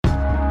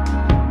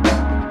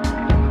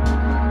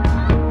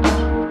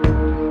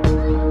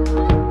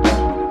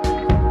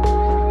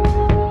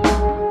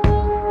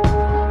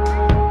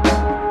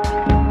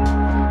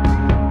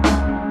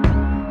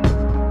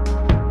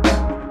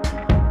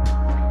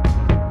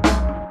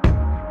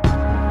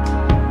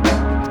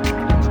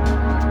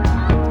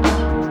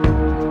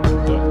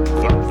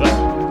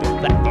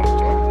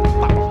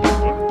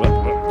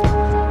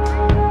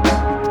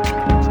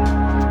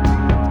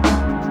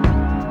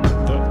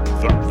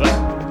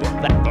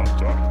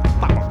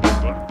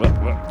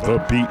The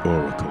Beat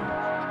Oracle.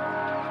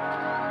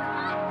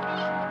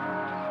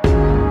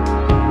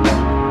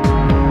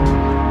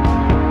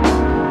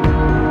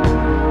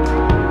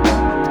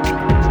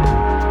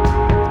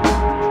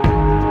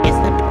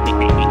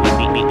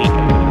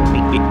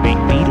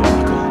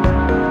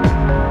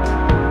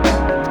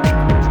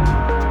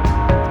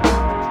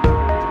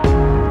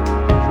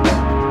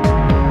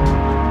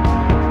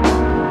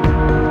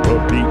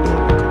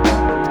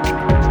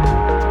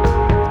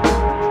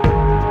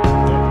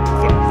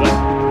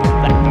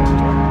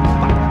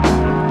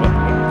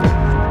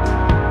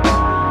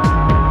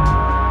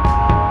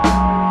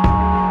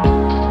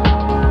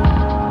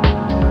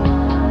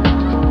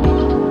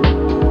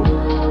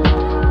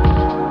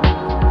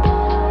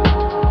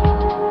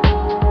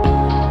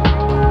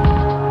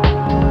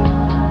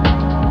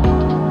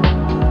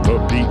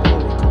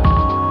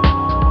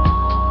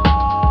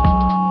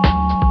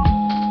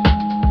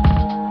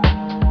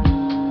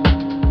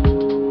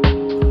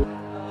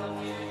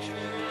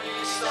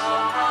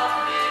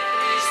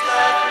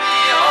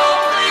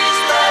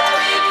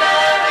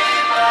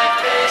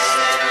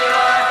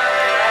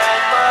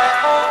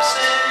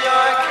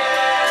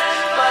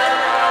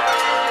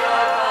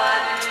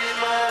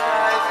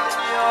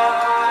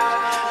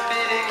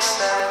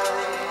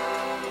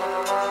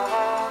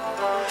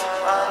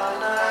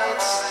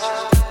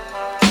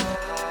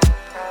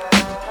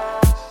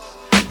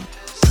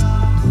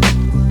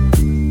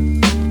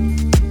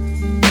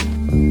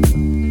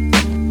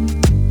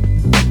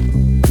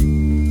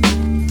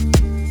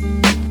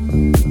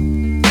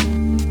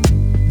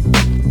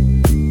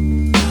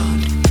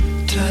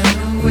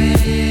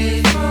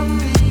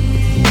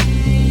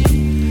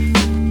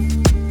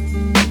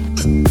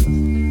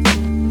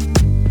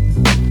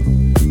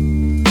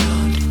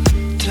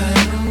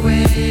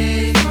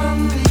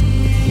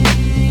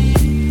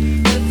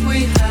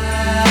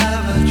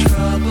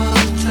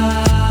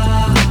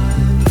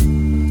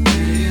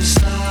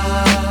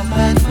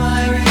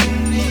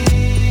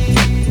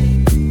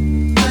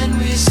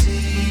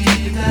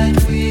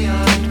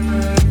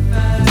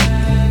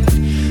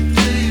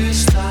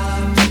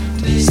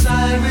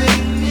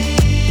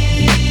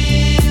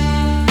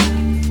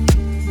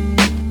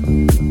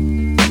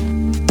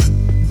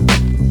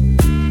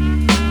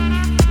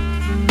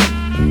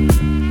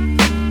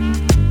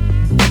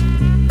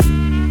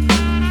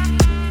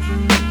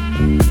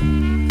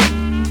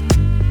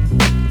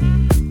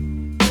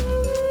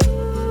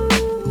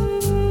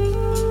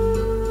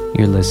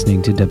 You're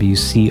listening to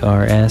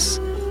WCRS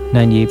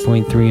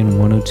 98.3 and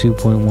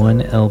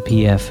 102.1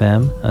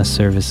 LPFM, a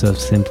service of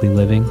Simply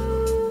Living.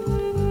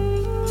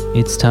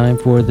 It's time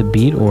for the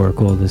Beat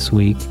Oracle this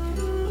week.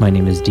 My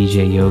name is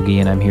DJ Yogi,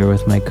 and I'm here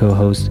with my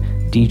co-host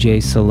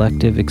DJ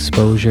Selective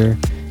Exposure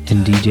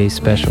and DJ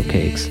Special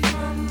Cakes.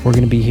 We're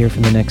going to be here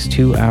for the next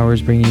 2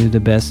 hours bringing you the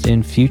best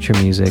in future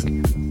music.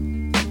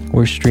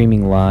 We're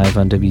streaming live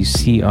on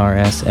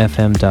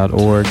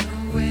WCRSFM.org,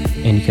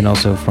 and you can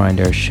also find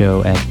our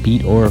show at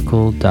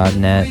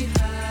beatoracle.net.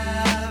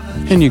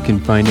 And you can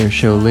find our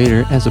show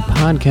later as a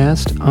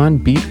podcast on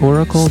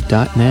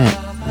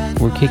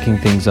beatoracle.net. We're kicking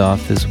things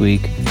off this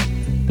week.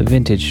 The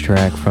vintage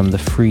track from The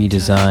Free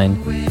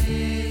Design,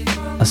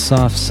 a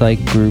soft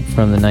psych group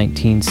from the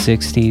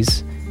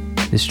 1960s.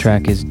 This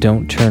track is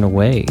Don't Turn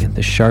Away,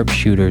 the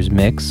Sharpshooters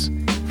mix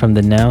from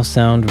the Now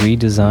Sound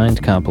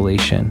Redesigned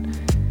compilation,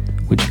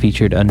 which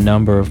featured a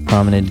number of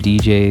prominent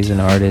DJs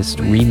and artists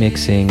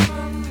remixing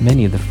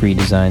many of the Free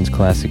Design's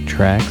classic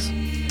tracks.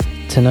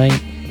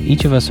 Tonight,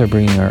 each of us are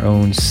bringing our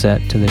own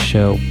set to the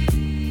show.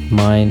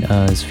 Mine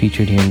is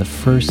featured here in the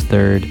first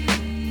third.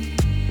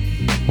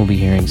 We'll be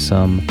hearing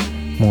some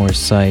more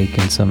psych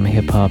and some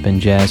hip-hop and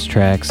jazz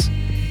tracks.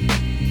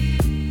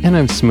 And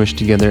I've smushed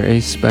together a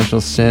special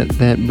set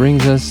that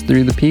brings us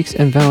through the peaks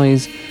and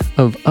valleys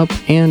of up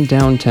and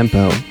down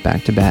tempo,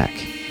 back to back.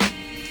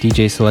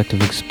 DJ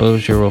Selective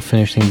Exposure will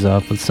finish things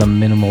off with some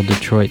minimal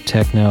Detroit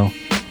techno,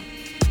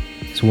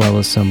 as well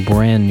as some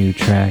brand new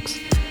tracks.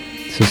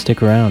 So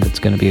stick around, it's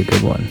going to be a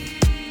good one.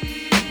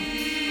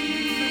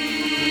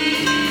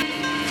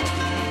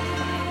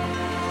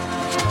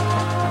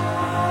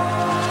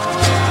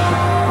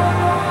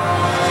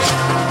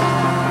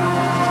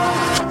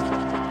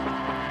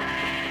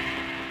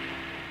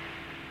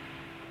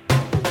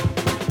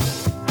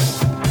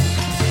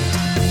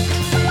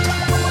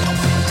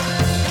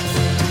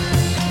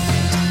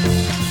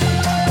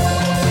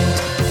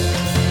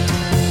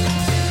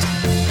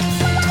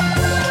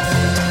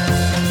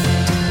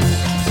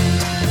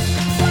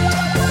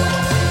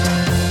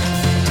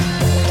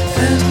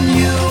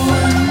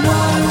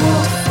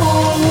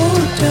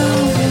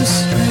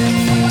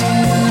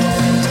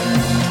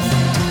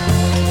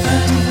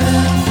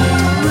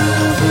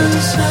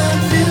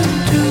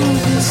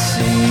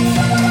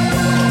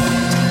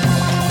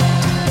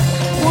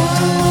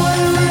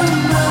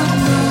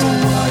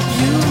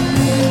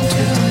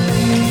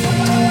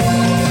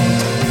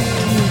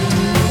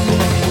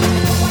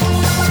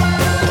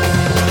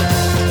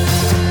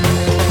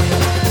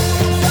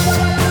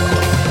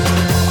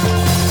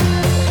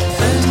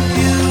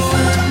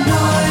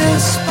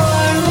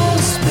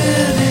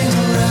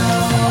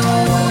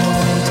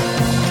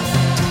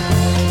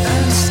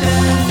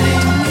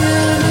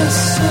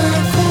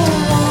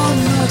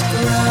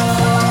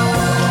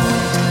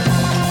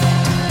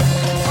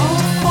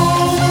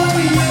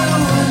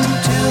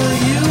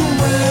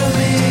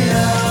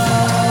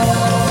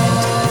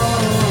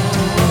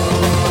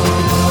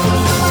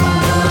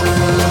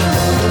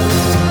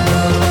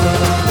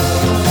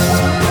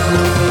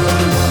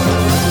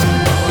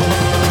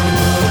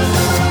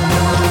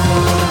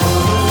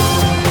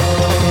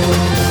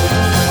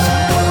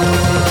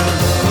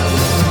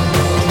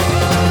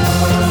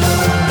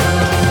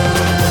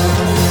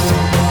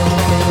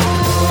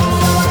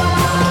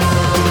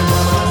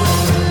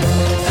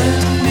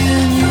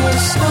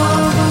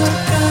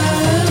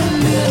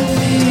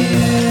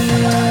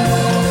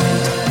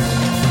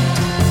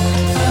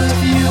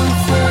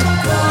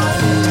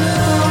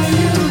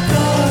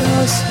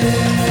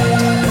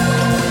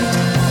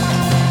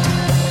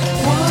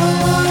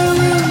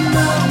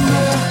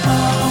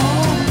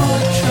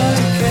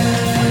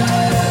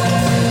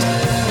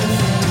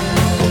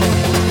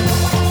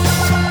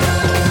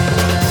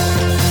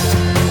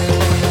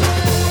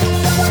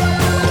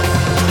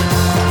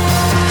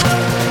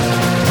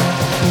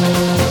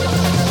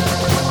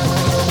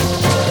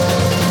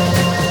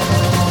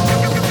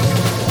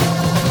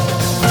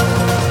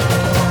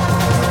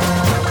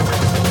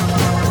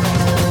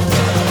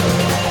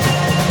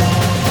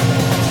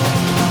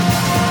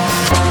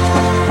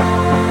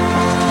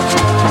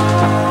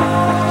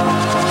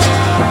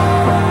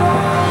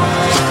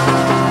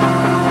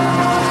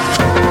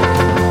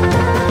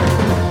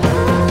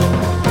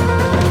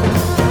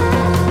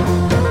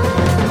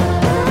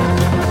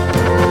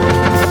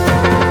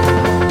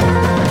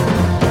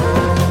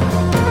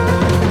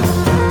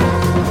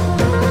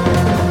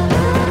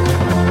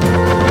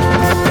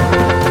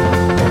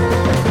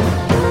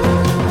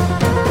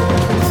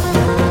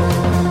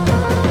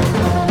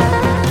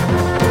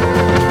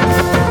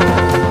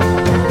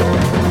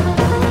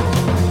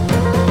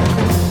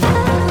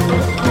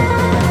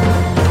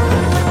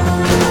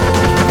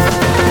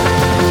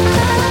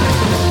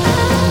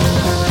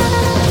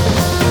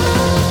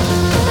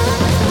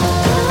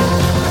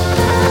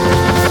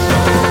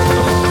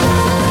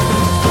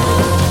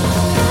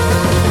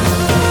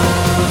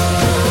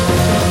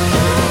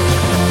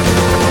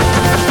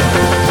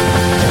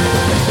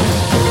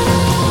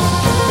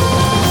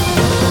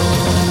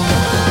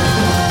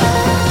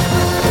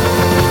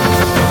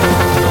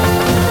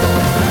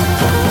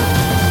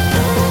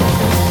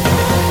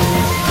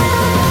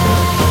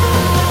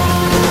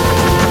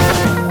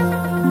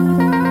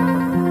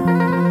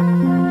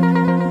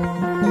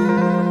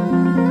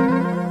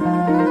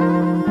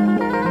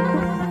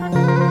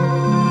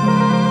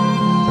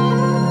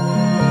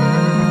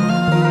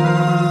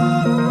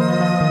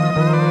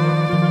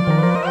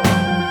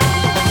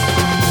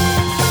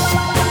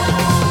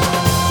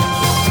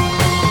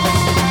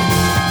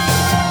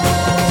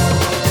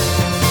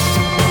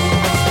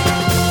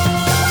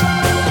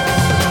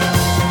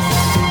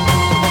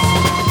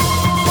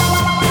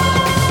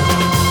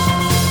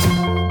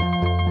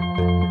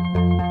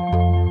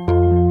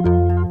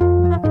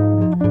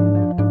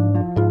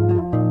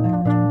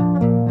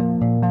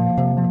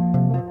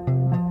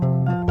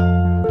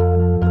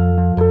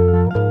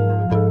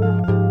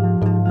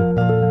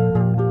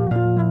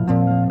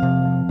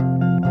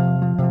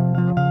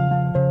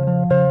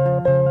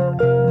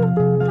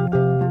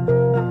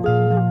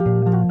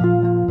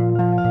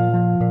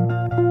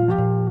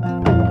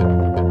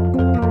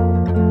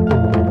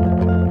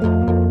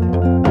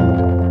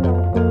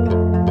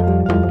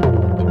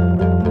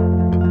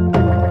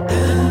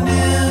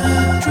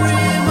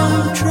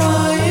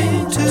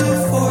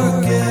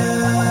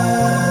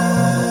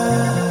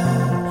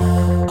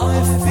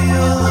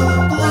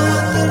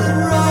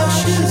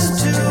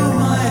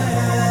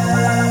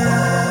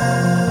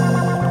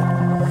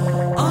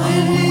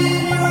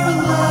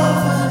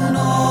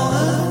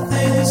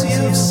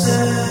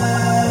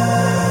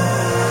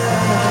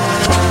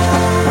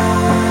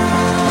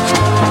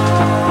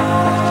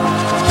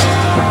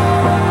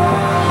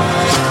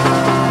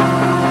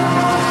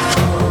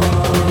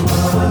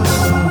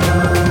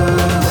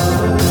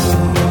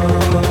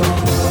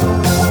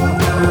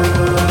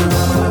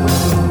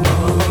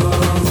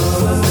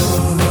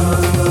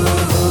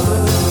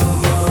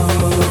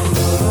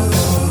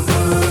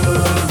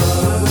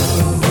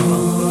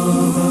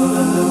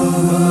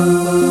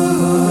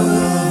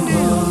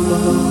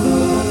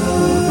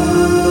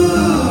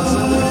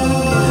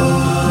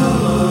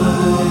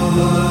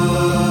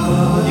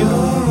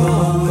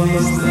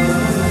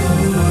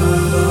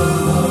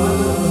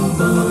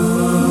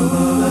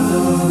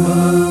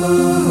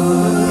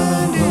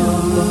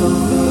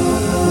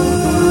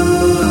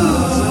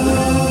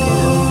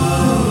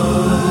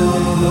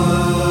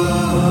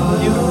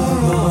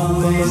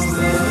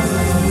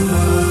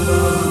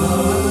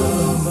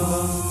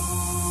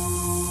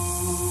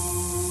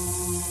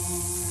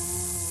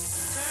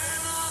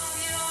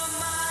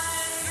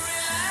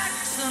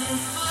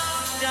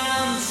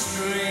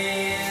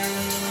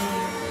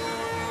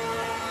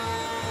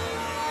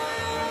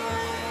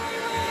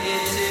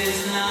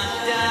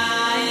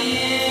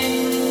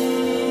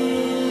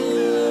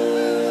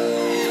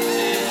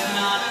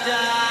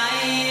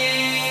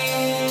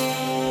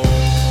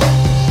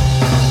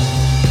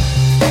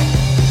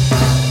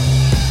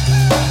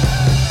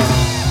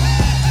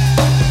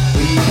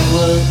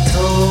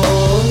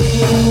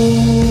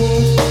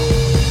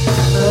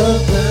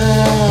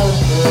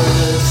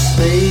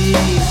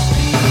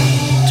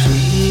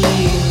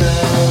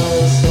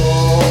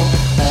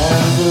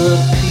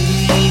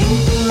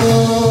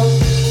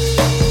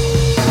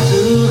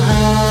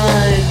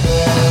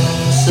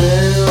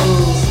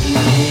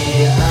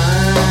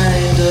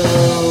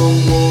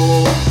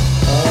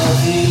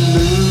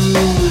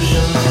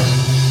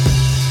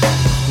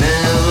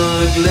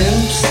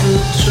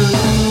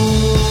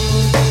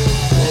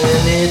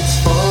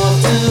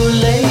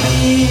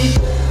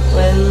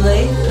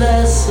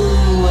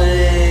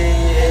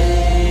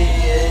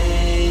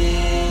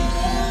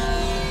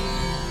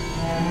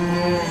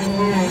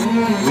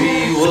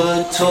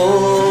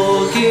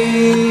 Talking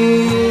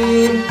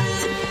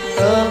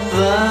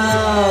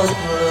about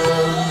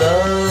the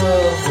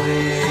love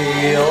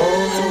we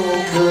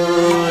all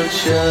could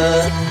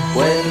share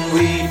when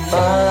we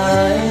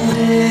find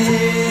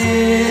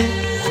it,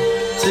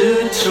 to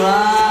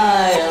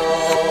try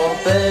our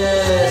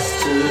best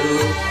to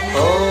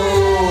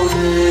hold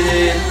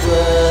it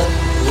clear.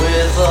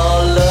 With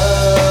our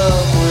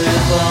love,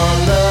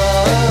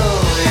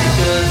 we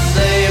could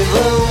save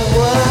the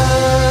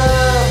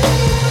world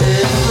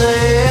if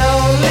they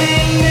only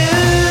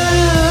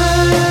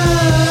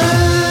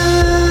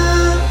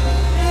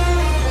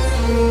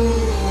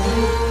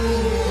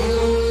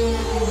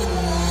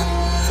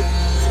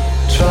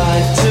try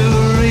to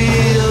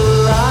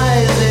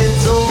realize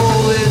it's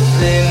all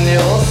within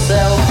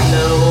yourself.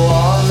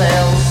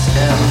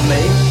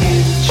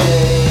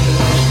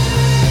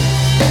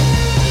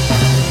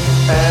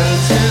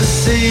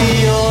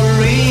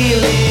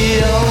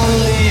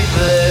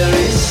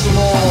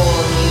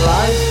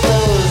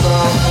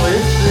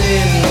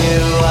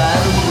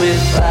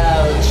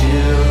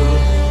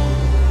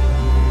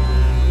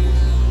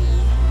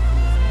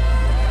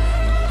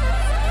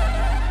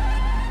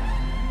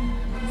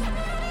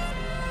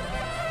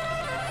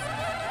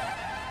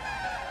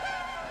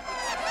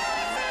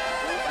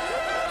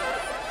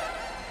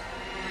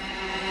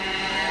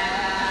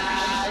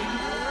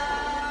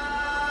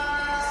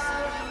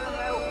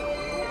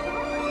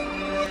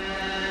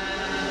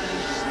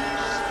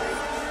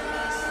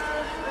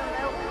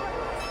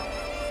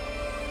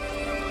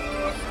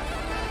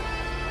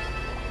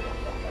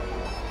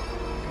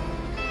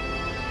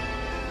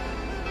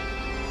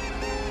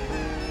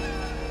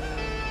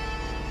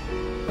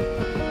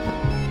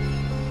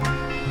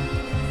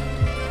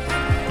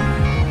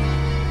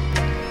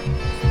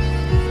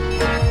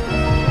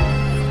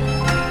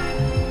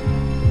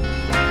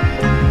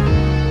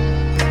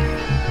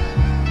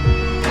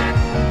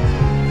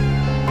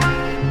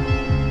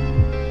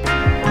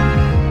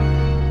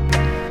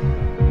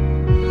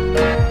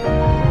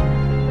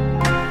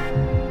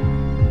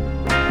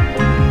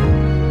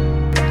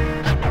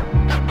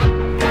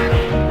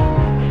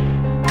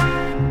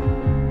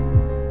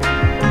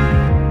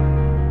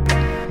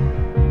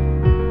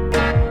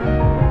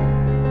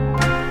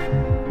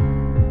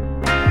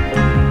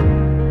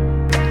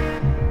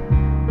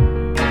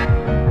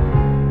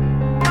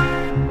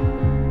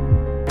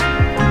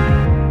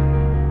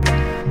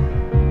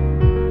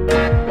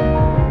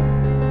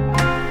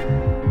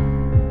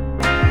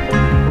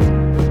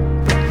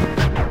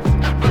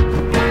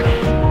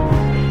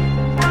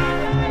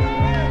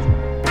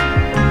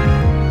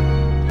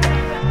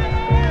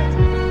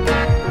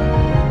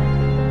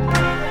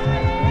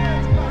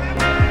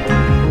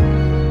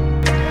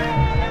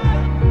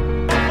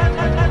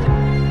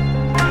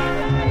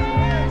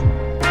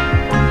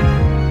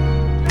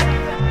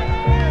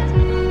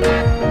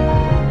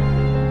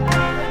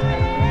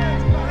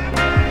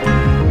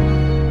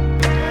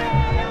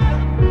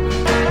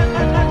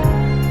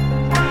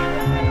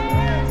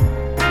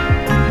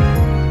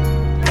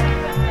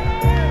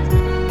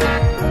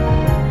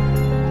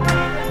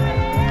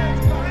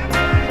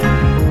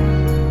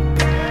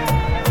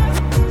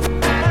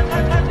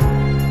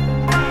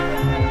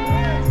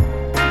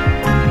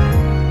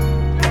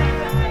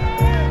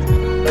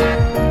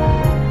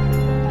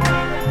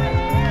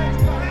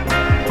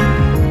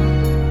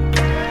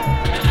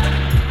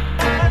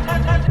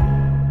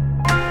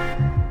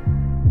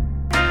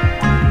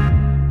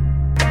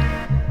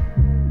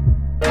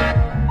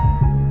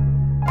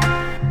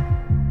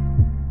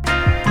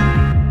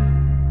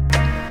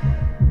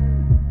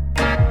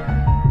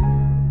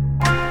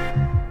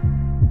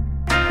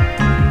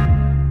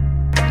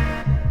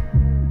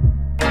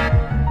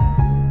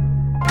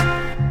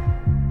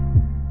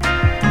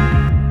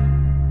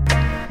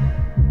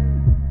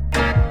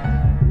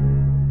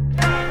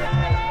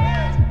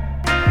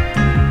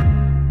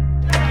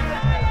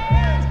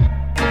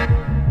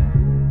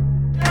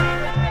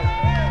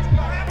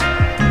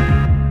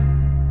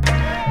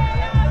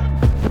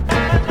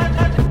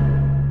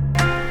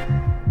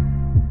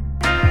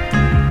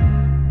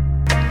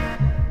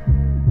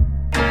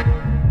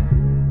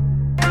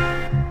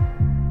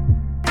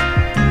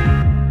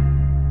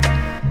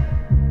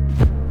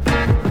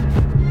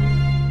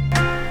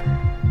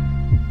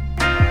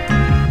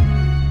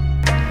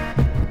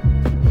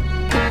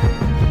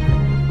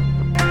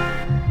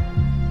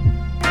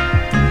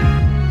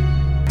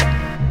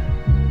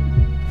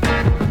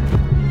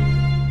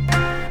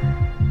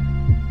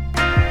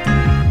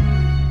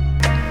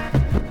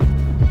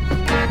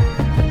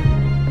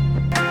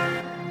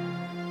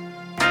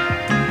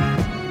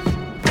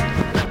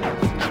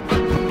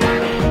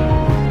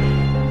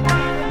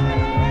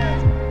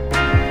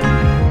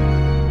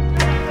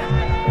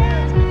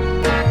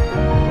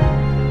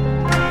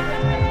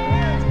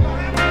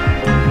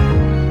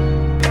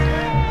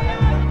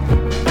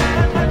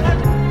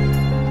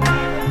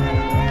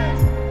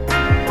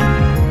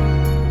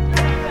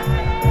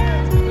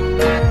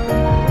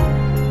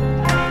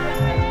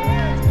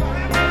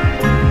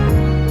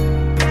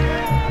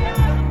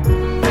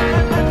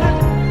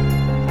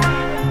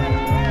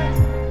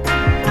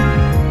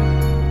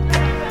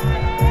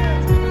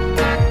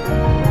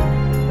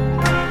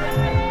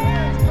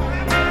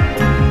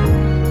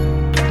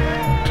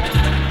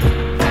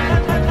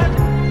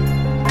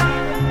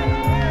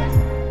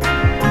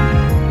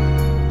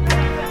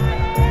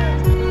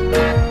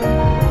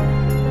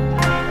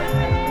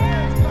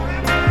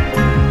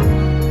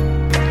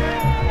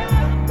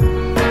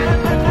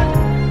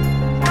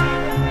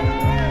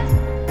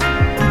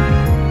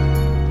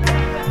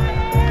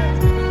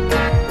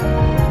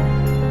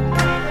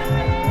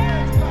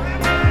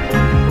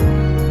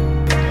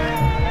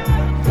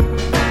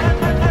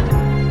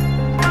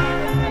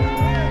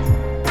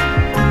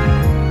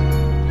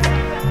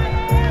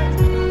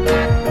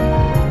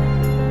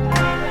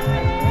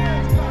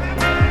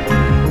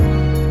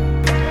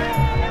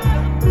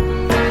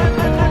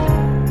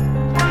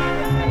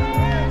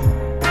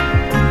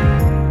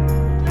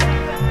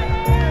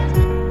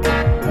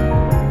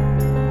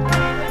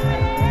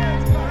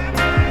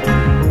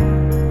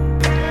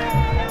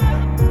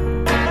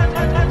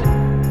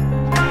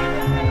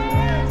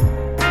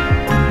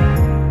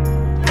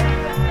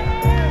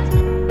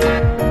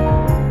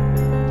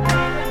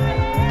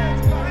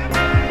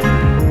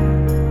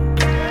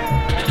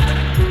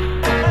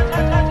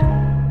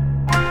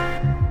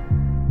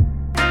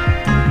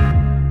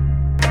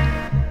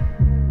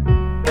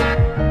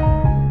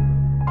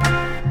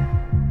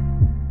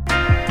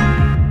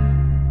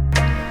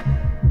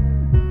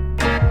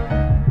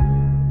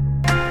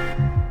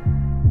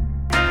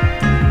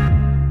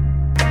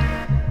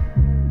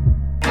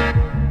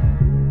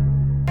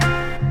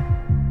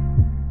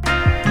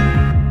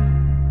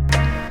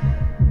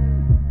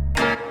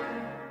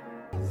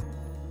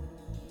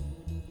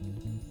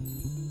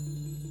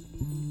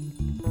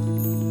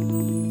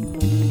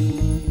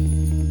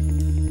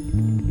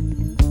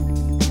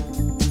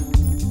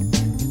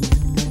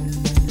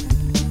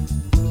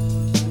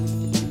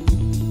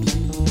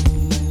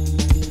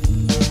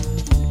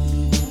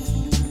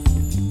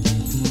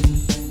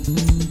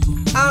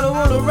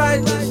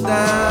 write this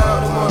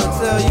down. I wanna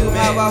tell you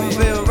how I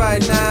feel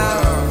right now.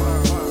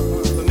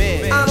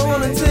 I don't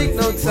wanna take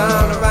no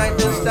time to write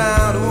this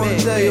down. I wanna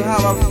tell you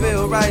how I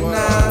feel right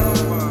now.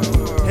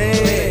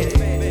 Hey,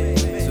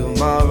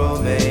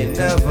 tomorrow may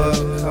never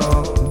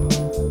come.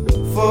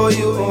 For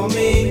you or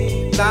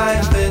me,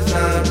 life is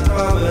not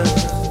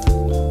promised.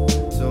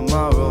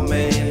 Tomorrow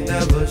may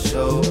never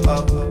show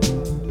up.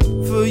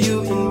 For you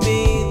and me,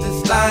 this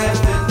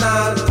life is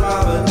not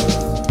promised.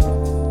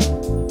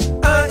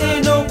 I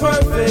ain't no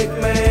perfect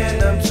man.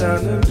 I'm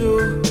trying to do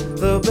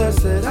the best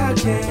that I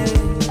can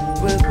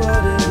with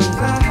what it is I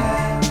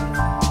have.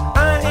 I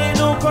ain't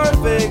no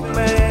perfect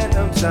man.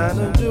 I'm trying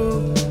to do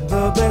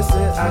the best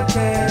that I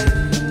can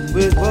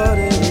with what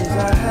it is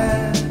I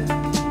have.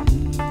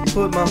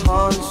 Put my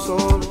heart and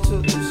soul into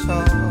this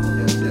song.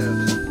 Yes, yes.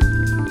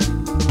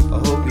 I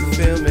hope you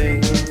feel me.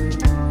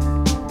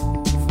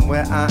 From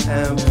where I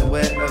am to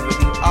wherever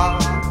you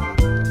are.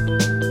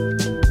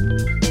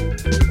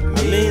 I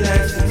mean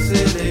that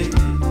sincerely.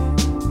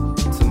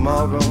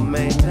 Tomorrow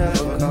may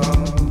never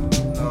come.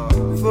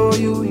 For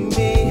you and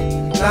me,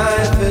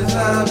 life is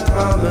not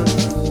promised.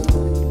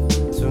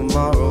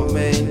 Tomorrow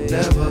may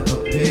never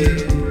appear.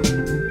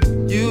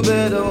 You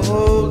better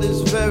hold this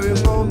very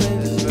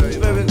moment,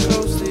 very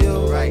close to you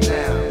right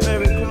now.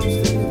 Very close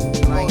to you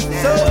right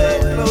now. So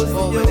close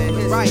to you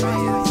right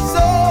now.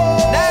 So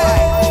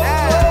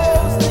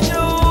close to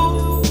you.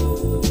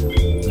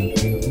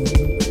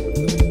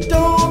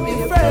 Don't be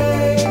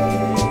afraid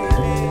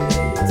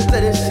to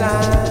let it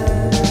shine.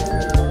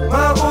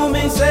 My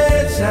homie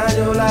said, shine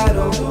your light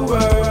on the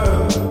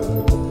world.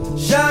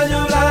 Shine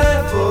your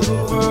light for the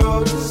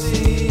world to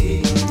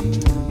see.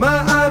 My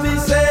hobby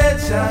said,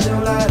 shine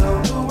your light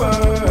on the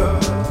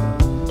world.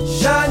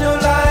 Shine your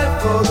light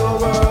for the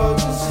world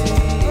to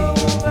see.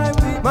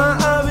 My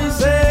hobby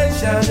said,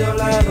 shine your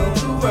light on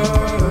the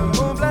world.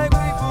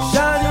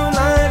 Shine your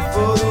light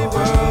for the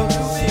world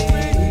to see.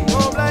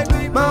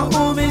 My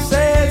homie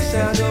said,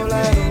 shine your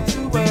light on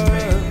the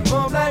world.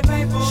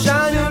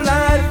 Shine your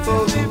light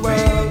for the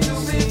world to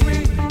see.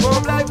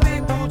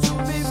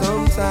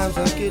 Sometimes I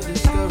get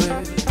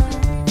discouraged.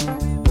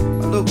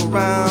 I look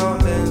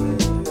around and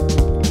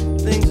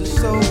things are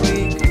so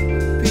weak.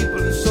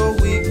 People are so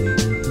weak.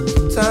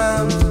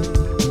 Sometimes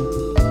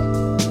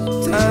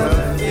I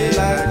feel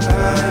like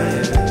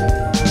crying.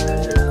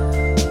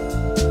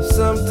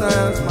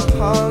 Sometimes my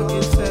heart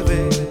gets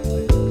heavy.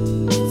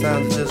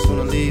 Sometimes I just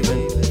wanna leave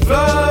and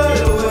fly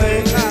away.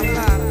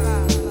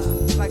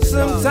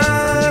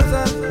 Sometimes I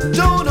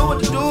don't know what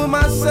to do with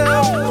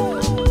myself.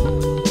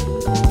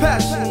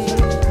 Passion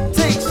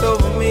takes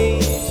over me.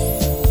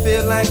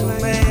 Feel like a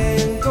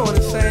man going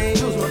insane.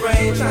 Lose my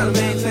brain trying to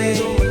maintain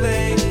my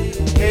thing.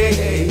 Hey,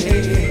 hey,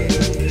 hey, hey.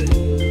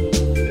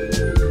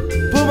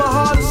 Put my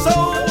heart and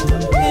soul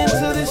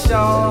into this,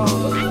 y'all.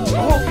 I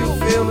hope you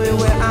feel me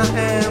where I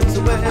am to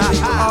wherever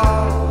you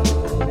are.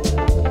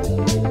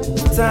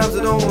 Sometimes I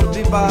don't want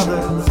to be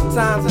bothered.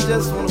 Sometimes I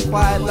just want a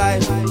quiet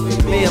life.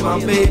 Me and my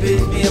baby,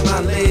 me and my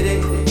lady.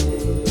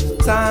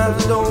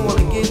 Sometimes I don't want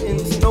to get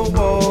into no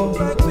war.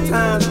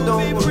 Sometimes I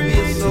don't want to be a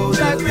soldier.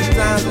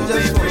 Sometimes I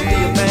just want to be a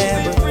man.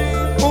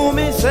 But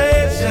homie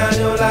said, shine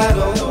your light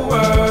on the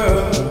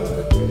world.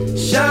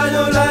 Shine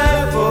your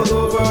light for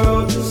the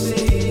world to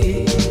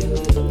see.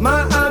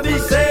 My hobby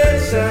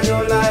said, shine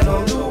your light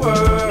on the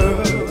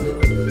world.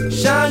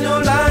 Shine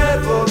your light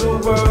for the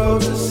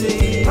world to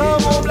see.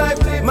 I'm on black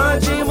people. My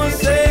dreamer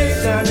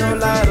said, shine your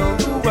light on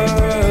the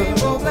world.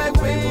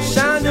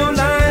 Shine your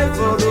light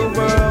for the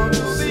world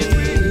to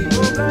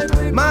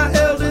see. My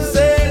elder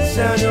said,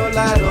 shine your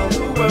light on the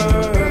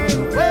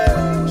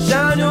world.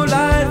 Shine your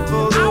light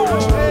for the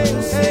world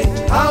to see.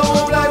 I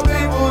want black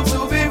people to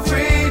be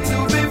free, to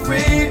be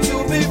free, to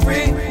be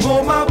free.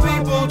 Want my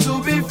people to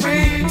be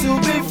free, to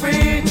be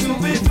free, to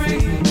be free.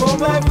 Want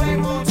black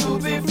people to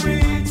be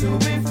free, to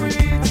be free,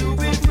 to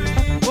be free.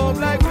 Want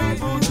black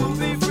people to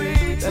be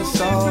free.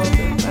 That's all that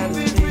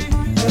matters to me.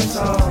 That's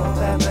all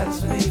that matters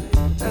to me.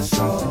 That's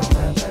all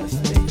that matters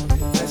to me.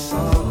 That's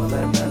all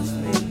that matters to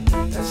me.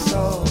 That's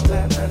all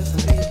that matters to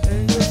me.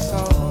 That's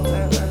all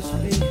that matters to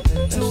me.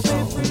 That's all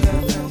that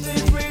matters to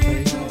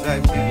me.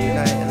 Black people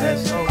unite and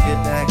let's all get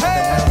that.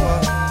 Gotta have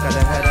one.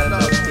 Gotta have that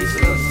love. Each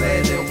of us say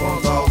they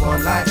want all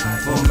one life.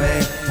 One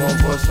man, one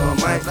voice, one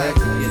mic. Black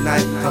people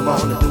unite. Come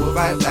on and do it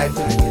right. Black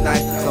people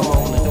unite. Come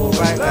on and do it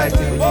right. Black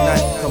people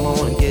unite. Come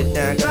on and get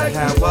down. Gotta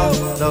have one.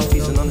 Love,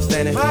 peace, and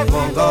understanding.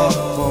 One God,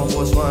 one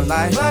voice, one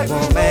life.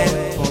 One man,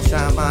 one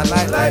shine my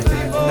light. Black people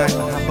unite.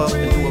 Hop up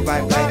and do it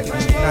right. Black people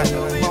unite.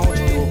 Come on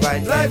and do it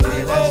right. Yeah,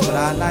 baby, that's what I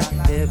like.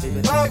 Yeah,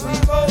 baby. My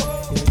people,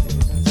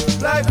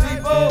 black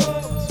people,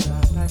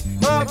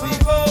 my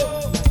people,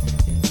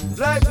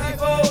 black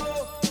people,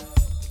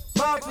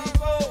 my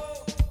people,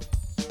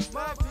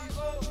 my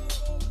people.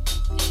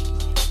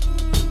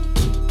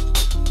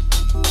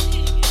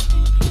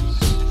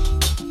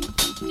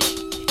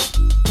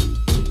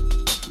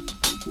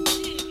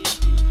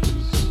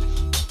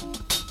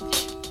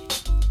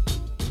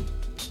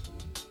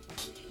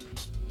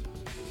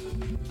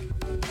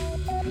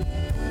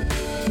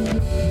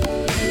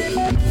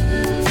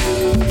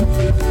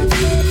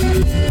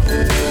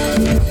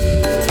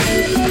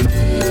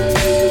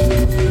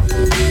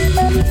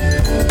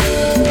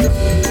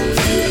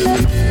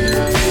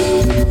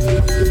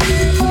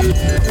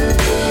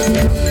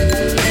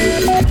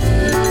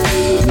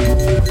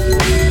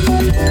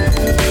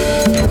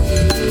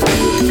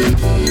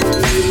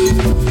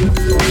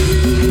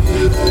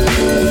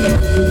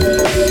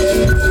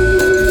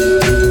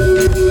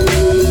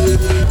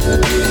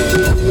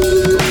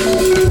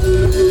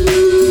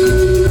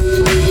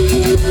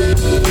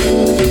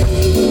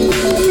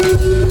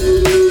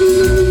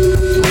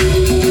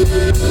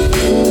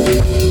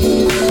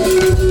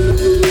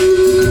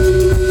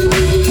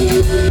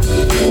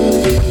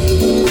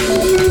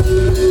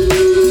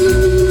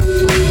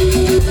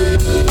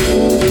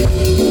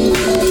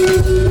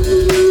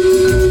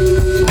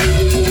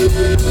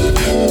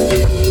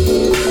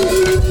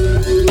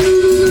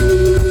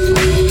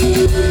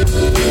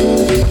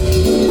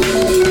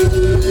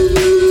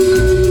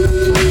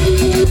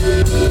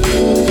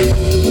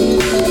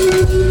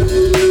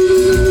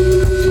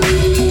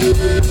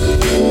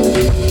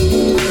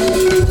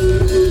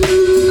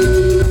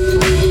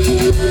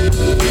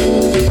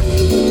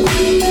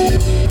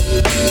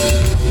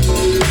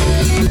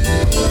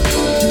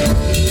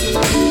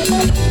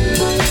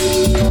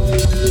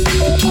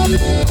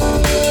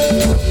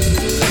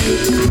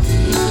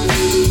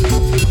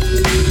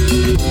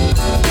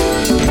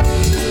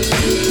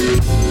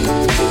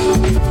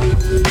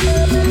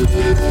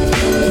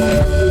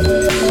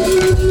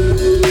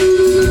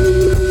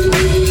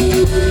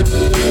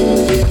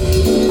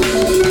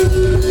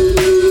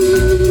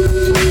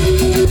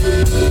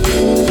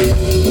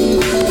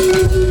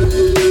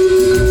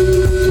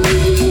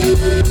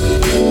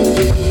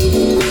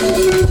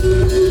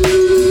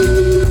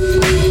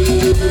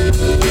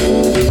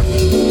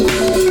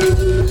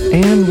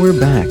 we're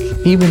back,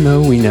 even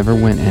though we never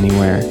went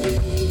anywhere.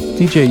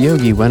 DJ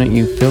Yogi, why don't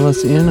you fill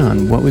us in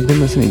on what we've been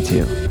listening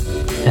to?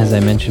 As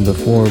I mentioned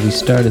before, we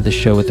started the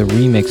show with a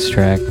remix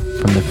track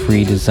from the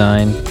Free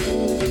Design.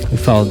 We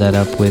followed that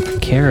up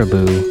with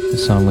Caribou. The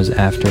song was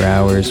After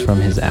Hours from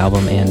his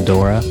album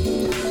Andorra.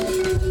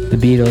 The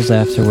Beatles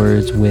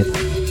afterwards with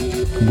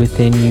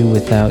Within You,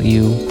 Without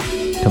You,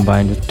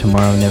 combined with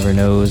Tomorrow Never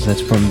Knows.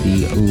 That's from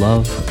the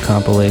Love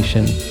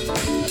compilation.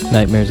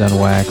 Nightmares on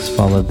Wax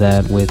followed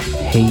that with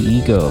Hey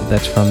Ego.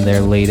 That's from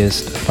their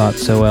latest Thought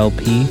So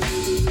LP.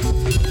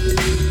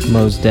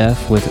 Mos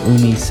Def with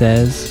Umi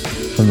Says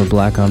from the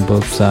Black on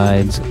Both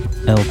Sides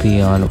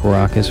LP on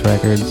Raucous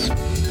Records.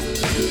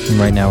 And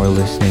right now we're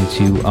listening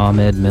to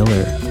Ahmed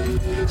Miller.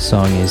 The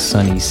song is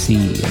Sunny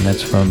Sea, and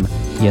that's from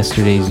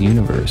Yesterday's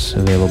Universe,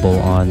 available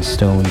on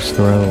Stone's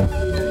Throw.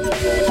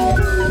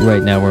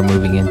 Right now we're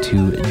moving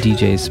into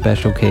DJ's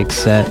Special Cake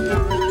set.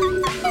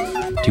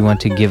 Do you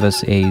want to give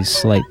us a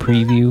slight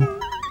preview?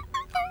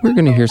 We're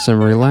going to hear some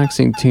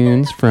relaxing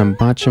tunes from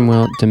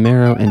Botchemwell,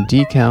 Demero, and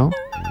Decal,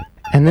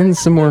 and then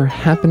some more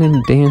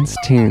happening dance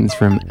tunes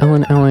from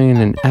Ellen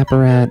and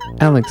Apparat,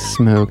 Alex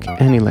Smoke,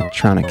 and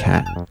Electronic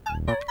Hat.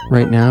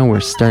 Right now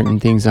we're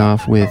starting things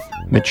off with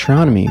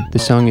Metronomy. The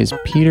song is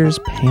Peter's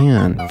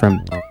Pan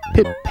from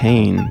Pip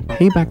Payne.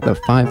 Pay back the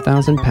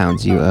 5,000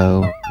 pounds you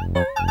owe.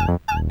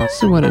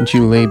 So why don't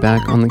you lay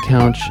back on the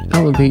couch,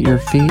 elevate your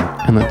feet,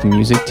 and let the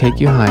music take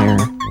you higher.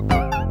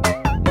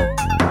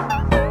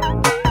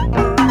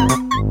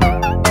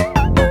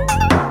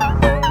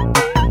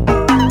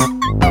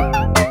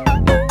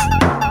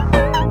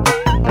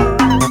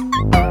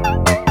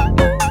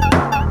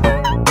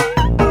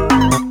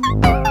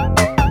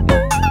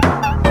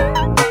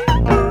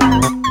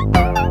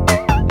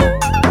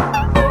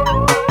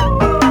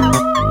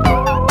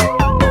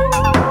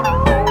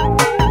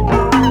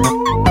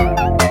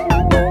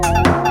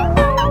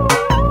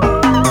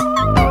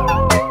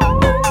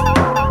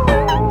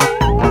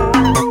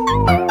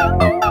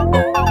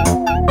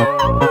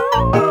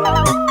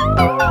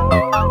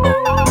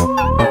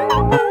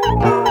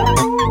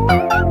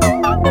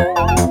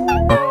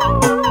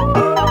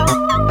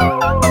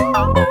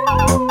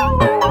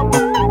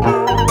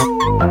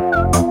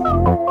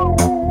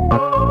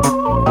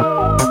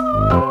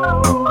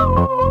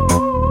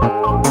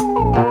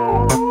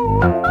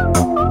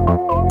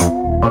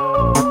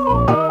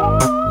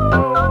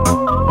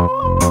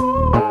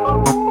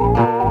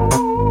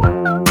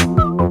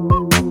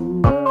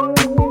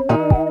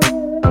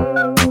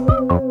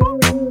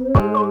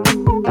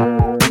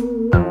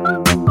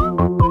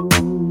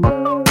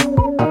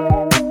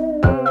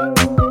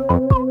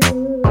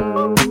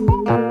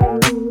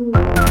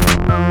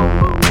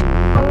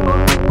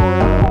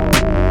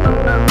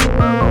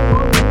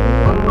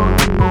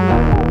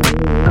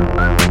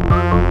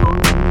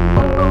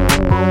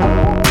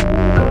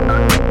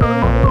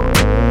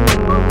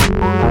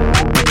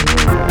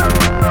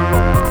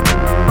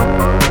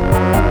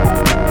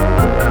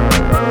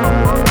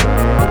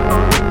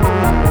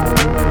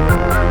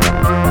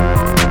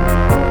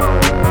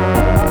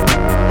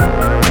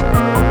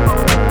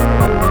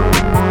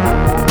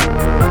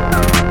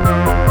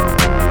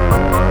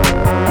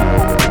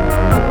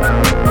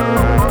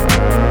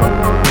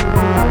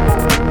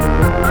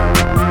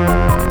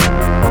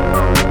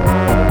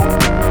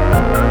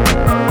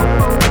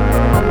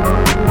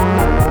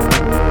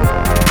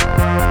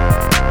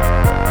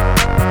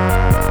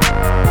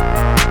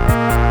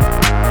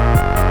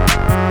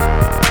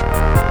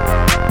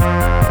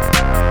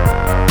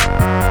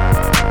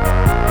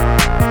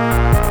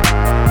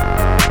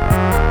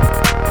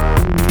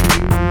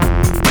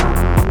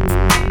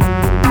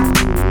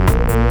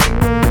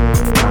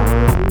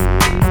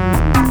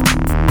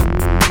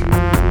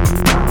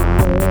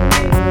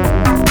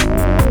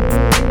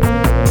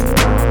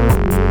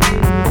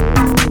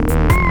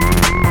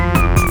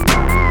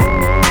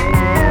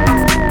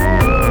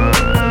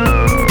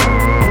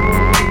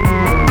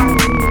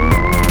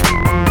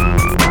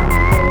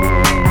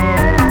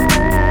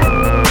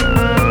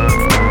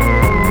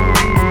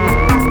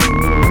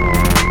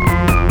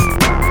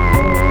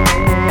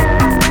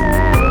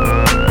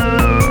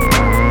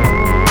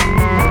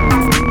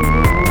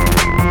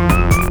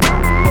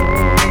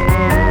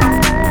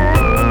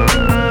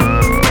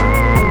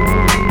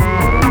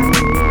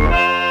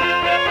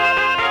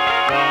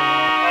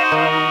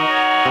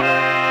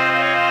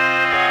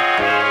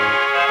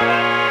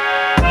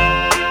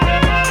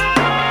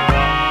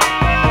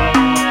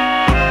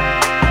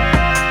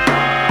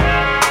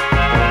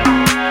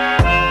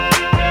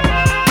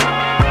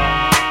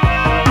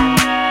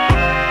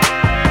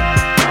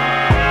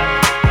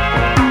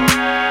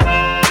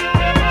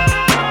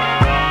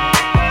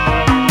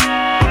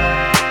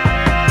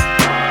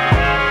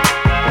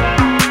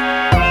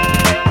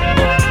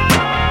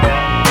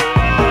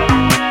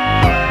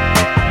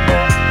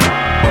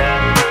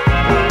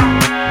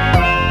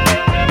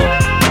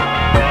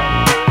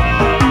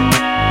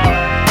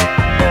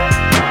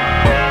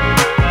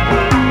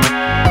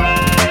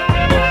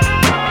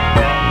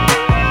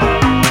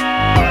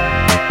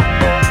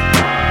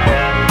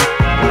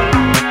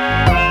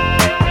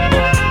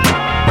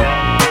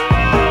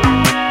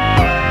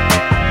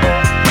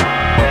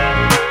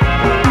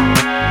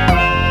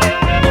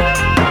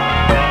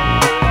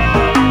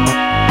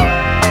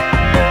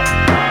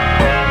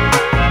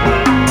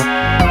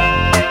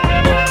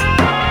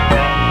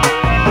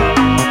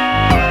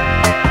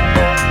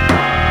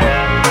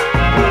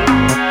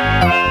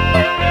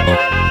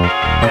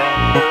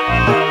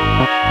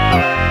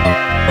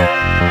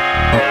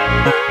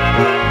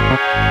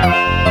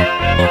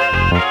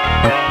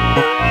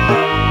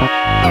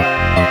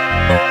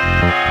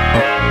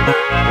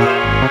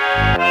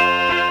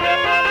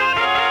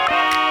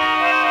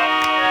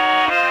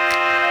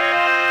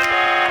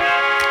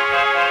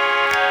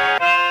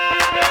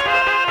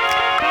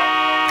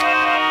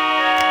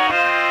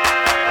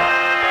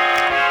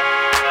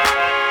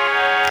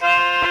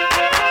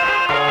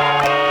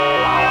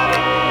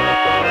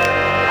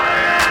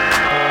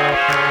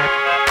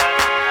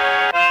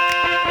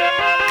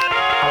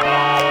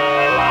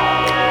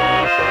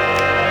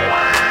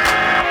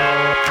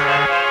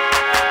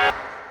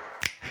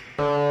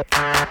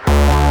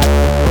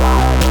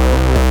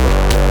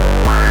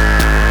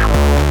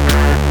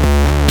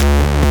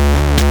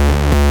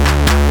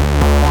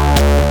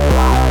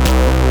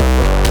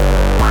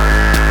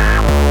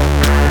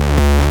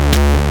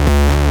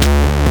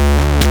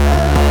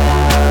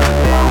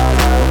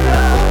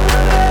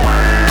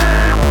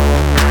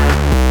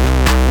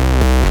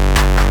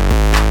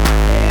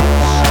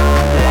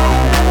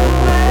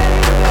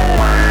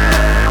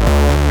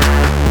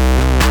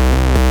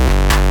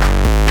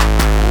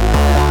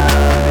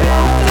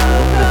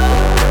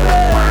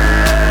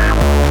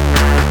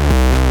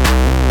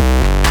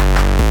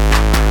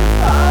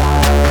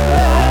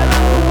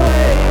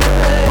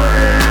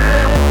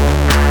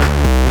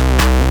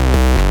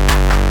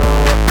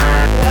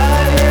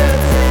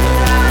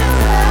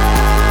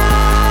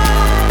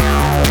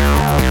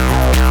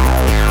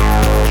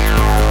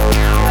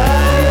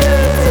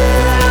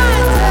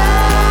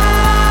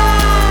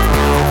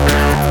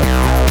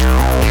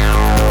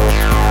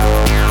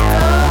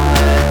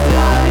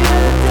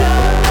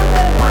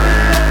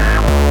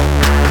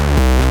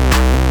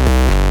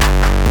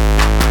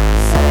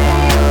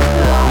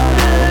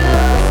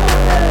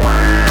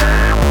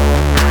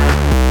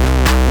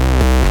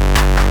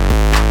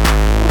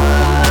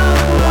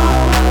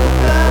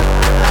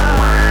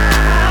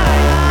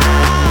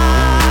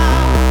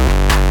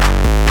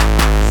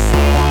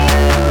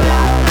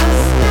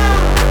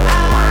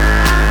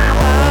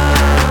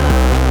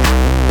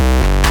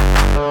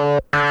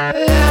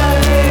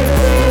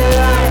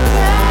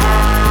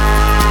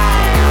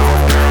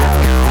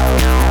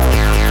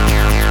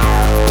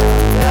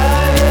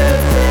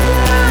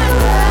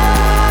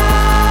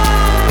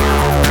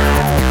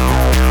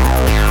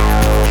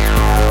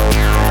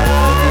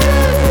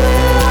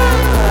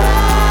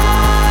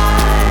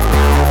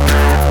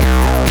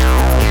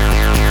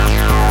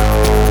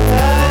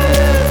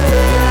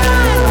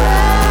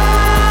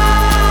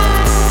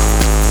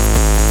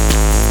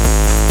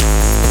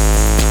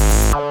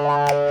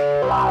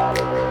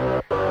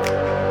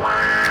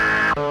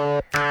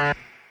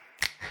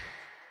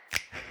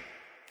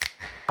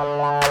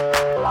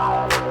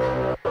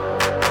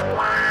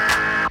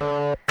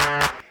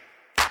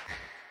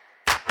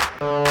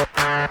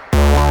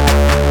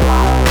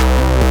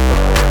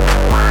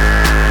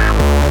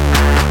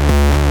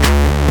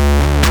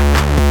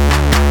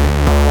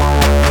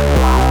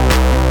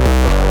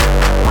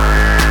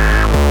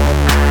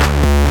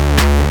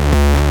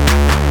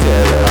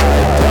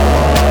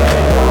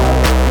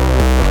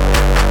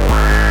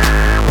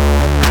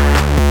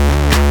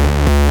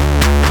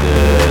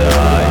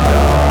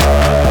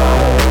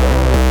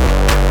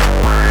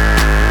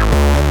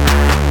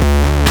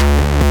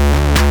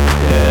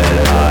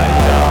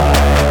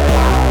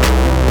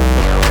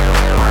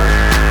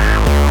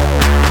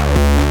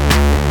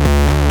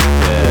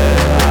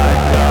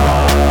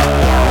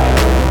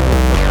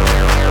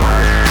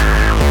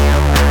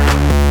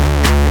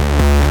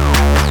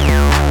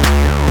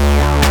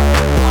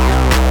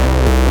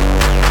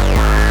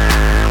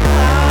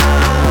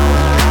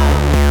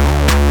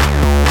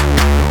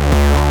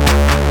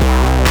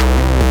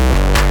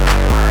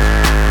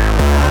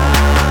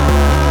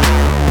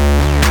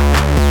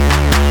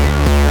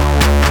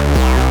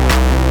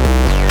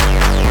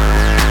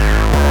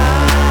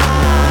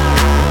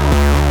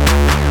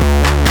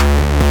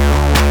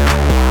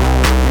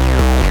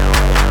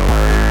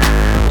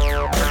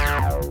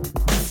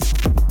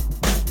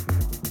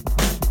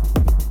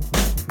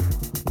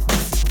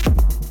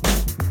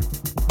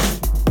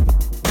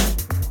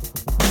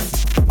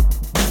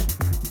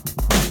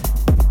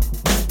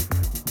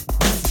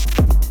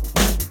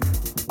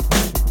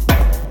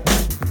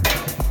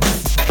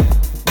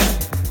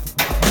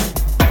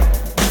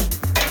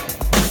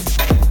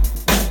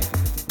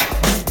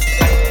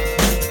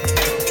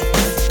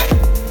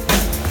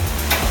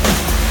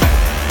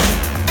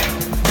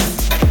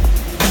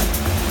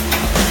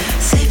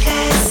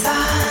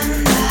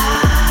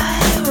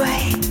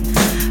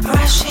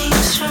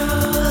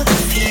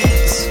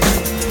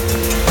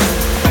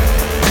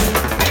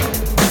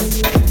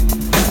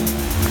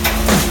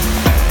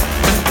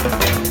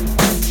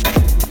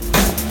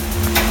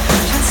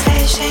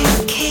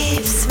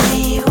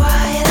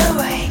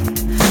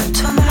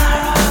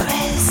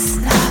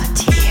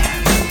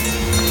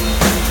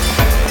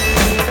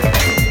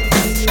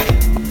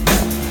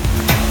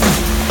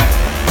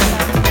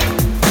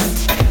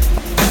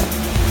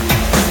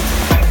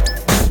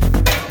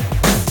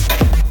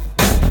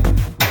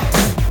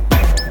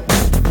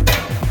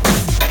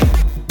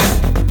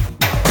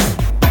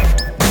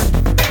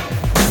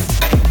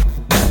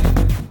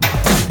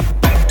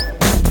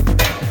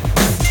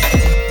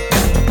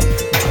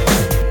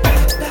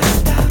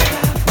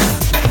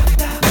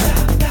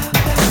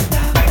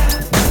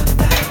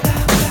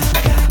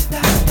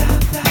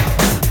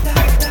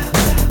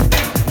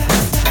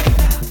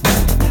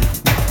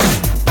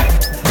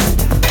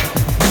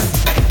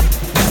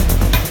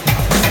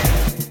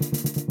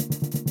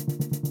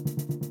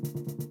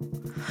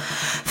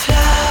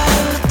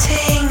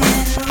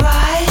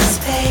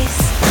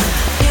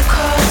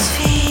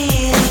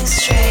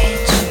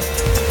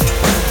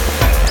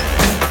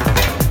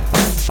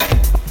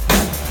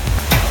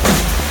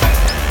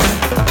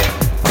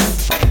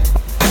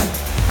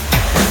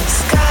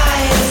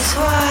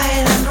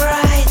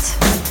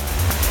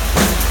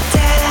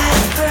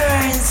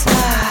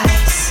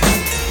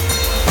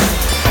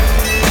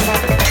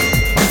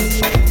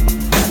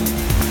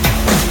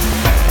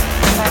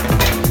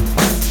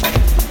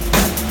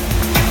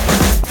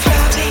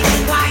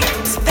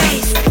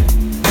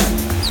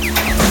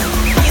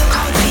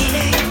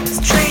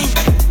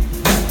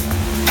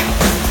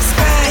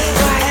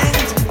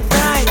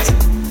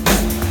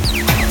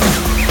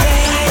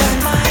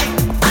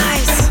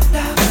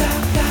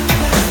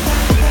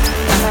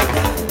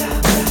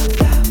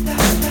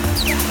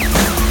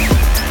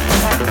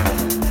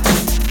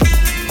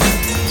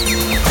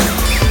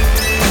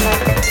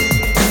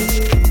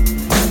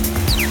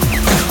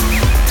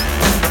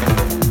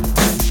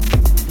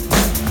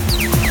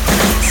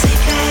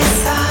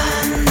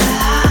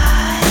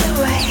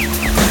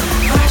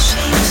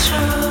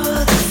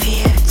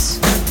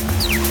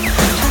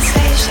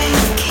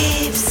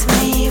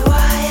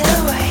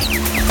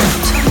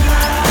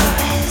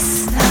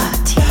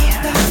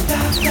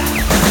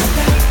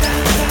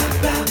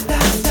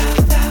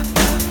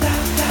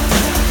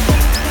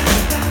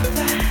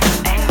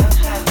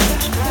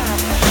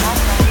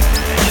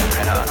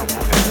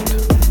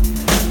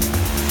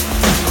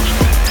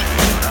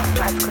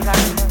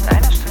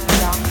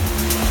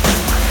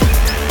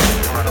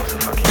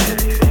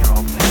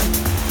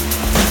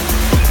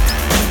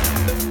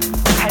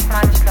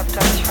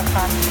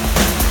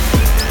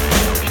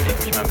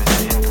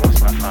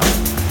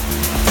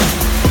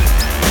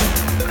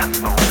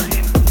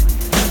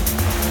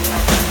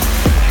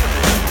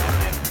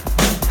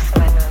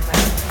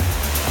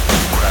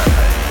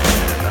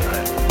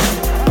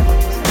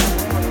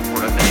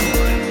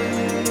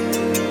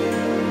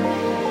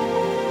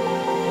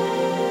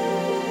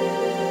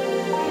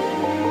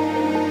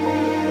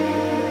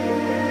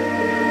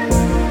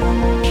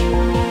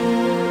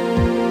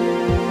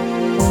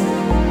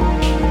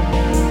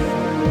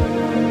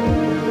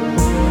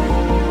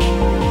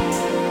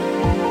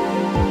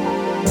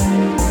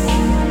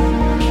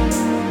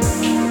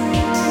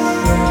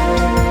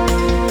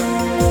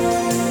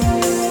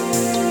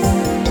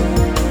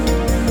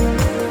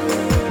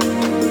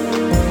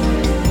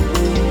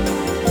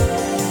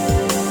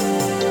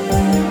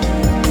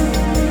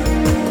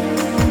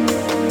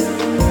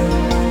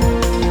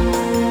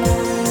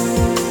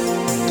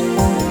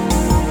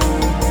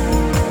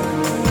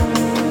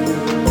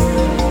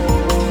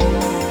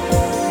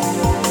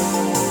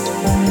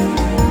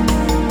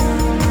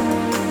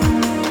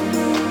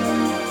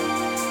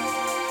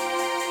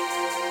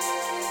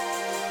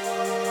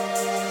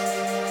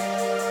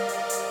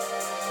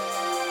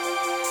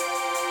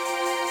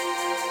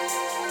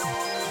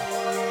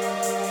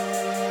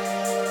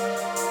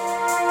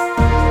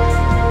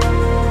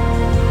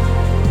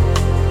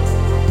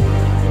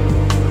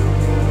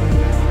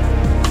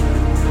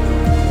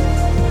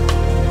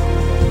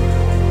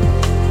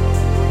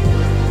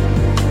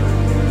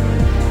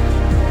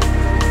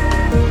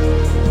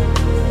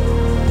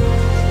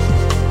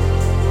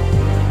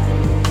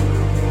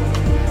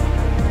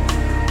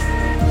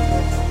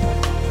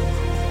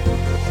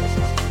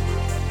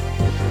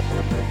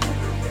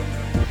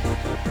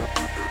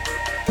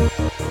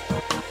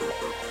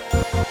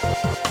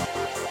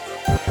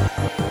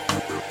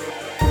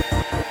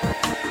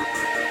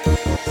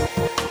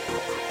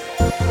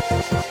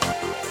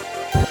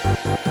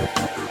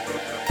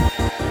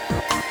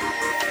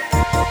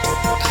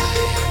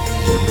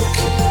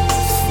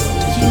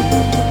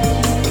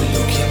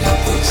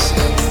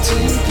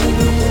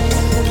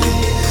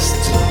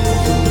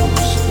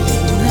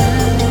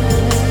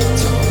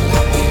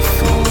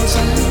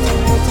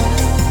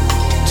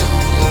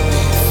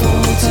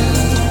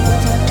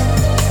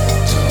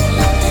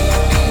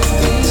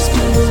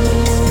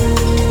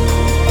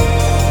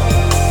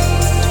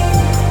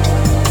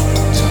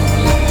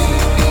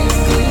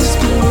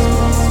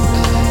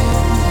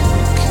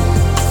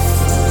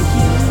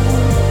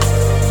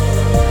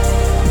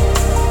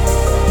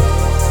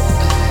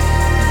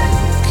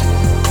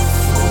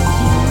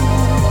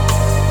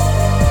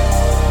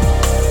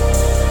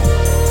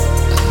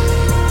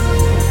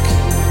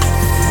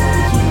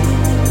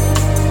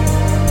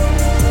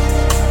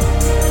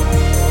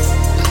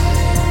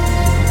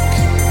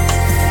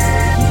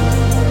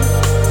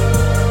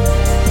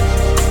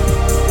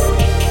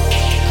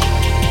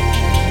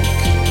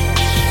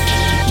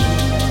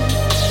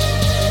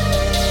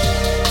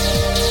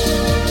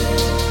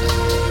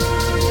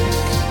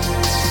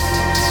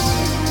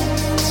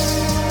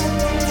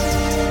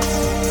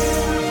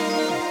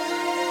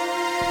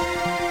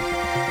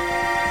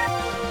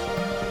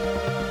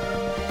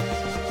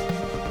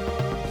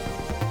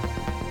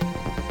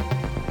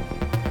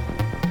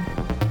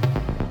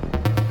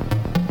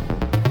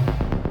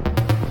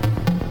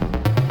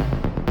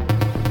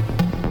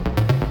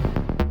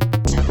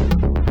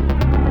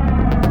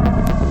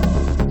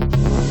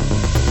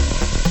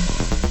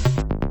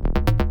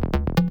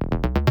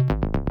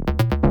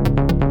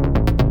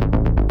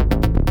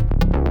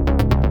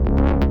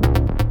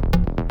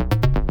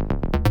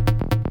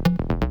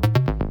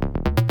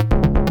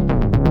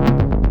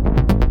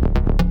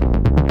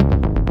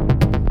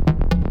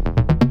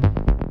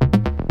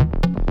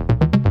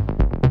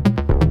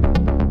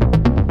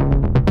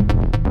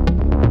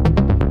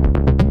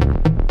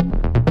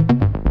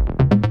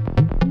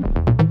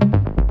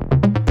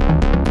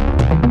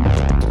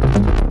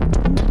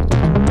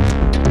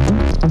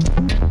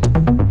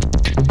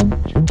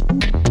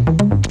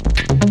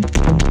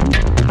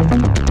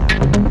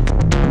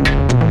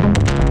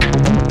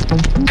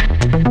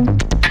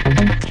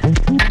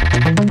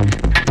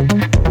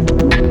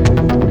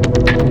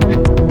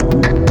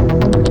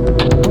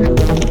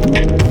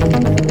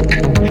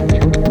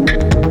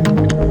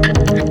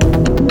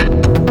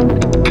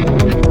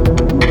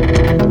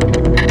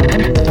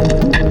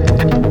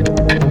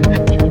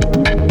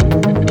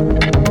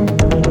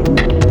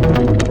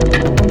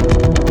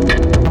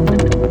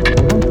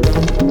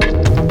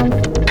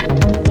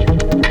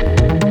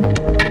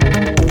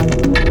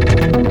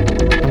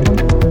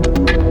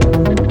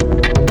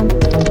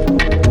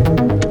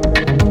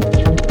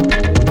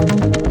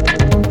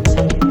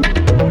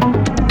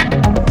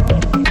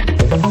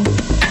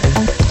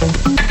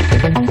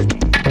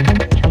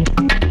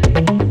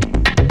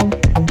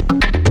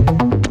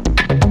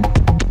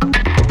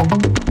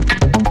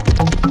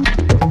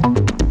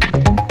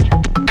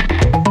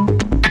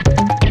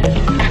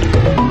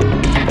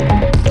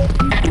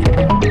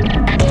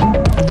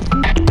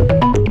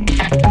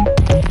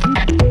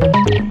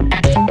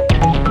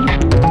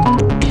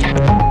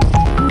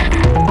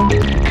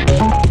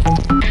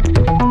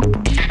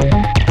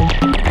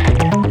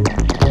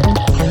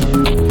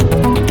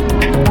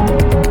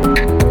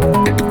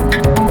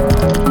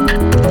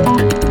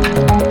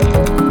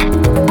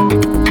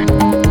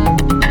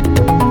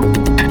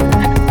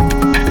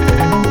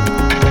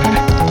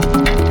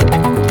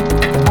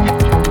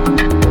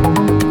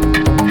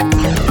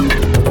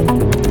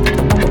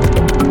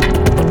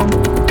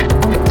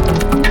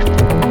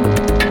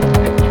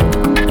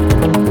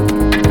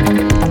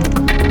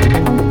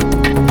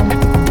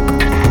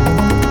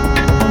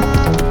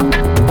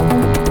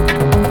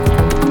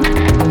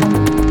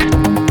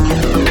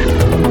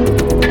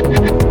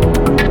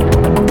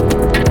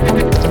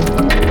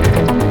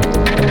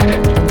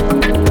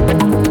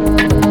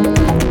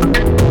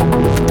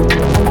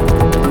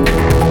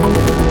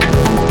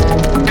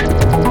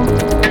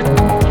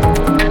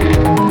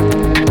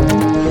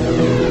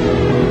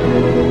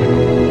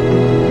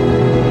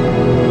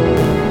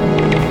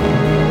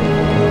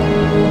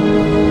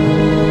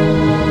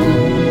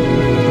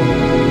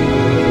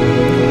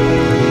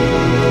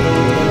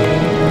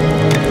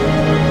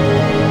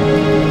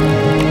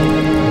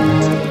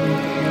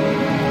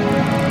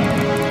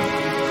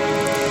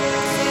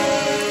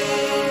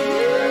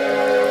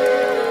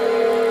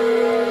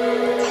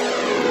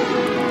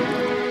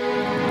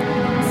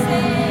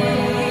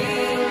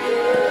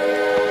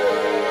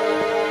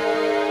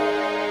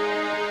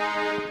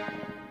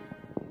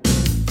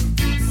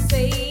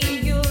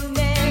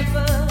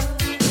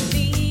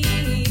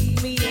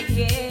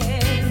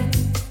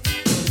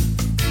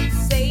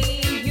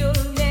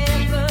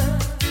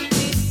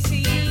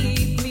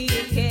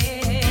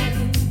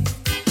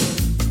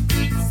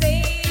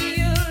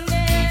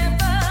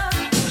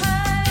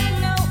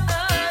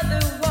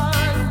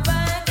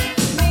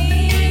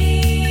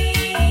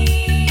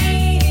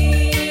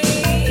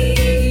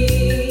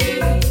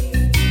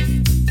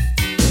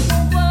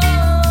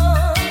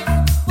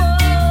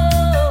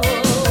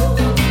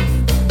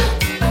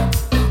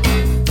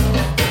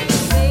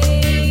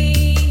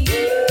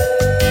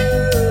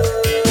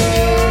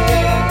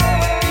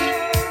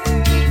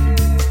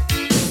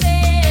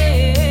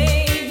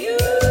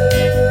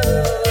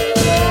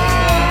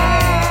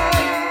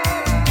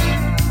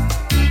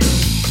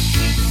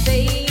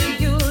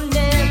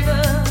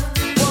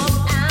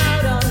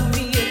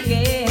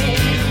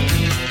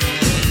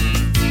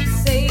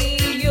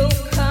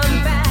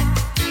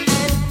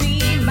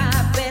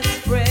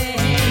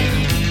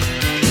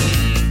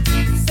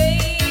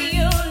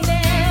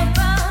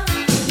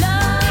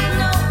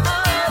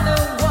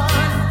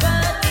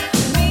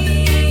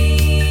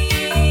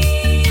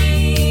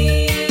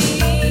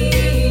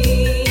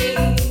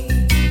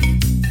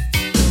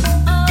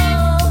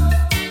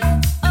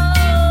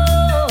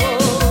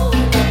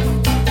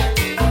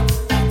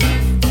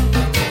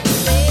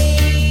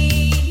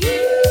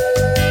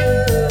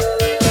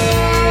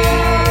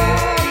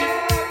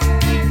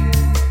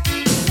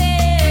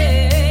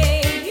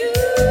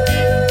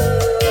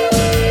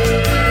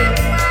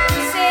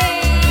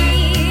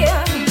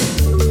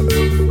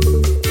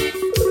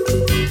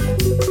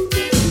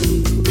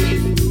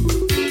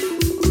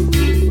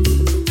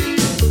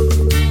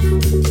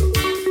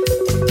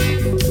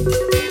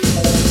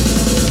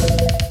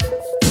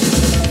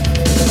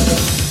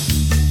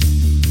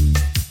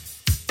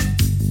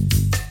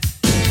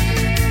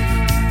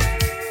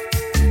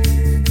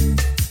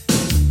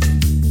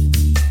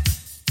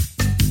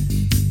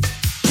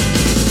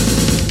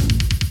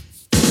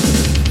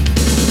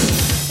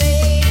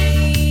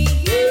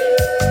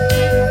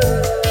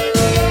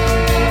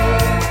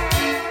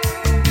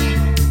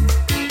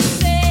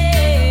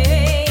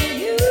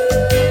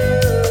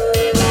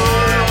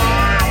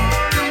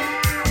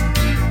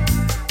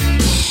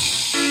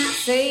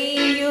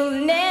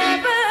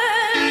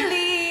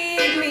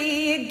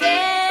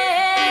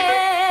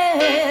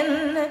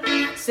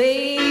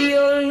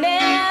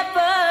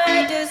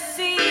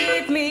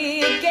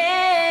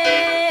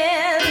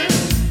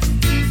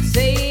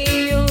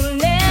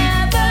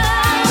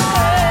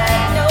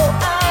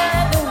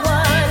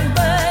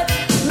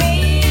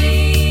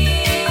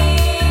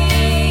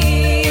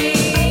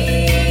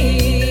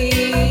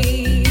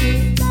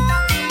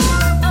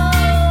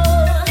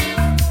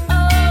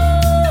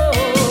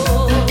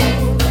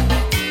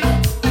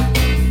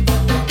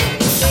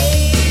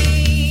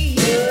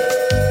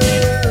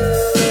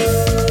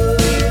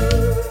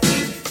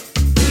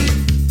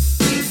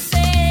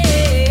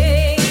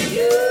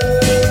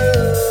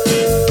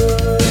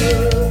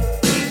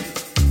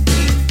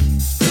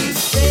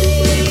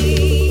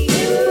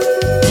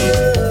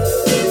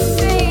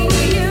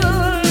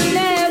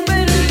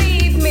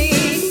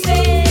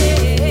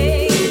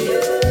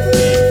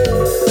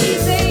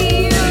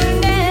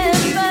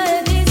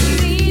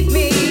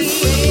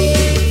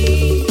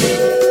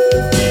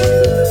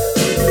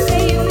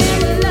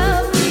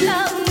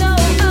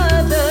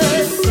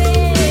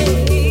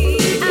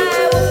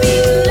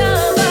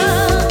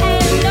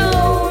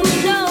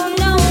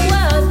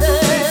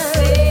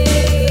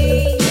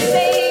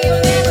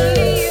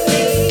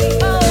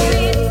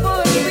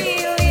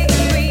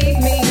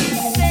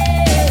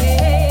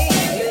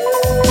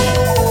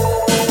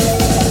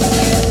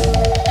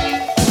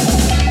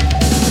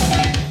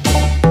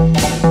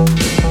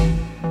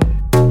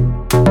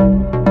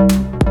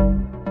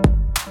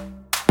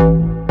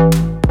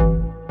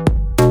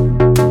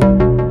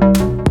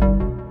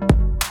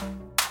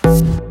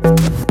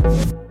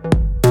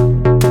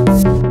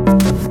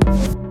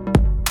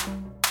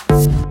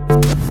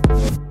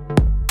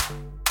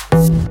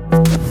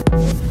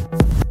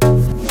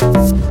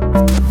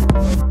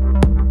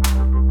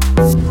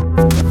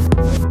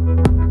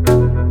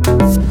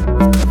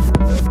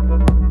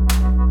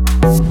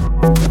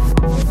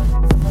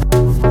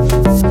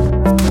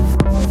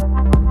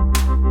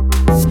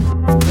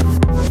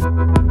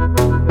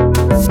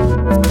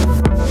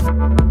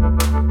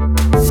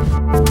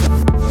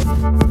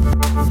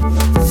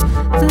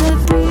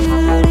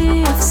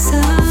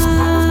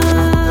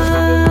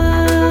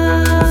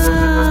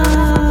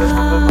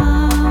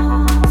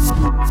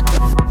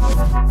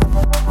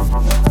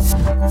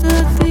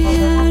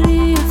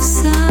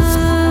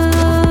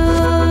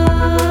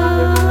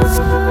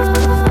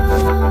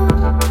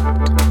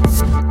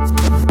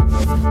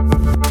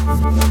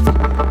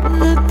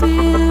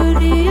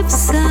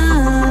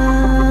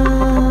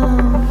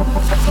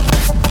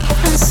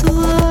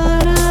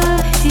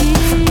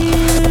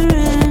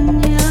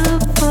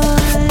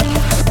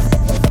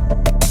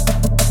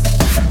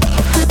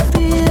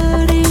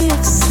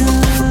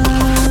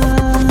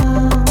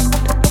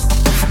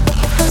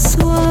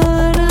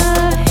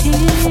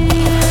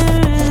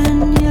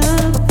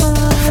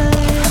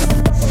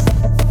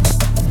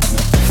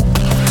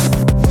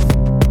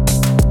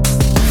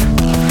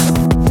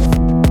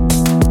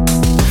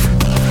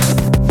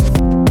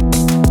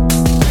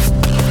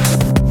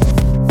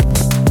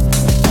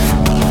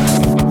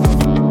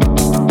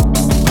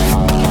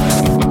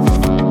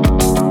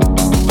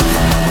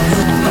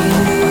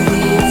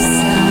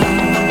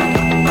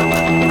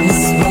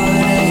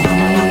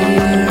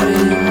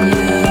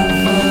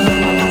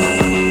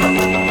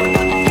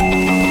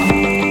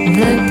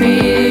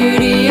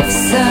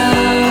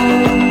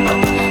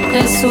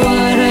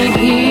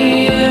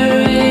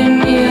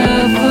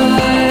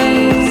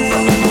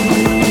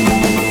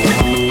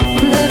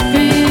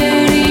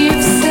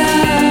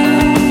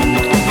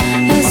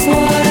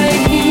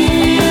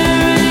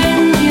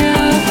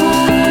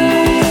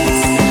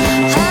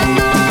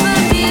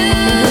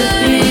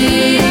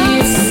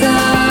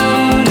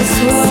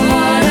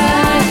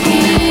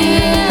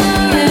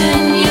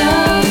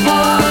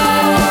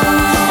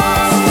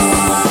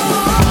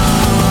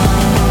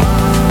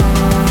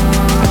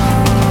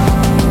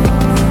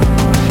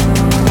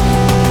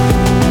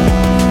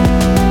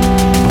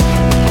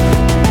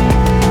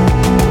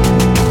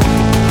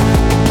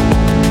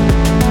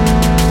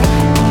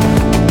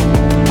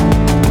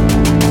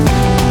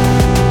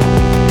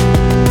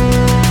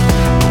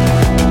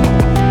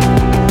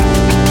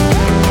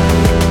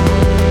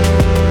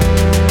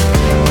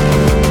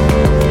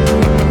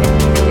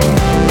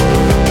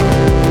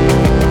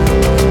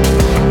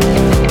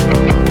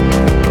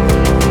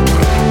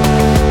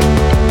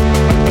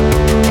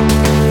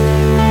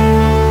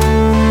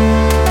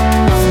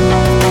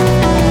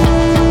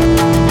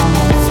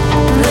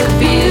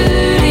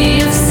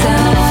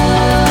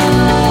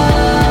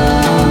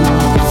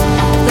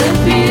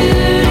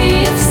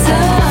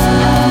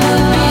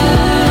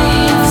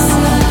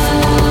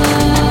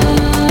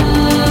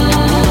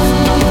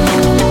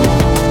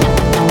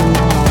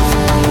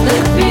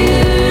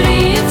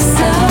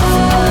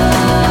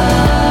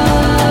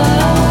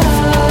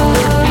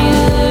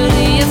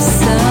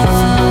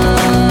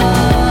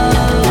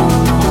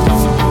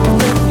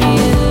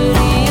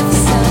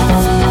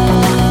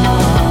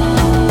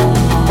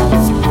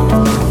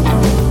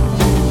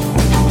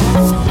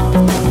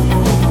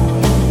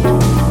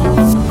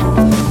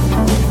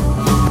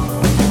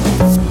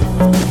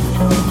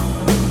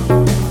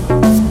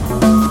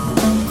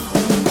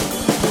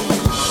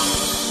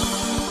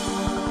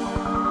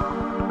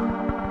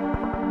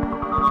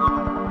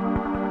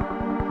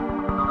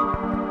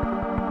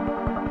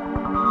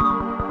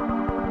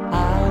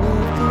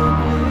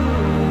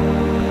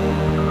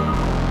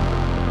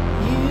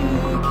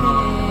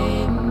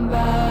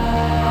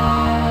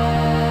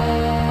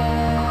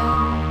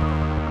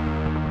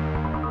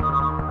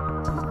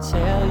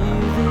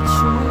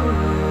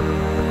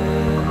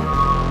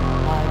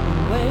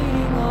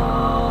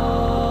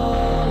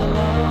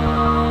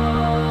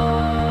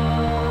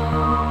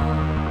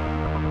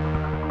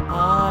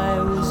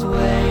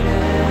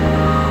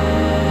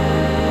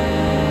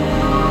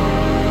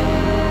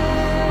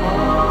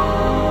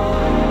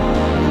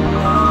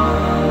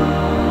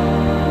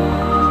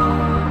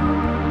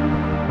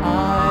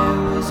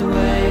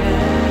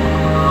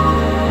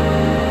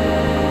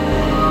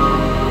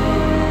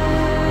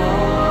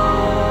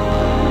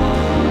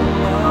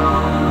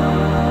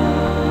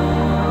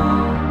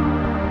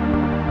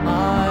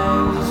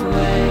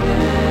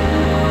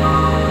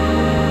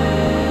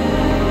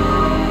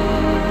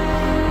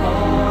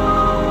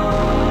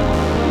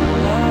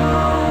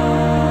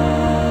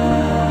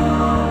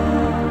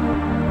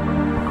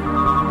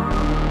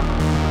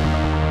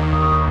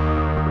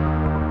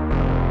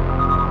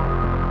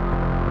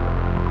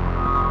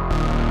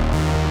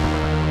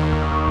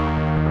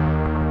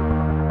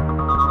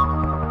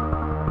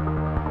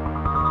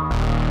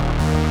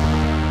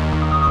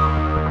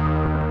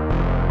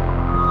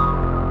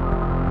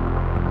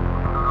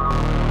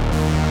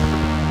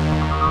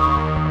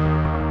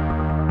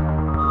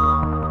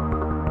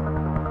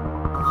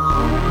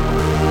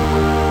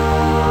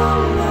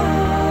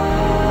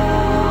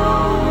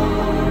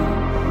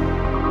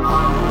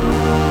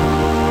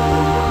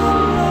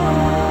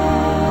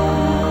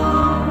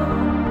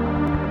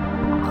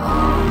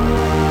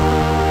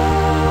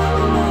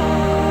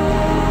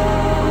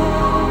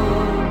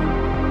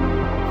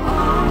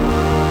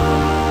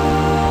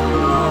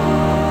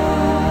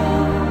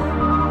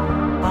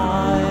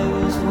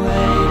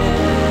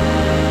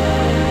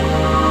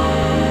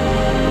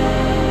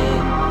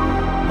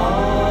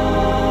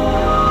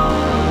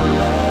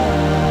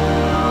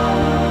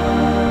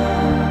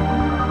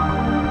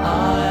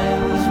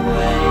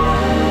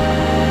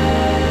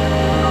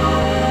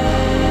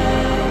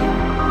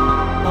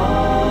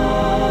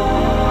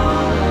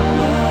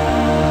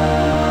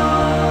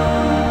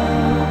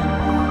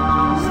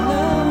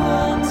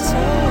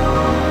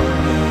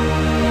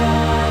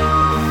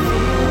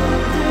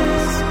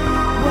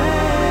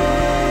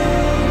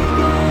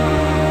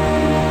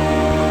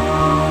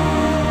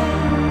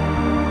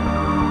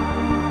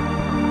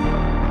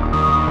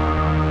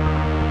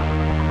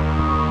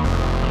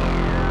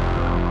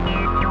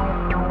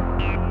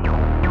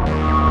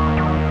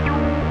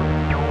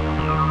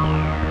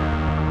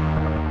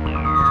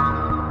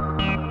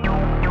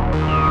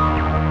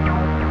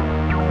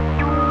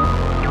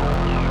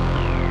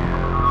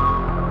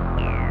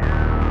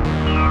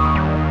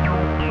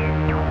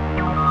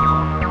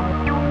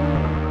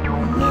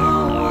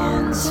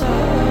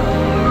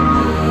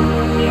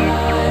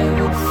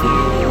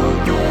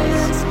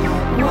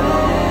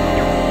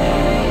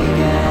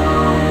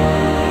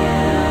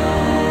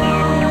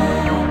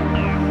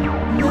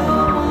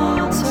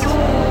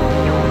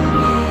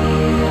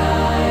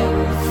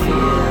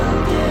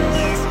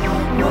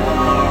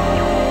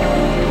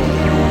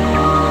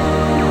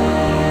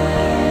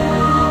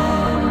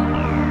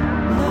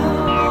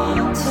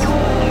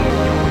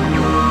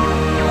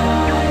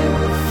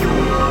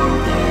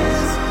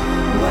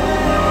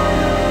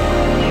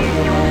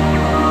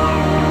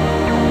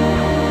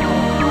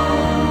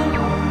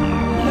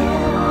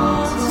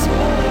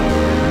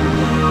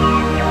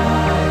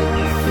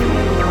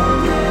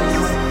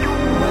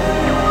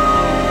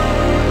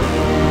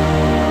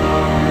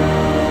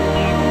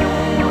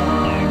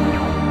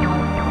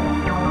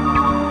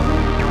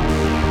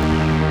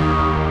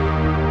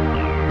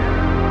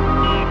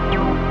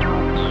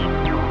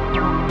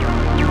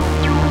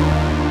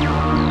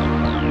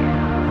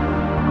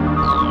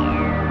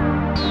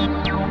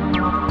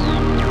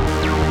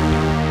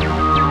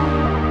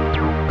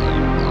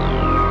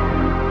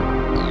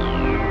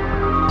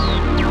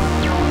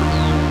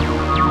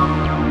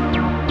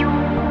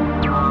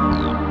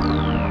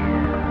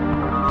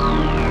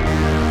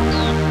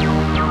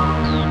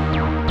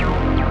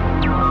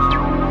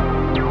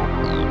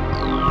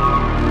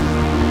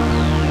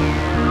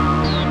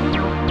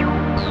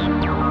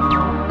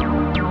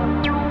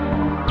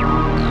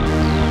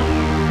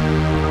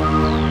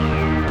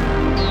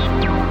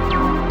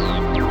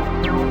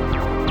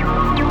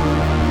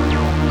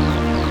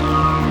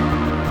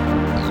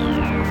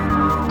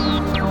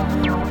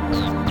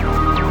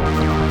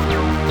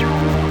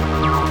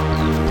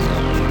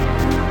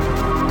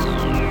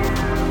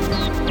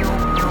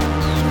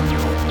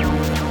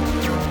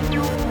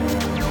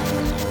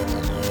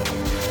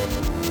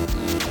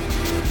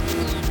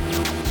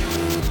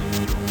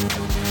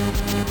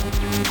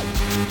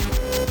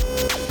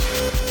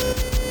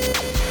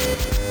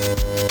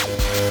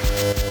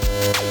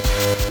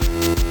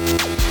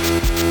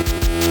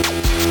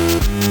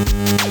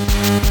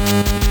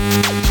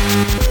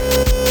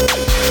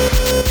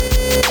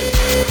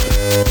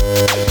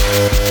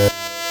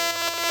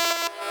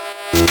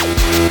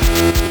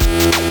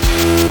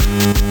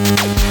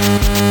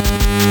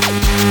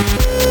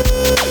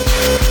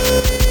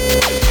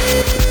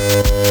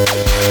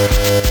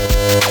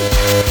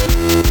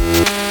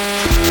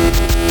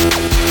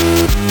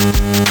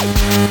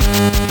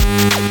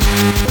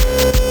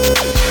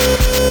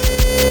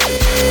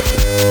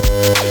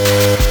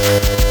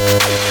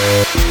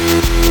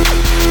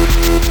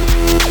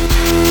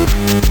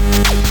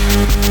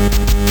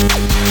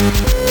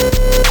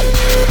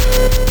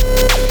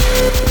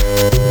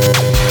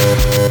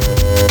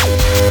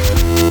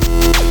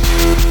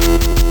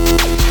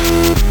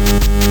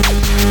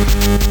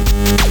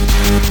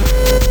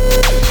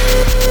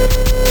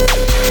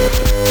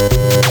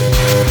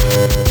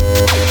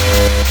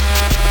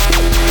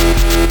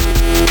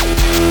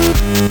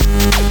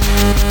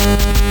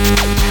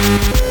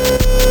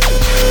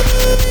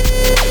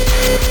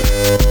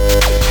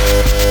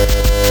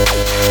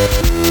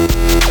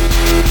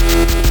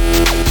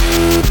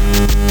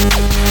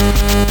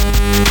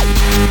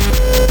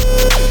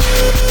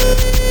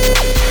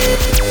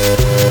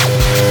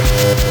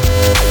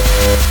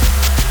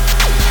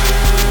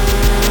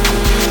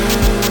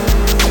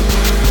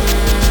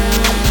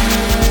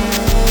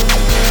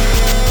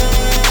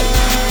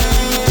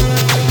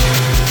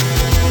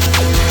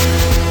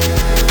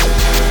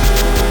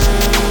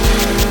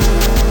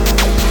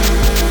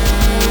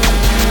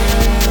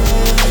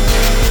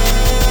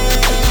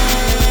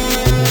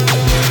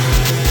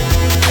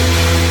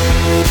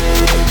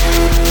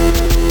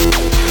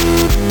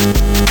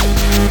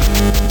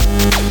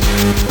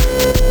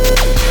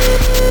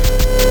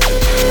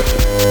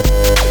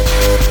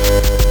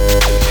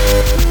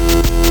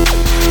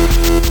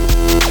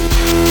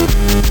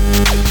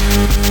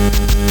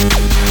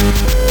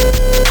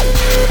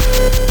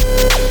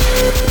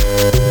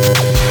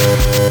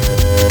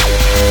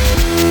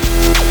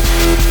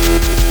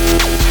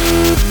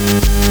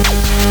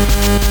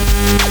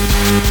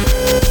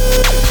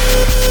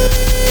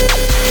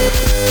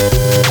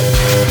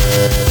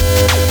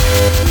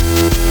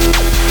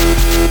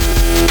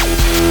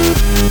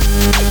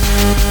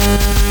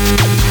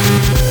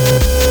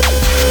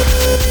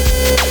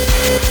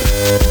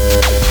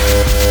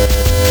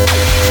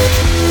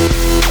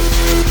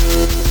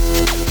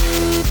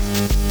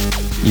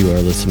 You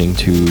are listening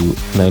to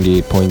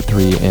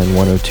 98.3 and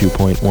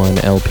 102.1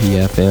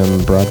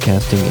 LPFM,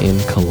 broadcasting in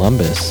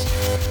Columbus.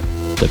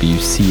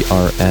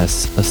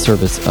 WCRS, a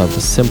service of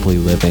Simply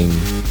Living.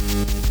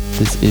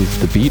 This is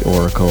the Beat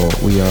Oracle.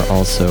 We are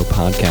also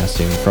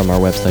podcasting from our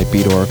website,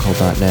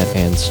 beatoracle.net,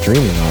 and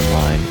streaming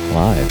online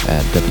live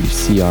at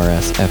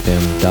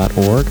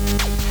WCRSFM.org.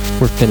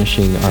 We're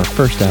finishing our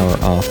first hour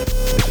off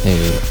with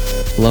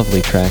a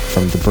lovely track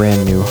from the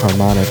brand new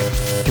Harmonic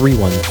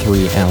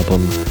 313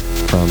 album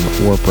from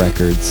Warp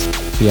Records.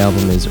 The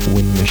album is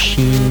When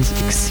Machines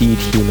Exceed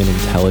Human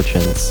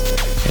Intelligence,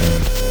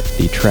 and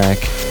the track,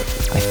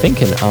 I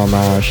think an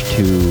homage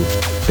to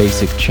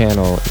Basic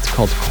Channel. It's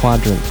called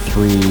Quadrant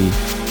 3.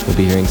 We'll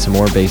be hearing some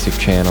more Basic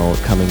Channel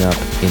coming up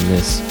in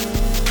this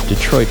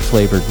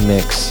Detroit-flavored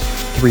mix.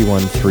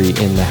 313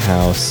 in the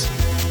house,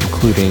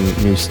 including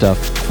new stuff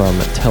from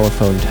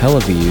Telephone Tel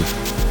Aviv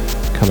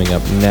coming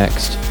up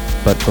next.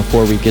 But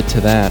before we get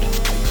to that,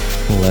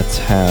 let's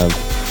have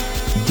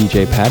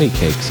DJ Patty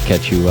Cakes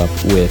catch you up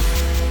with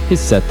his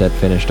set that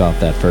finished off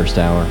that first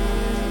hour.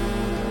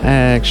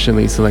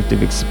 Actually,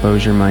 Selective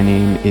Exposure, my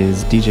name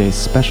is DJ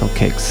Special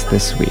Cakes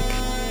this week.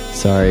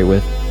 Sorry,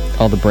 with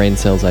all the brain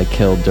cells I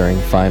killed during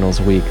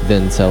finals week,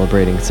 then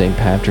celebrating St.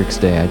 Patrick's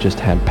Day, I just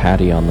had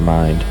Patty on the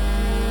mind.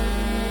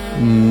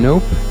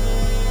 Nope.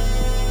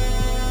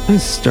 I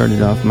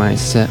started off my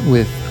set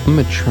with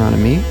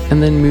Metronomy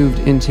and then moved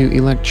into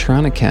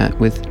Electronicat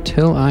with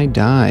Till I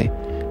Die.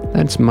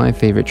 That's my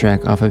favorite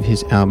track off of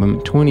his album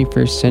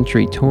 21st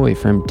Century Toy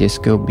from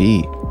Disco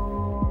B.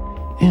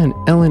 And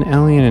Ellen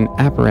Allien and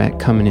Apparat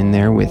coming in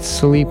there with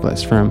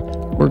Sleepless from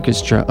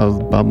Orchestra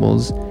of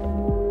Bubbles.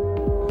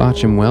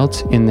 Botcham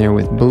Welt in there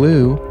with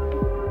Blue.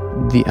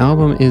 The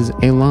album is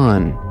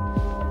Elan.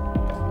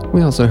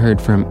 We also heard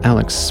from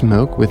Alex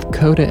Smoke with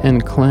Coda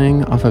and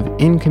Clang off of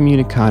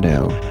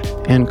Incommunicado,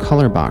 and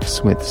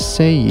Colorbox with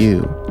Say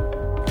You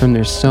from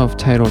their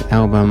self-titled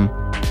album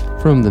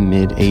from the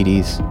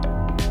mid-80s.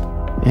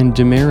 And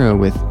Demero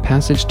with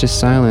Passage to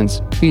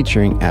Silence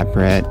featuring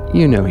Apparat.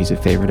 You know he's a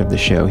favorite of the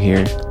show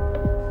here.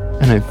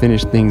 And I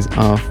finished things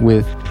off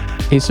with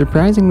a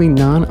surprisingly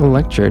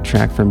non-electro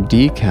track from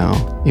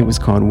Decal. It was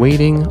called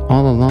Waiting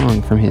All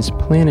Along from his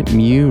Planet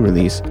Mu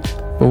release,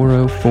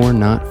 404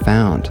 Not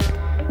Found.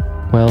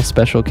 Well,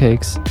 Special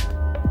Cakes,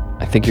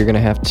 I think you're going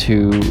to have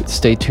to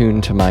stay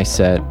tuned to my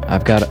set.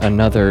 I've got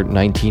another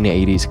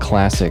 1980s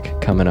classic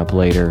coming up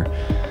later,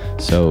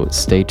 so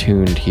stay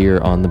tuned here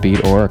on the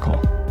Beat Oracle.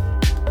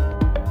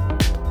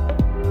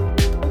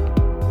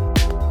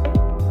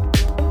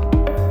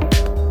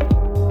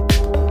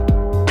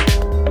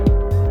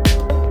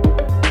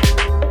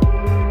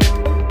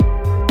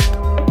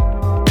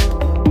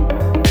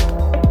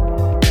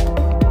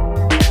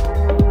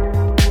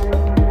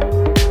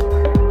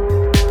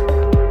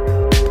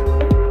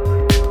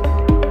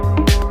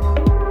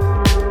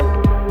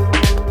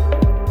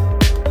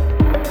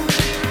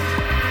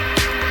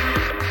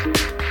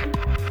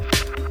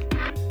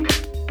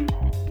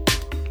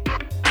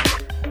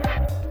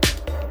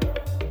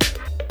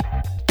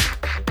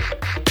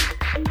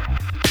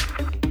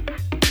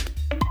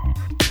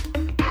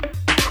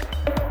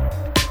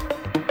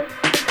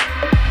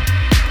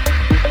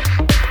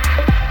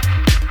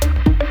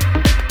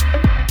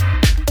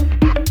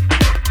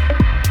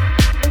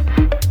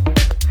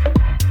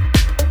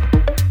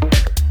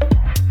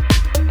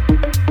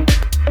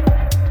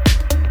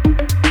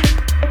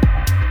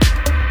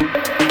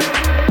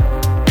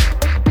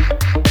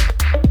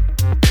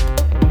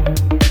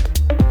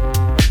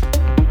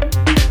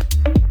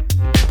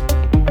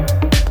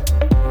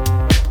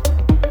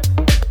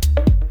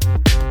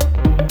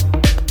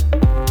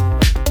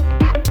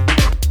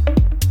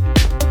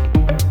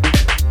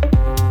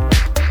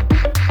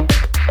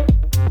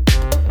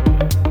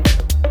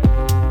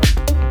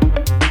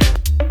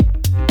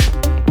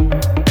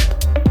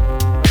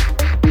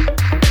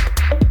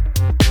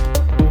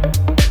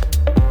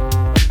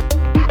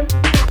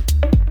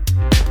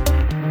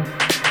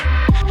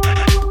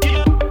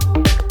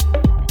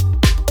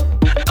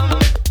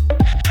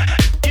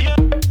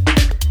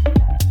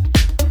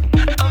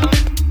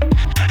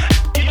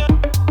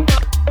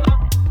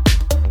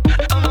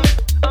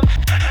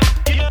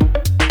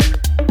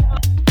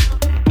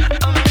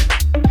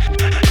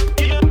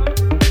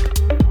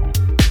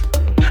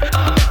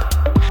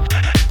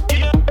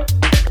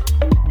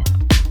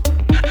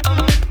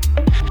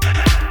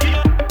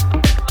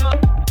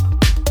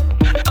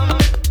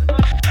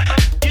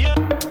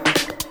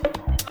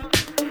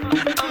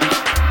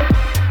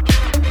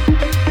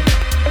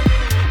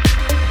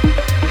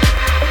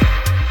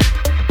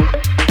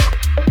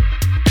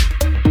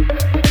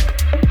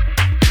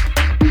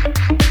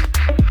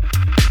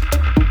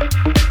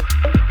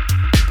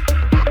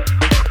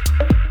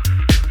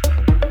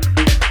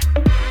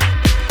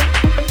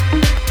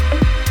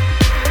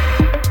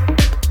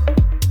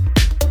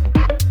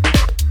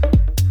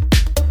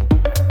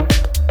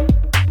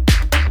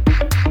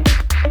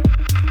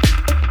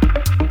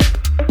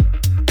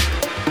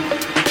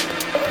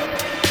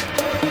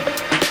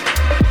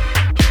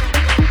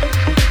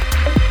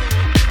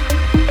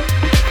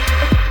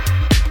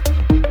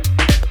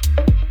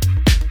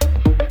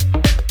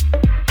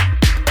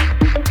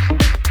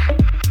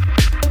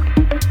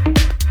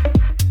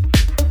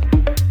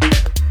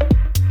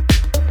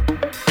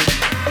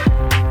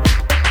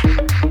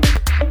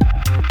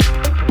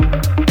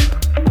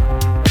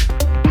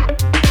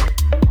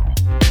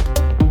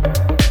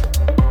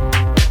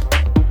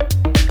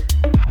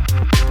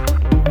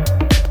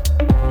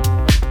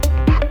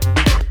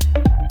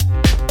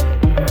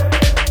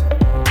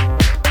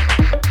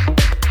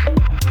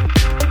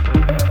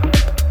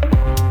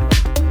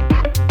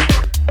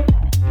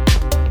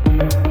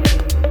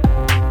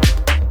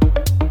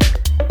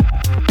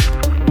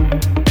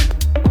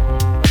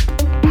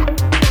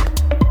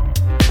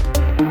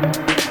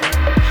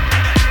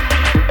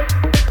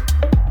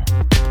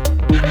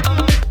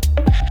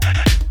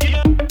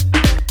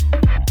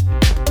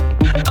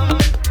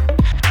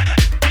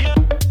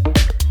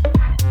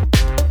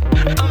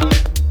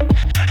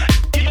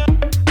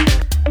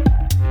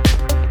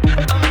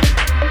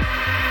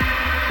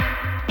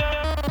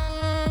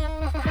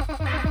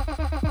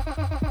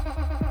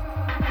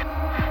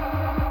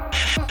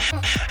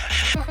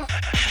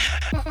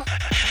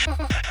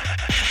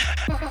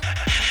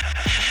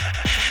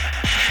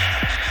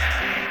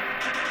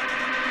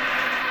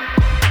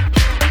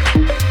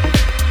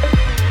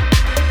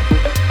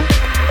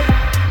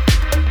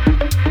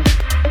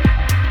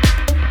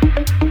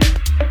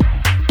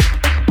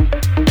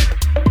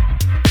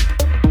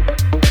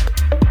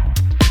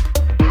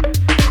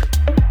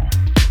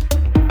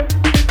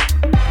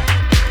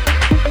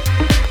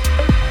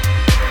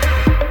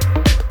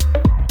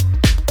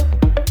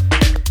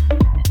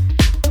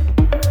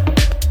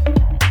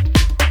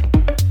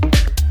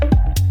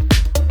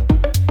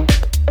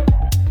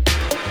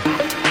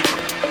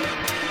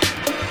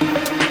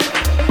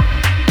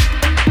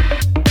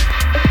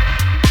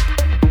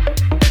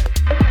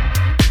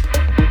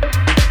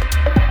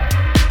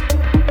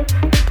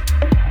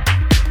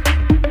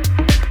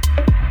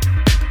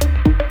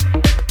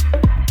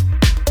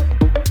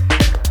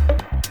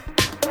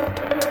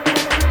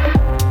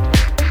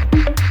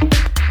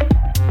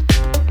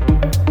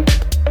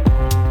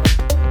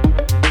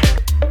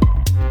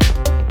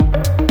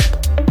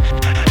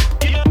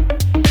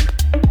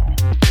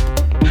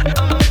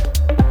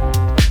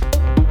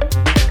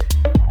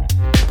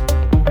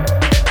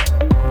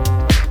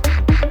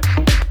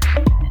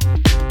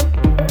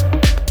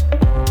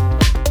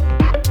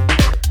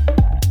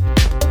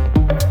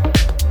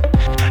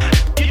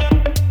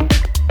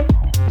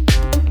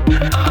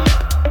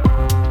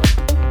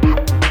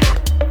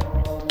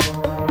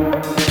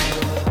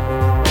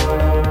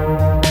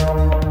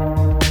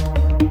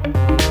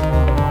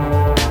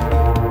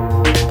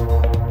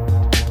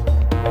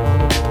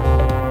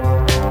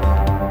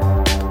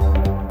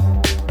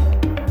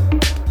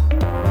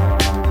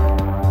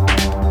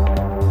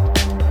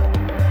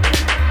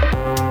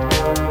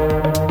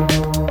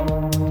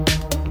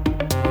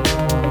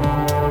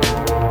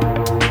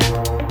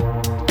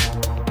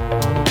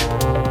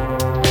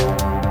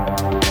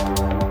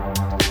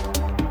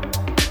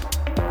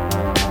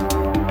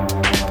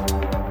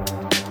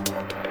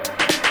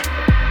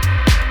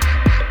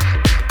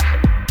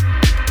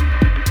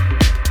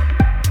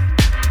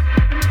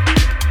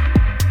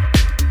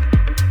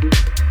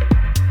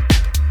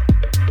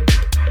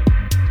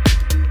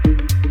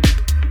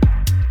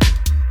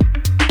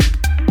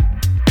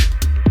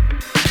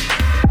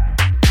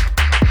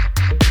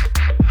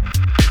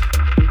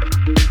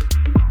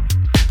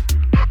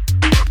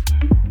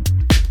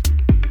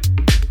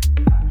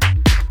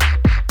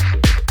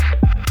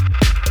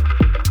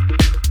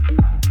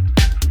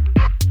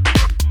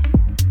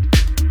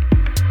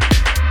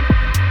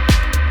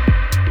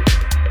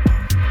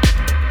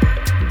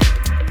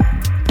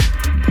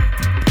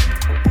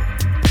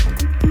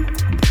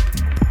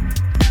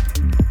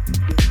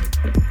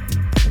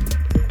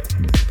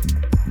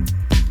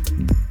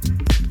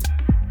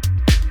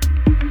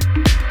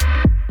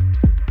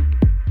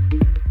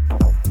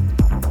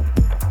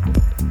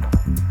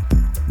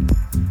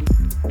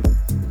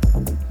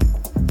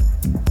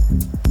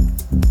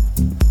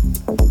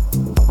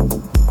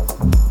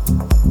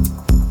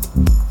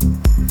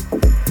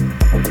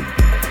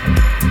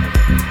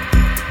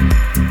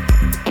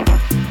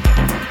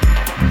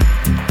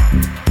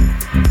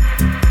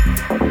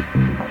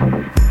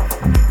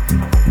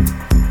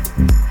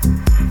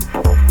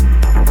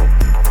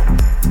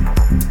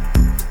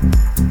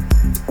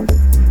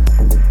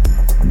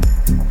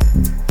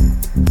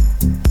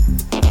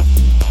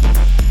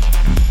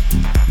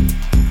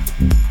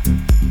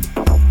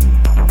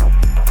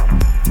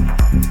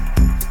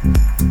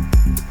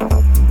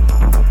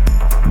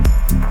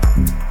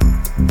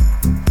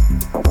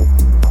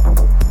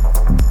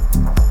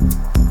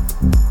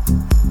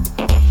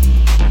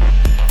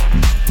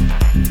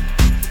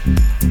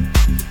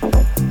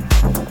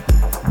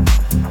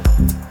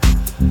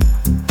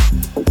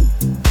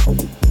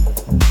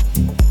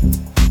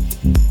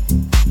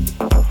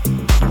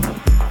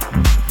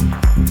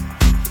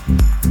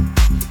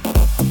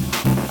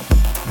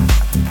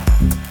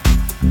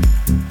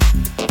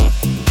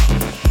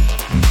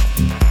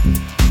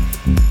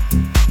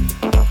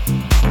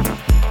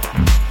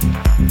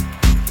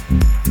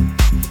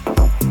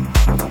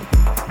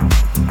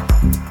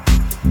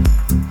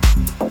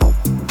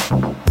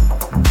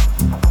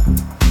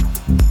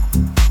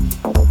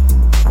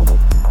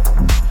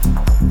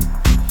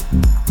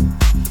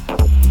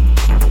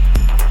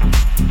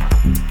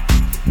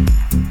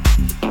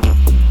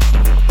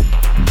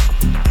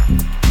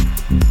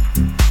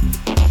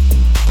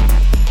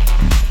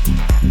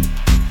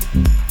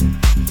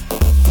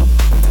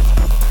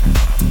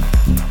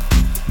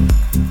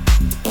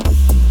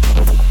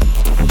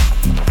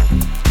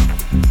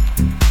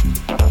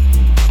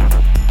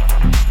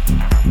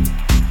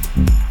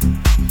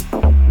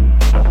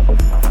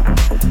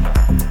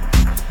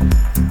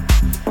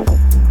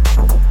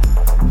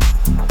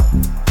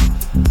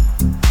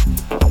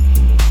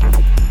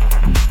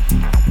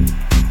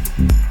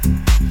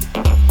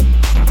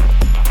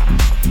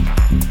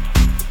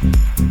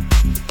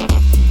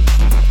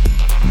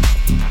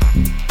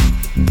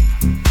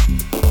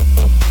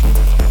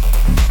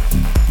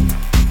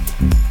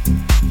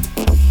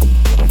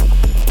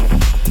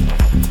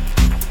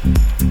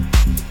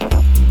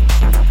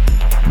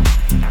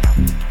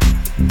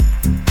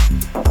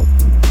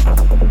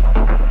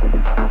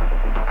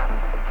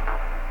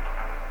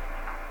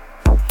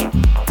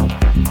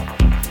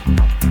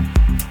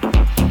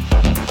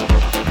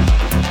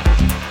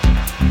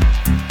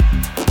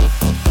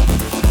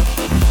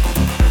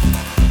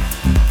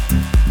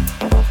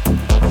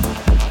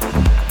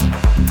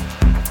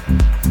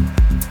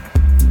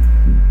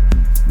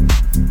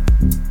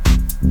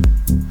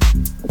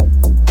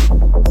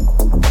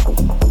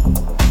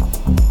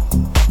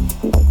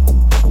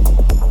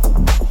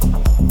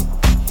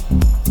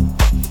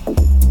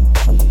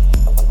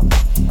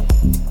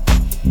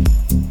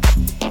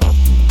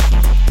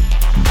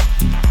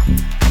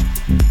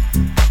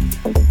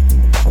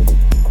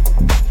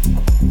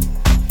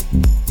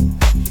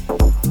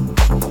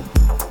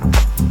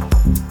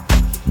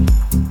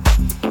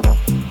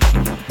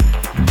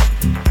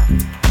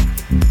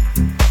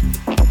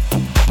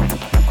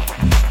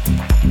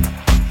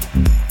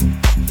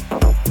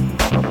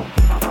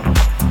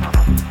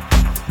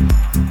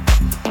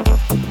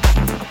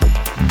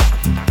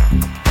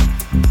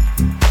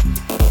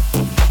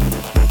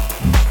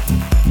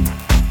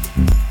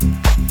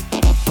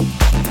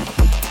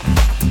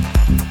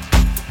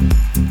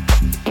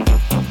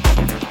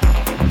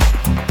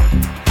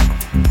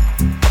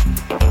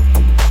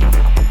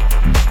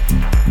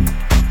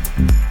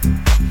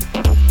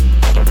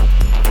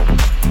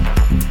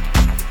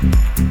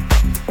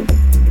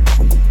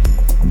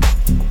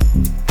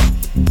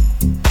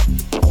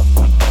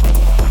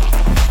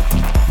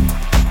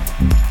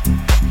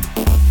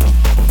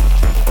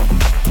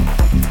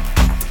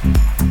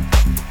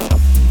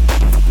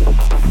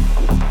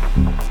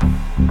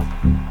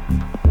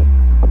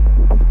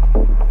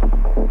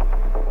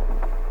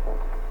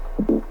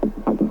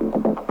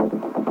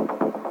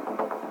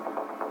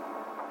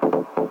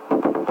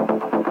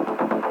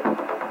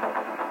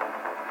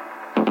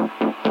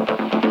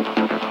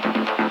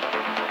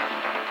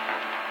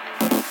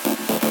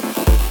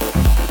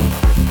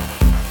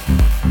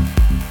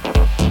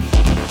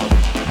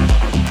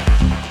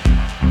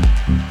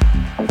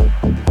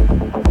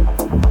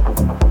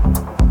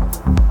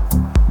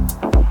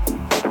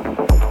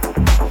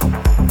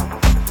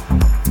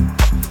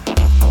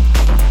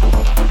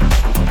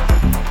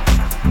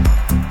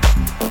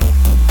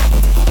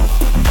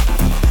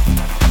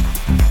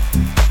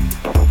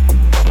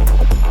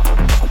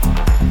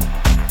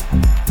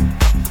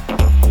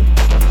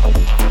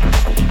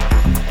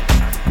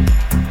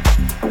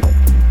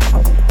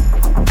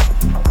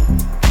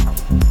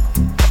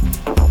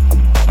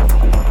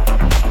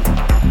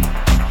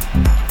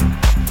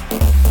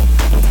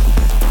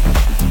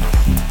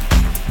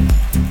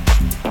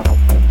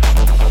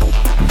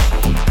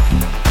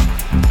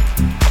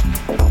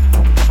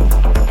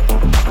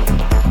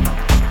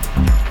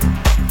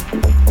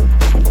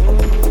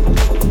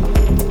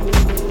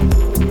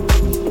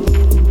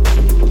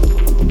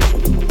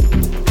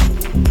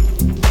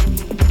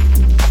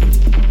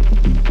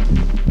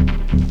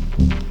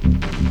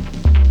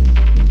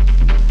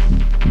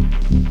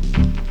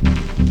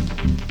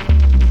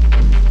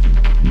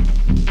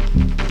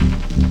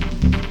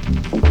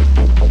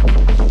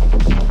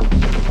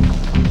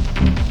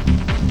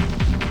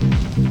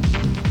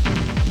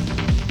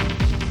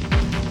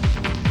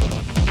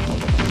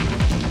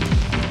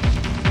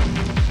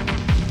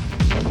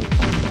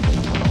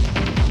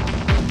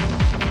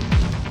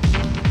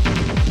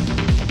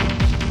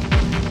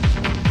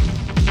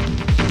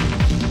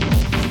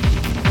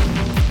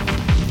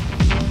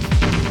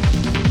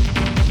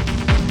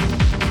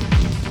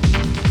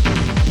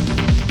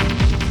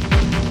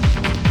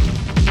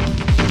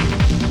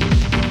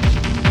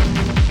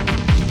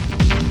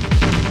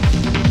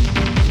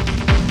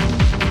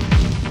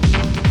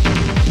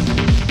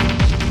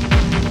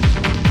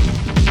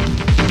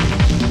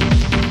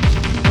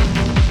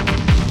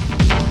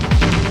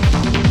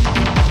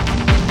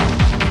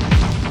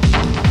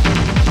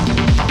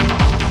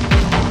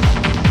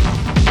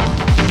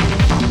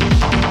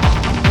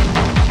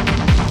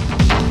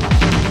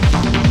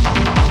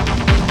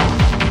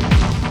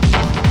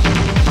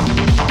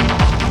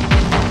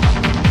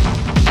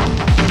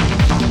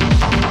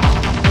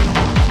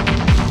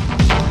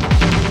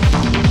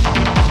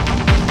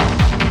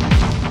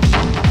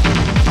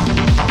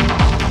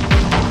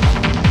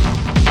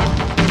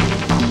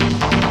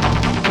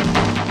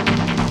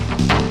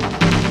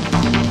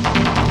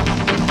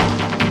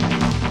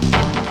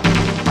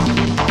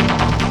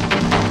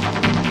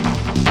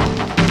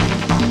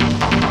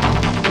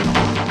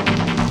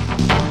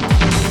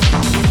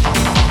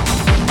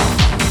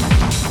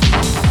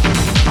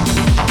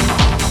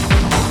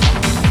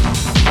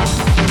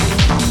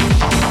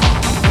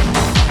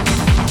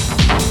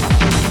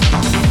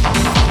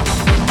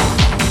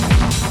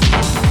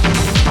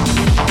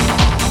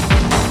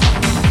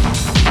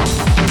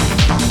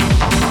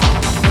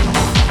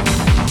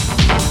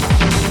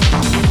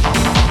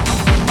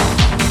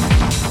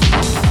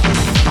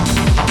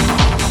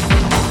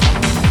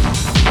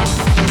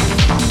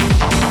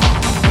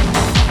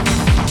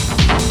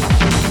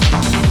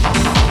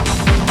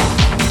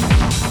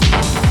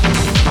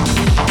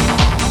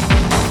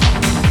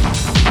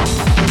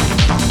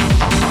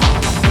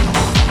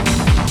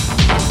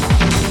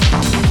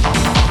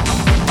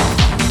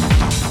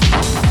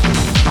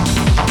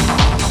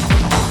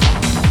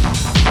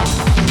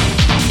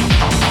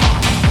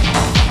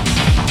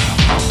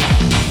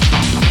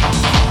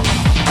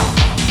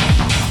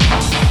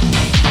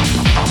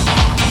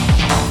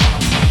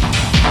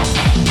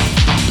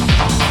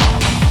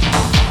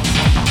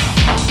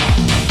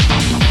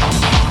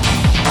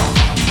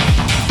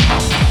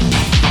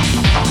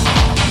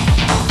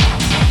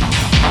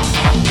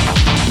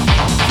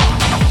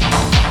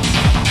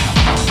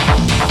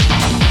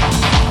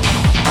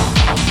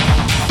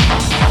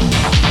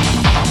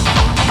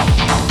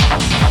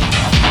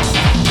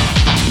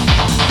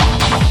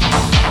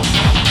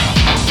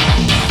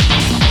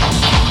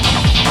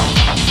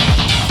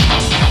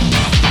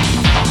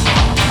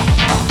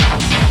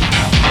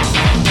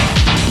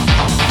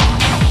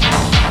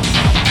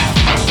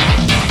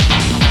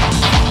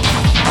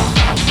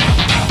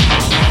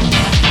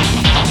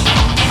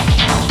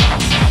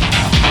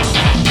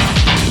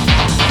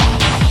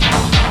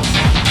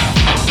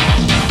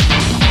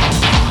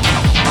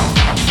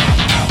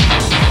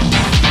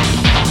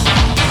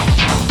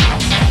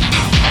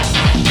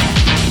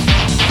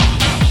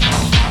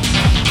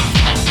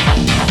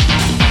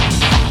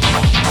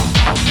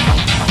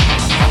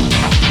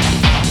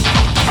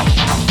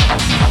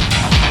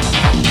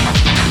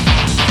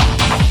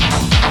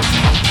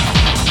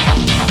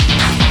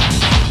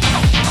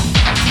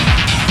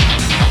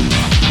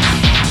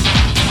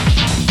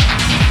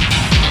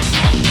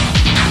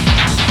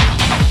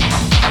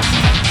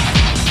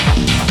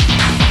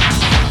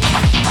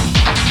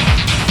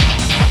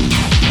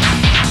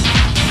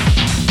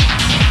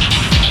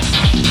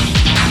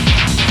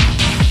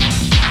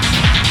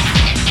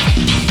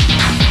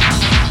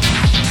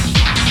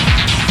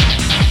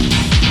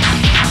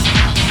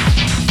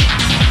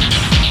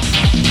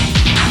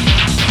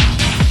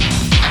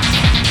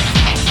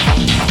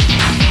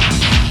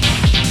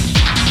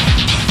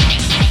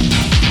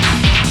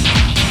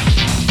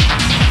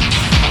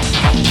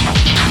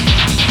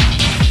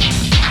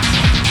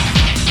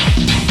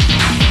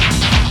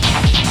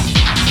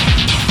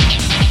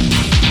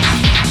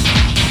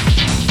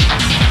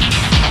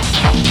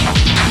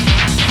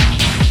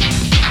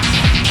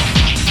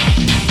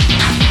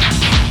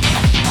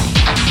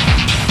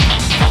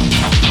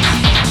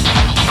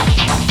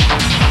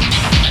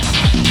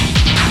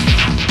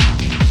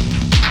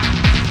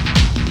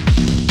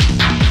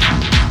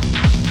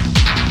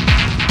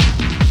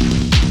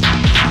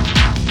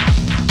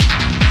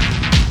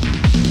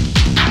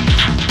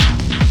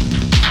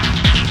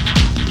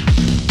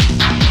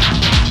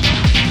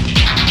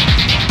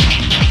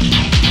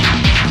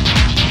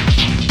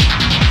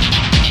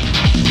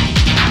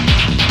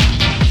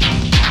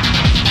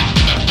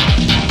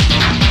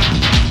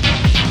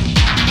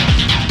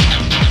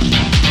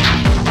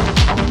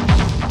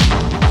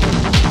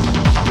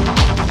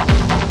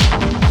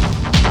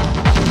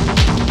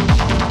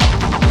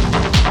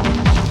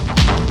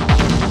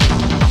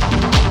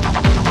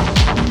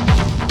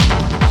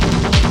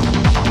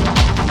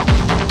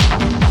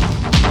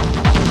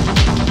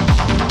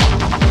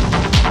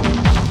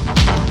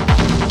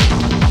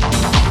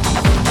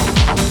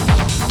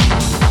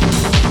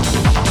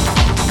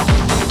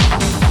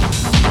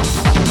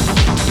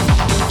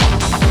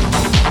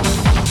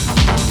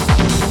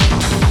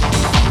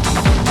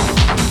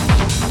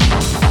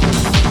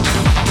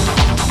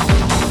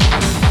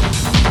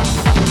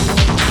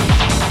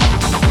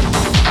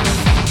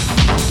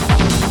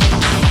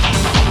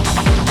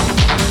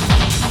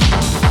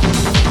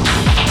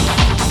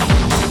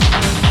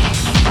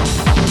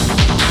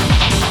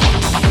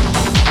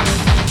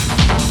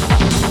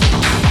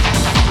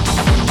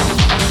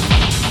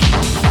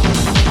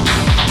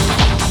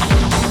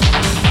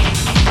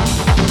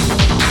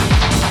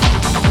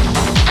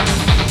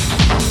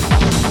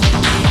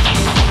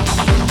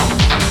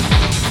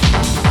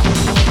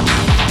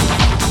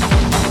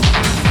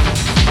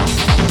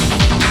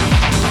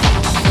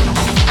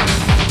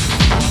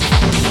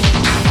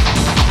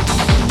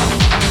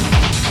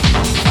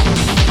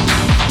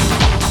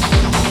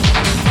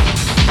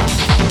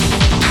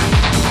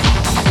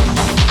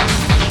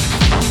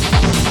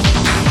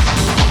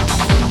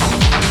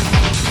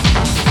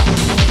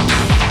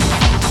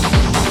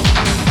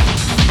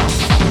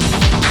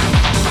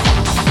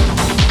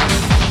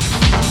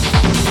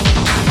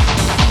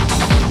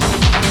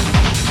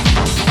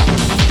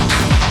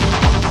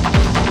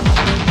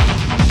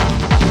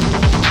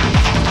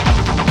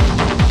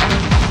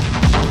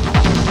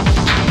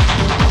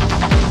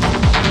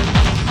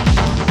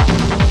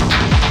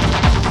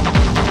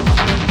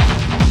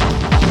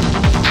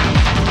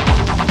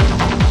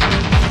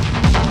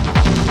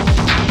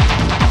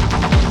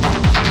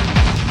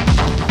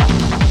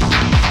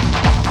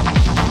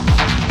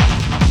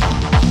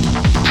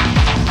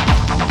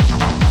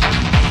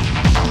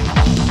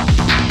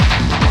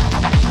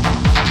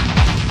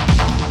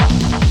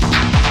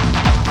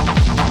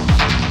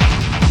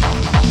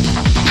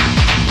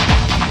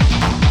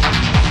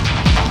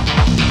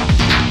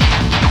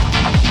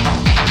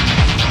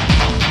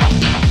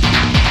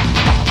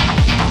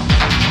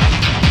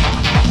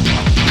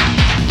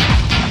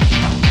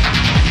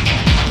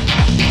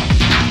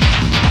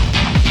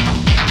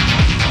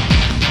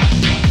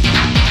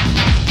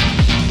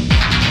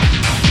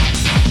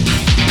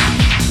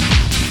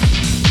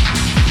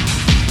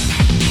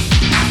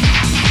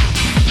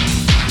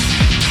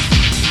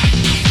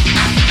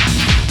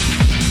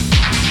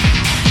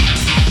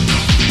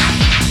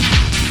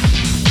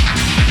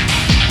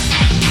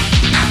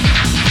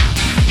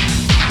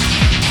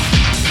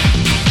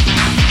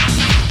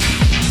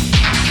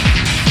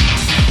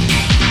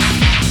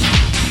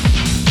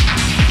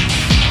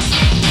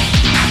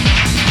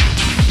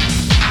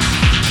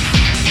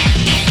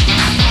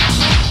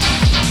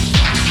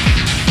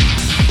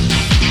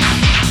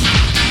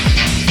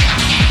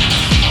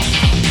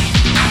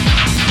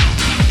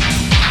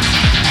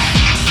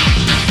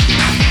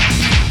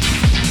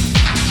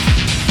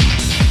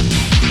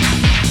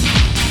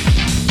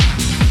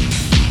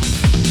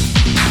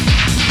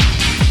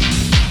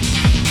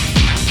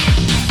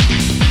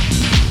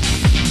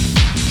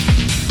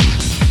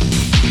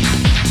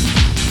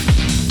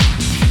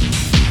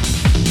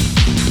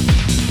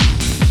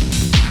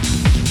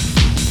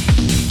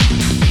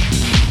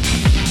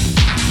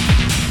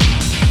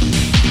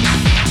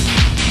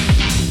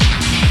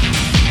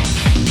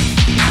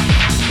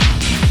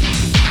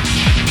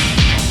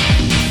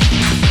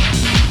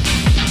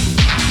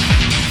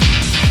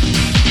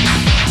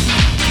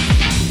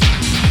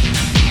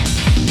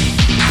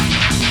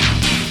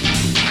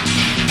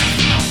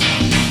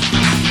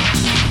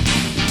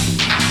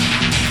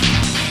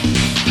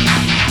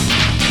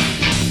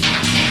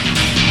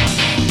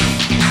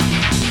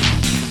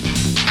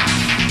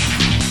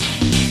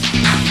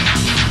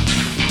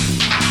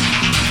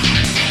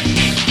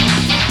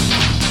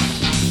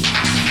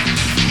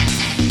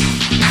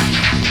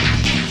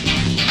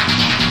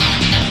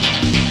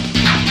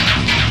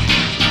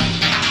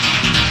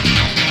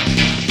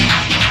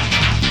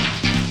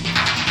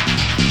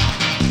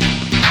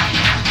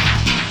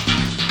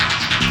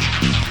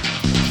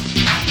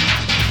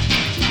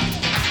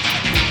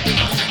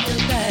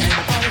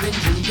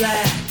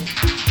 black.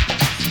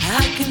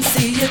 I can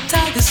see your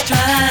tiger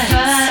stripes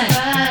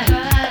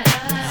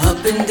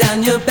up and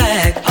down your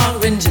back,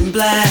 orange and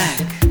black.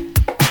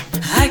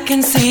 I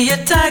can see your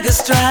tiger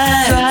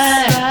stripes.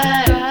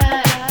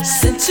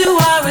 Since you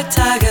are a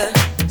tiger,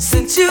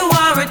 since you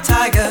are a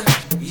tiger,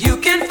 you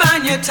can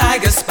find your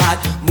tiger spot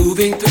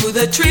moving through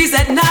the trees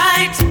at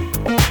night.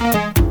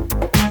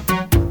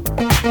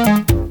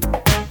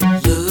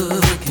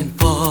 Looking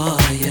for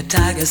your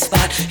tiger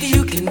spot,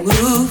 you can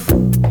move.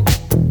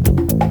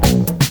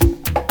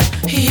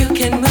 You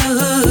can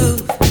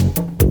move.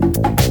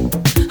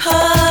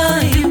 Oh,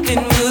 you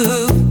can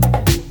move.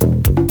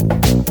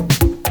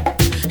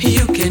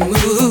 You can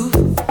move.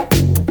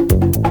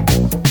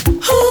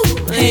 Ooh,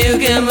 you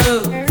can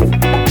move.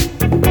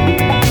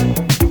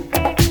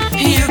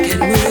 You can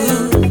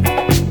move.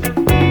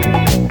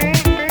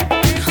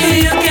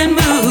 You can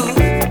move.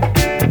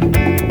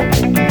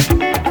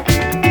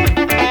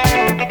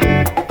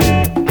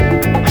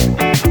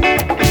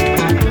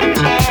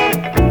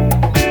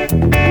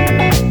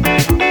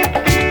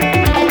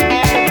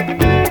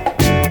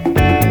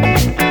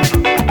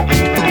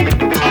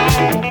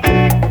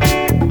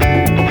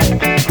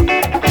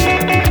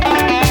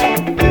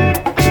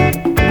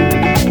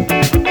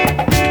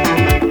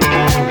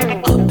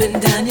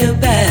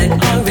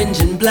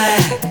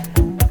 Black.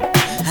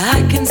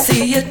 I can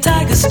see your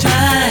tiger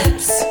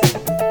stripes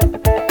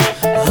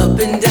up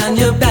and down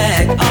your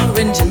back,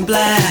 orange and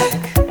black.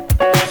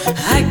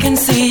 I can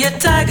see your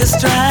tiger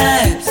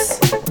stripes.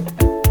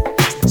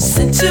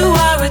 Since you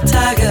are a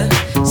tiger,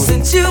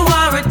 since you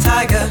are a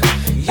tiger,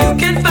 you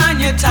can find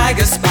your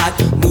tiger spot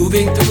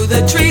moving through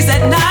the trees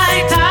at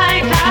night.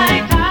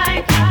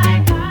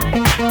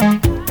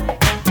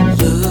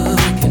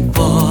 Looking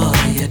for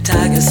your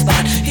tiger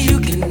spot, you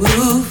can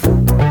move.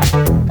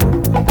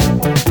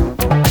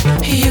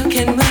 You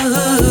can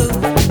move.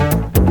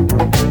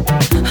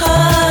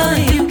 Oh,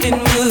 you can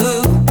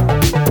move.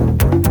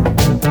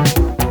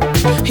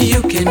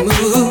 You can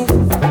move.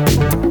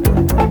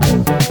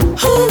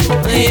 Ooh,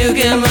 you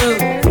can move.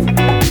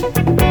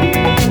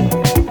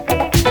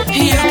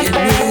 You can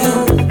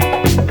move.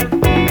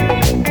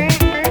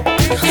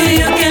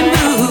 You can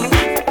move.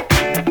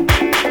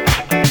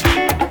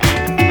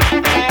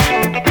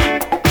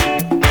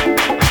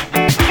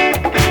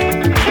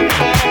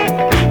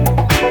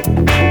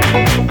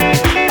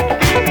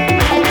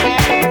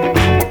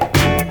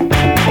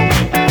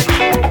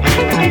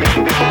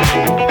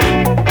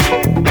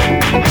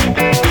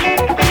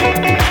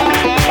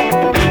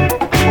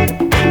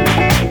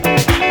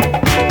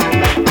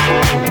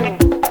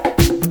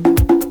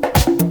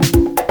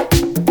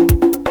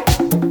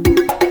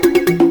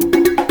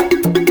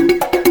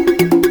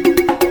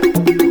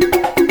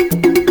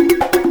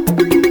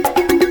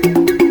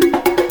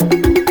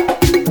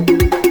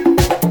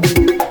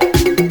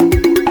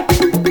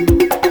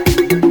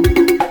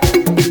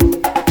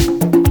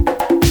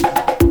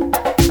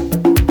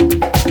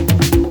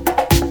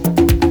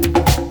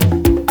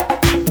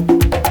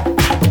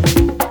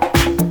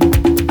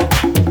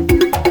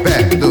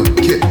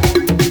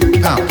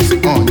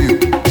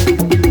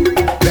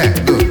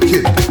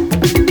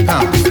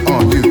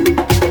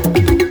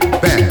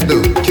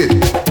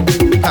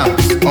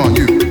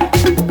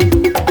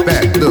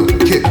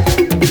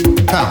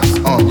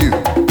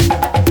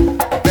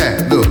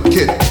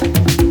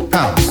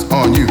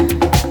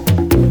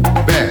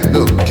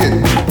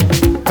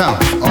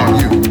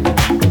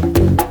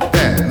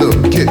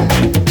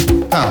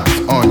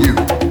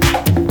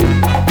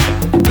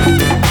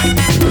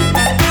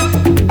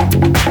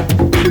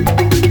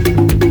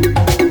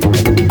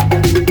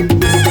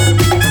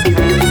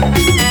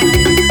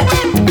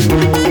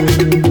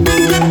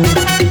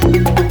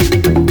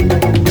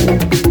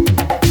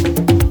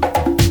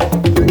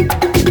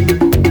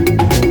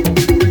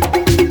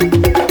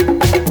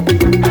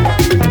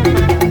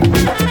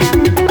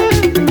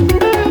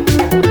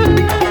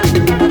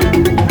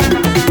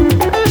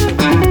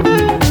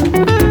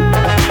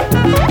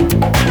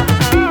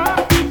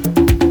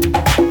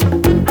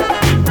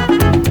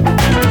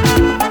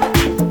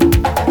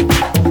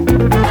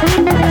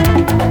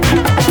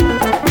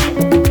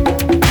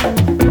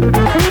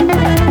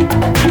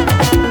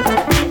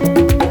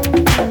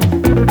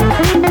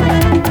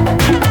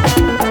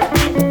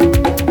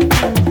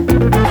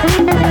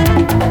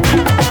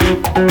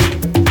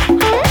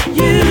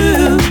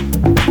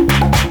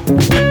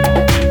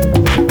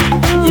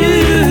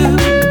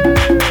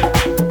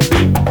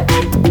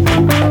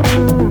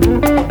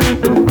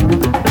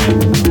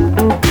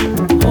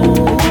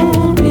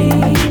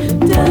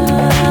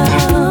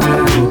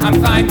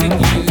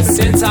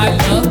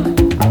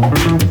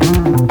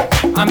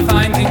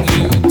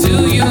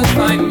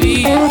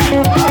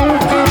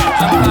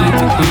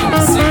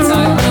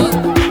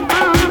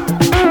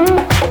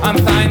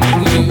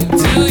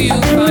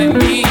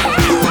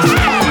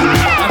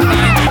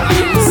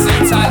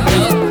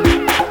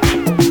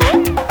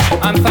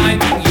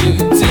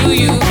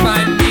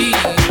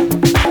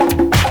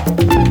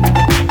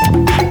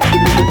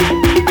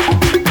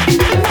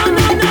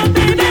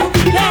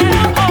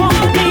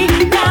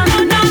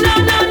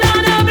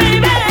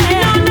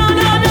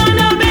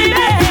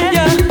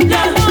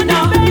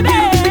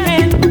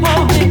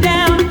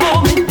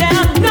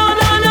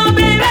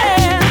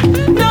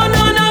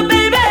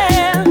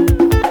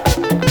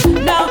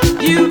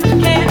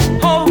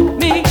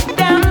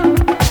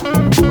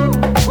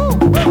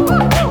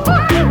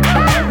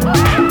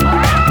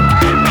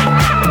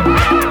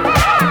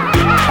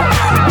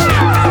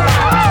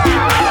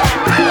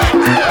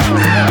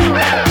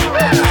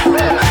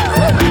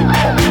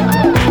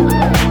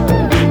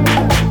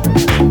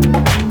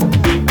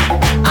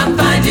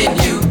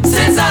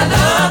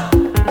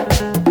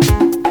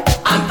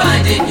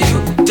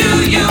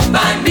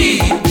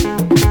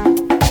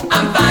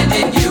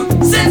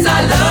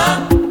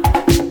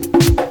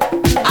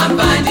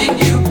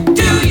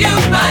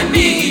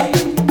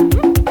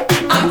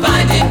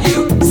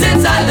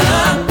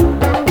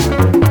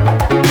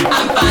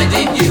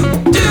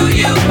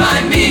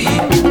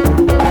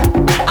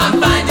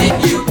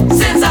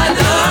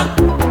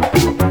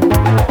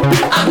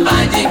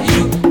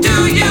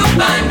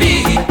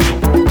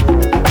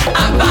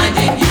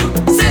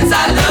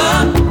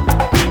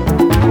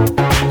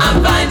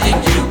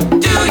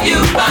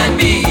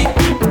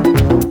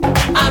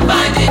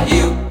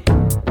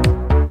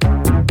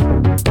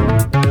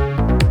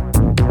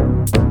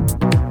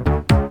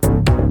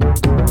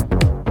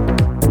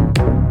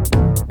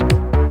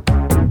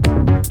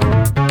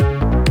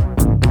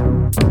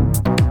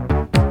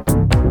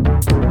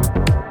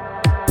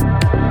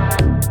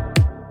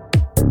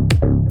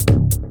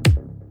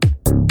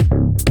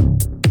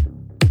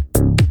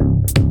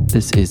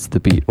 This is the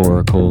Beat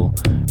Oracle,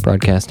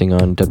 broadcasting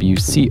on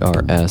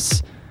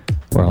WCRS.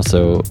 We're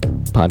also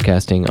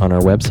podcasting on our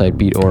website,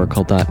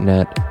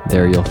 beatoracle.net.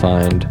 There you'll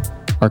find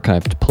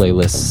archived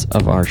playlists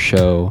of our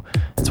show,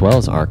 as well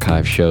as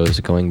archive shows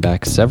going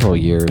back several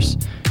years.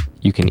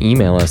 You can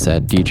email us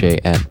at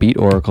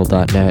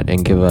dj@beatoracle.net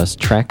and give us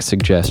track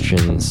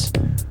suggestions,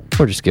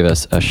 or just give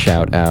us a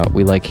shout out.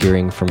 We like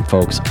hearing from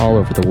folks all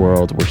over the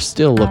world. We're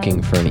still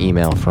looking for an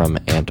email from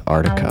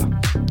Antarctica.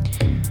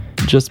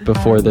 Just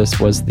before this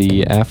was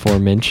the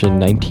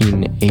aforementioned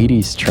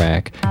 1980s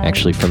track,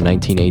 actually from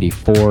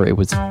 1984. It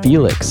was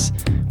Felix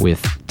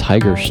with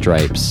Tiger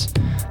Stripes.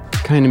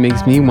 Kind of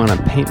makes me want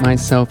to paint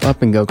myself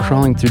up and go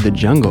crawling through the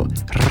jungle.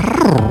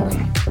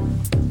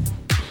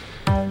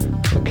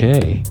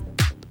 Okay.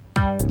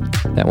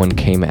 That one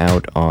came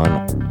out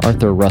on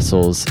Arthur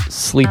Russell's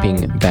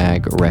Sleeping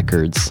Bag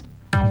Records.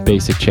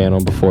 Basic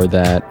Channel before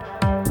that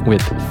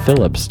with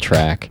Phillips'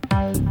 track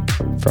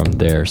from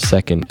their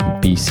second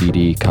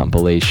BCD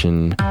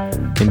compilation.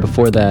 And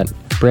before that,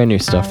 brand new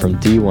stuff from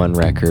D1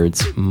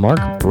 Records,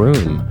 Mark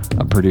Broom,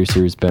 a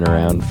producer who's been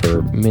around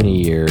for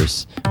many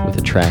years, with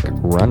the track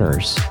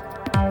Runners.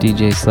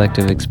 DJ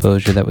Selective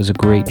Exposure, that was a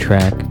great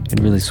track. It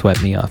really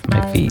swept me off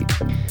my feet.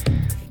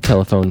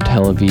 Telephone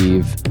Tel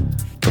Aviv,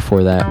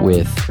 before that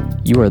with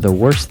You Are the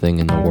Worst Thing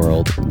in the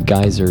World,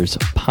 Geysers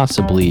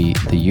Possibly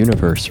the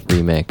Universe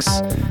remix.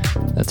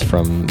 That's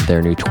from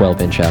their new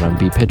 12-inch out on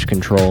B-Pitch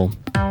Control.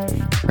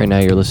 Right now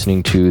you're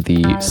listening to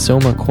the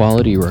Soma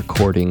Quality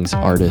Recordings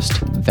artist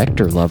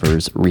Vector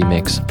Lovers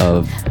remix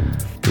of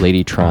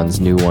Ladytron's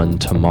new one,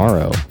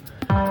 Tomorrow.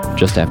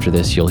 Just after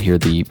this you'll hear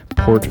the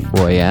Port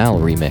Royale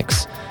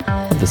remix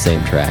of the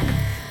same track.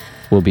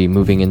 We'll be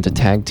moving into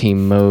tag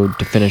team mode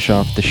to finish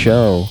off the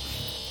show.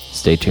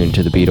 Stay tuned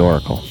to the Beat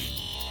Oracle.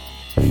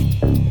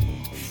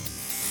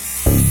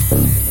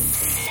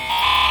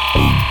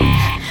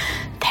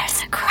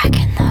 There's a crack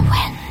in the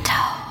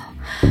window.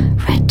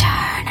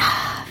 Return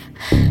off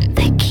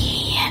the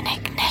key and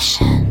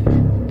ignition.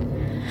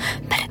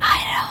 But I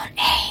don't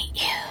hate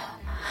you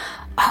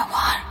or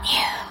want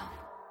you.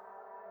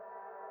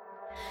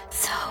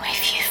 So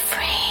if you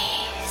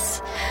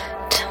freeze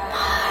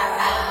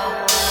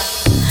tomorrow,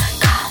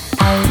 come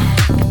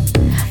back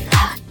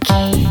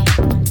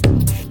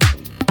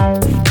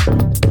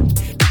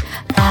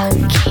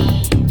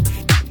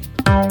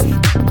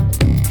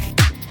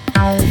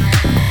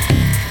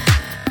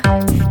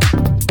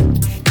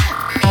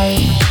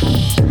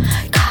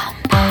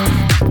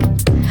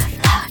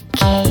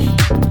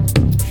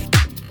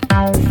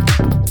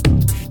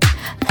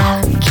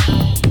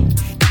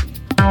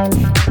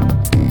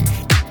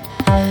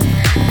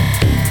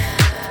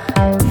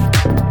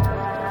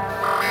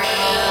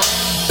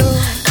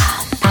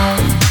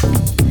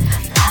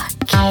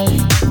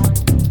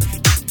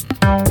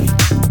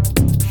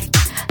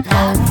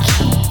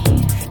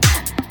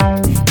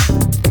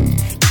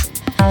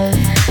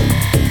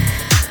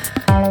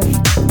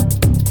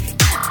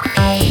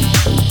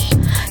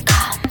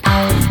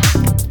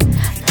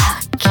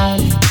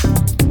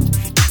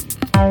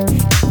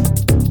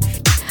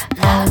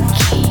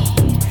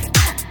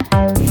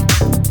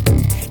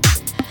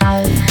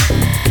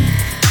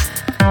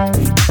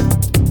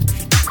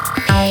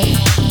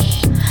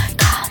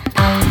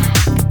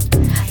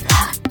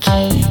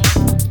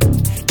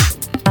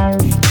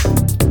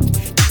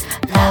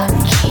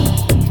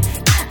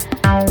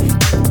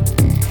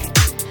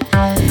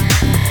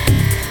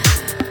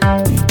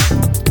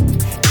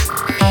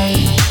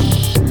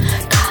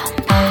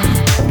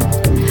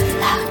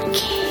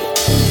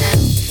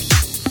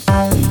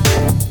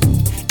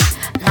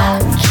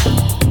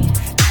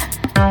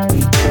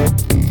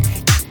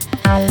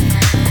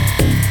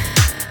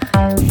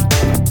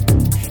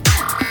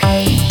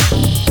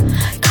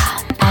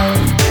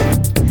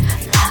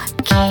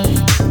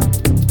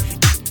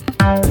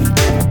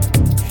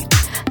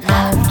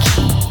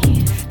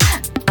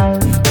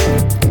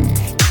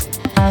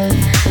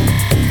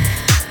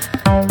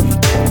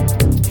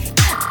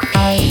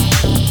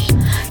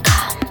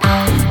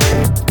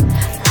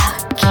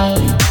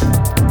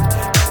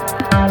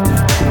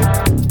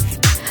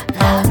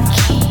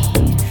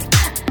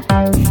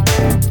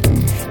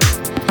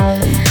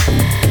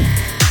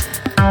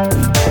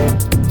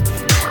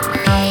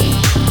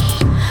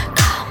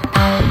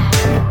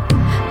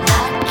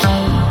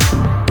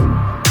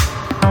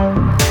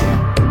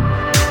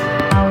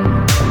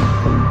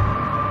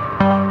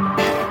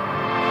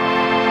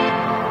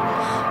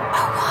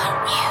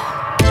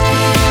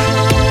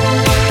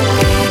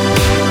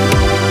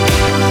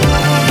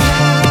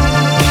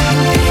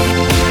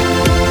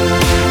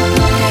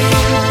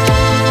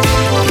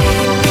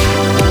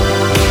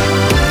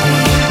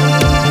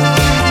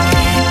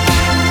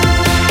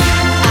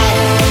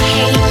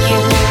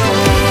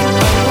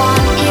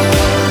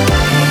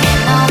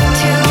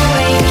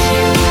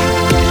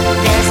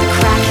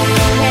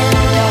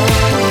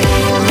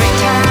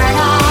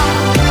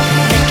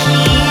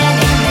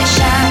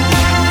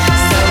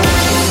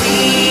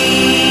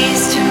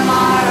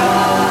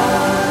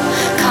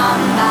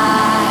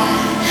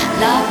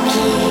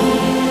lucky.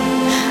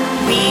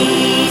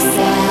 we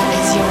said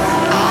as your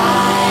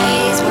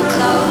eyes were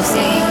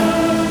closing.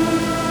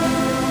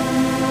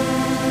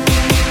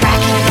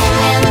 Cracking the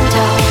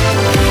window,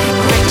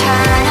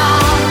 return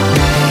off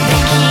the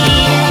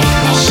key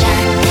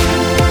ignition.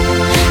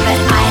 But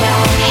I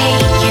don't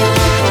hate you,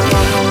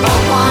 or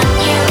want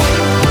you,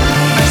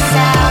 or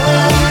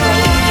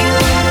celebrate you.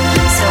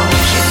 So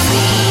if you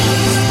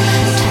please,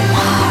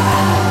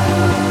 tomorrow,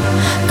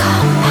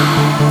 come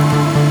back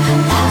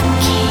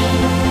lucky.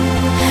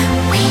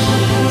 We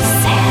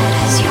said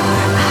as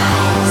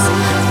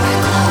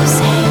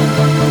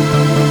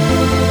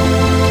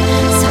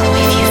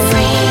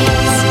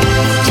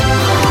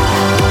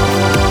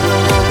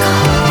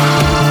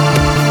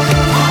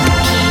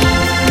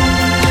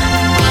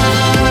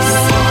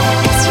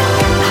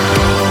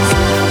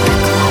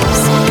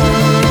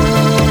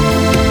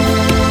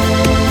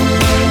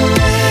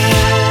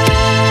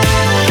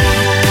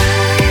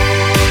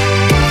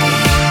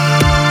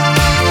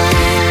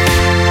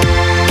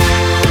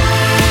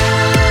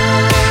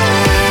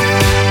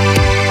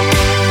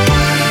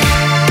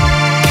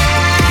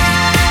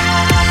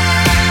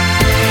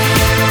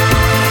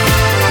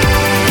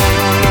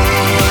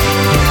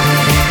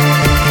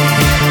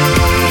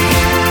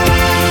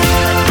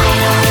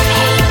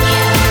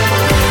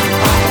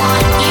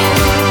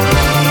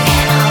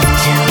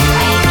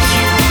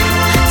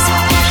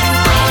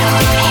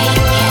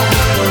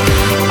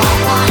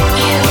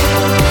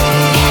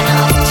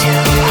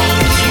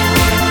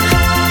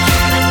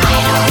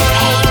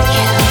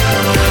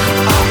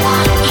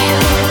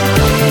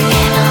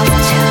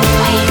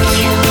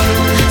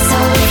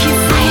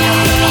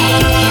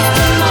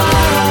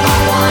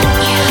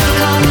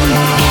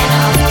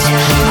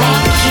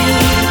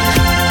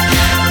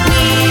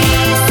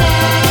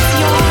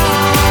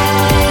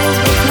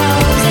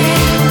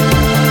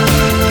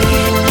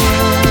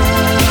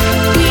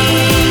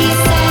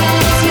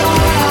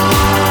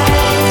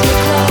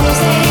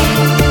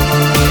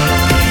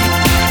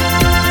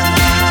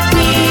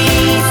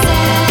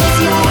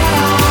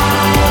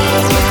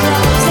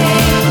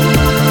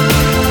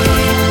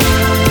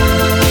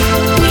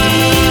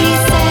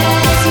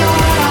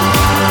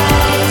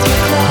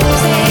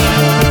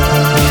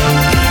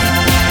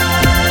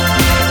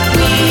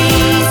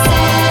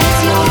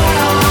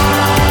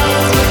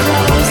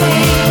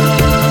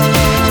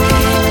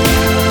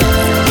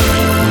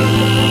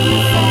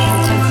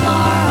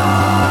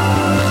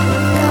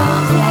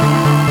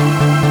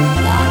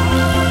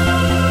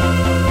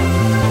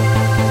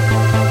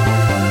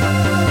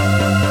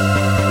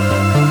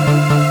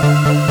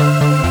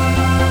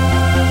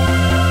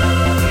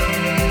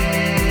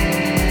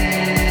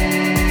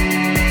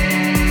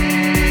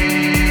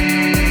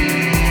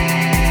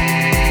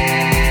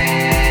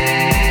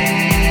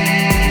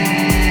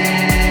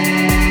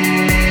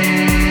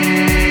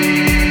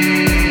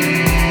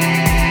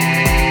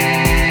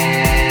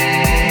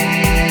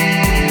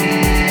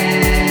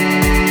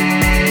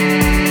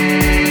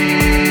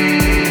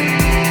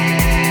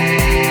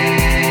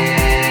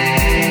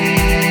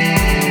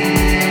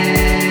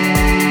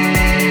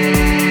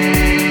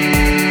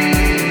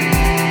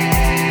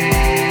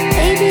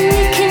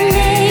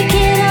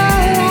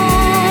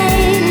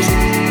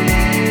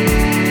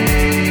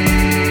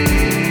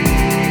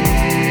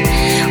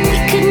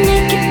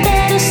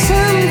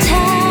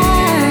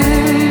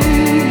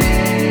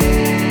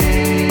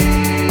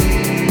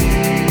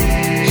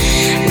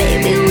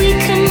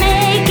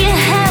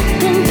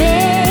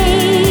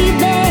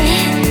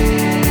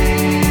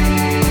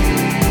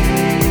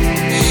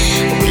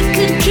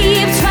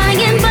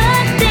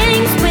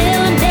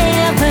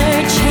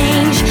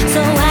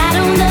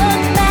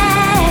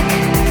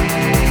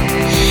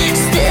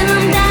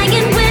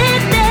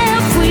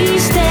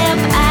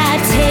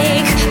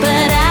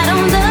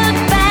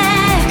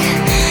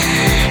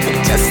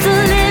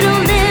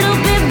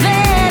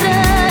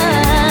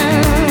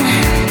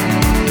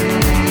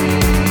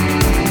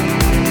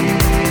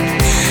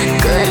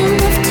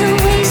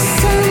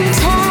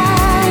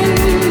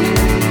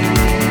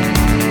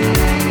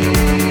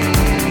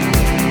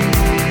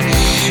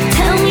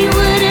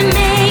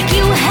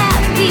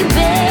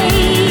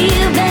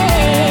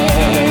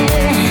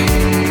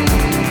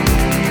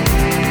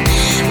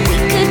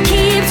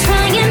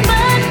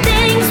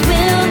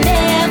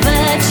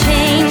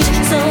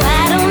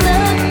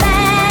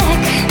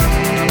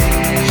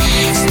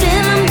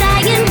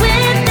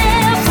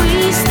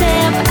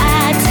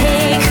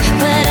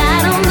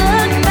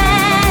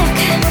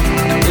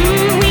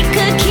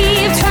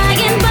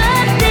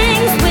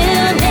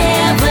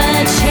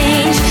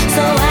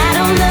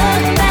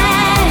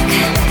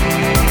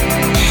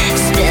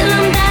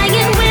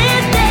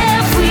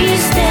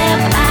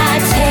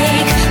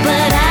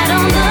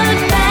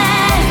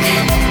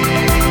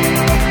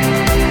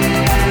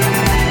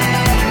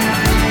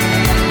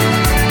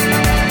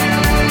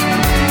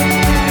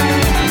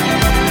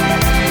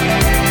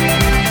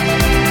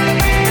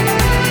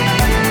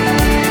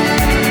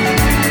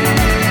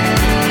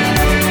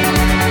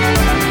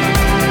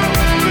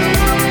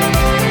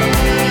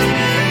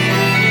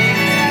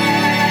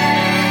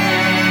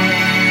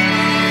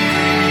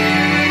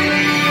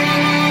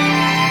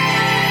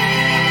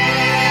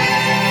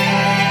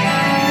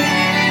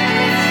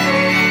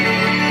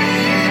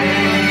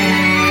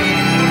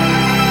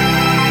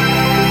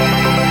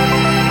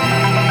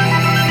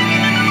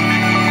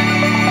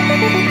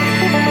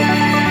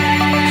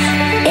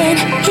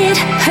it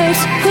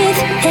hurts with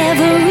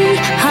every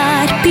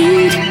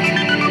heartbeat.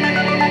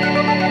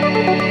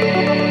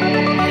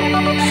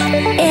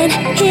 And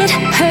it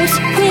hurts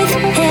with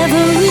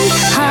every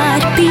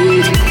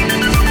heartbeat.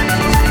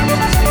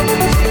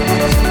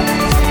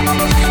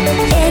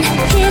 And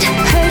it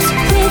hurts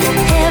with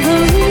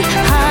every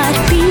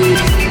heartbeat.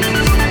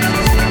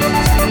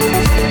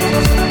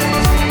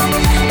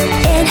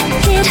 And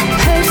it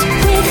hurts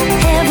with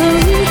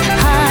every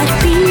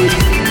heartbeat.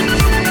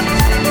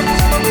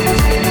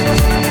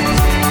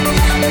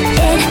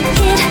 And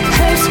it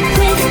hurts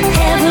with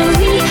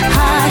every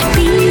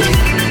heartbeat.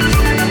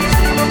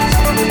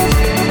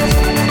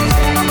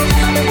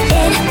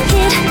 And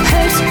it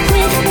hurts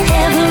with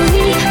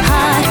every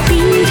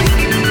heartbeat.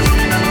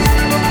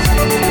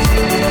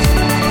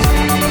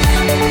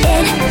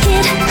 And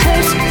it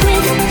hurts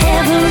with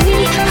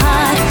every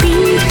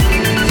heartbeat.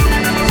 And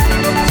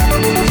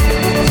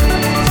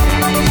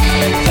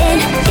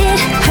it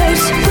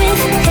hurts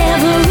with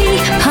every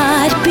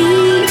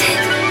heartbeat.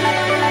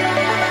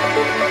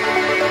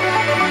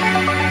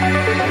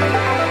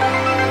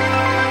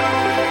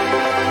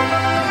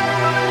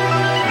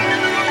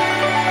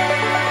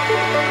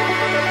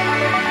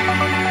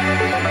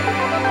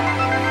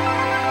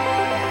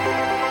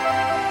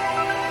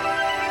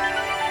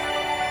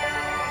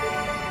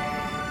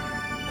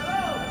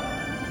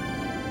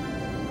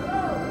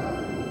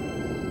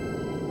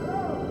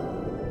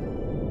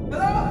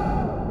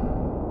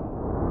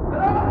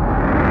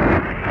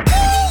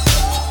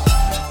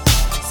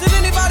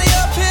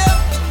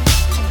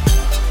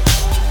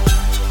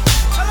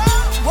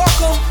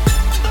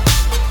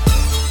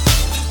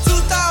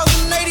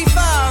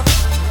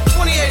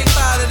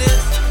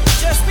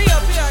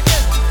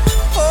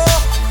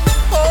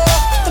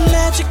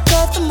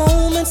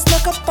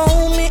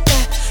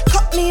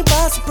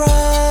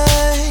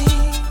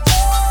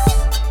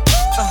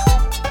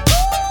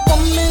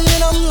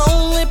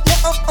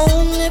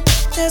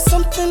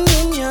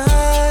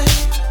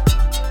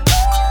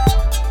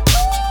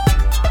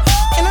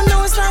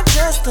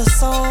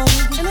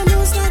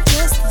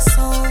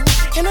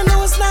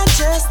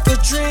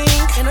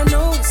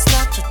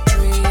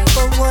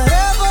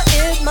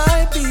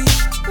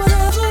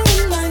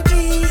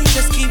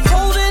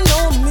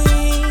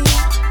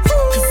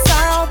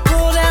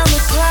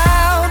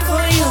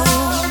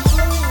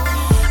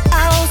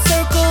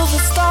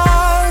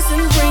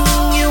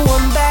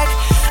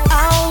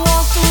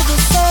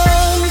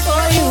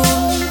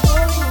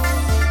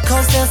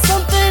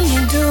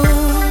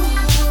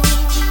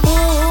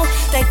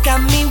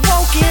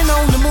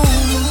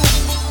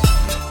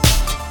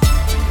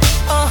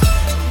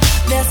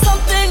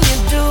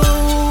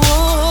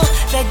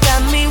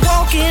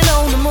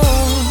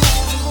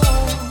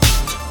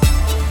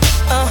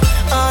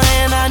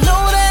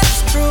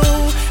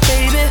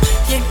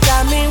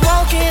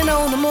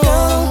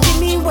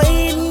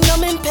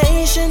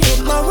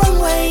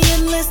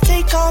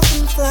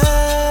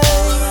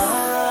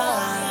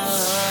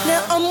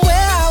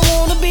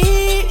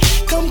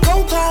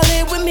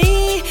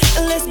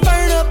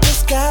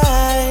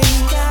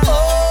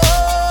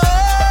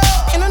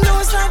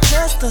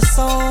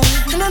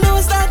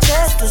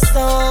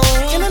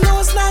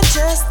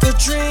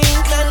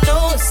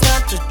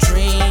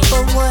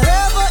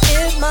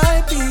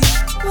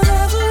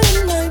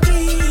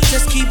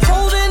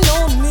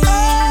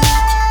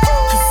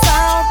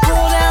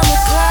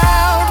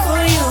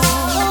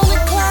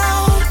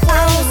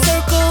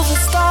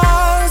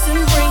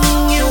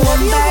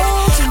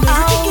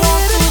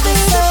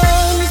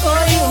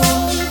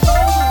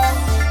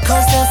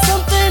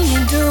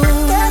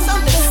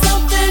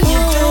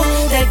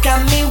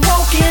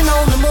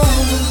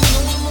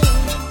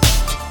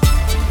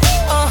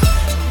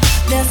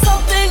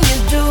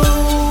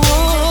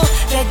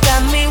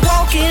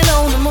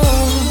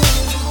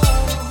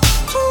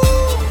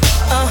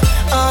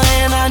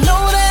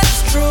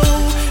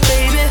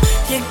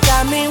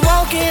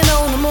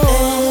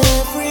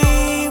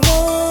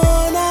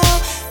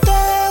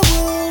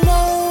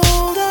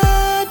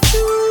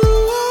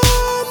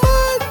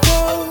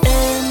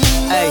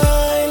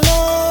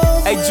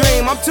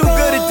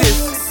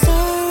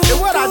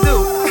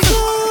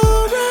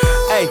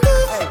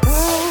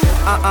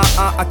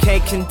 I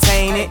can't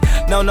contain it.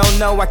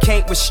 No, I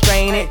can't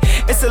restrain it.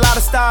 It's a lot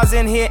of stars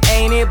in here,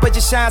 ain't it? But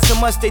you shine so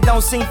much they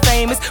don't seem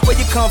famous. Where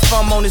you come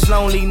from on this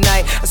lonely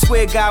night? I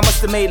swear God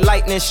must have made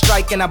lightning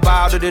strike and I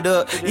bottled it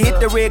up. You hit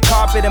the red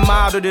carpet and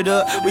modeled it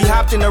up. We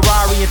hopped in the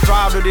Rari and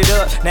throttled it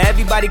up. Now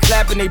everybody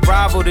clapping, they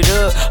bravoed it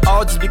up.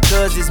 All just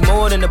because it's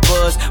more than a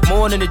buzz,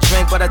 more than a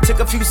drink. But I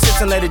took a few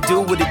sips and let it do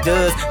what it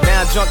does.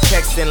 Now I'm drunk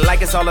texting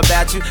like it's all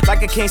about you.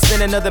 Like I can't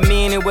spend another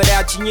minute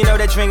without you. You know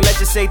that drink let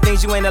you say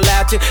things you ain't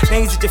allowed to.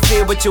 Things that you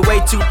feel but you're way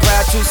too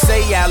proud to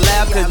say out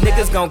loud. Cause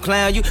niggas gon'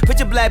 clown you. Put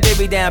your black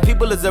baby down,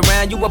 people is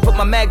around you. I put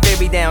my Mac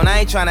baby down, I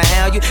ain't tryna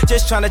hound you.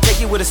 Just tryna take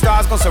you where the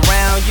stars gon'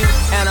 surround you.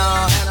 And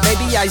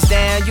maybe ice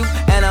down you.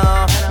 And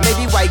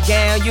maybe white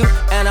gown you.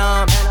 And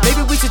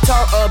maybe we should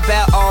talk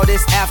about all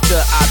this after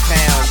I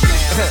found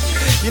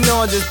you. You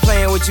know I'm just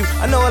playing with you.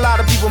 I know a lot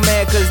of people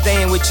mad cause they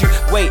ain't with you.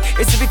 Wait,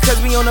 is it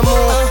because we on the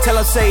moon? Tell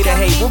them say that,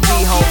 hey, we'll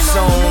be home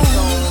soon.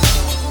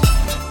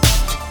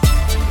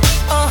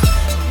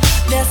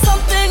 There's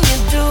something you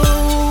do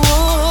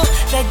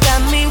that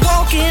got me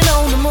walking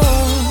on the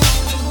moon.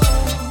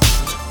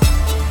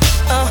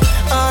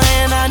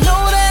 And I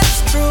know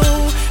that's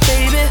true,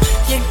 baby.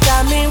 You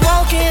got me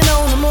walking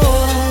on the moon.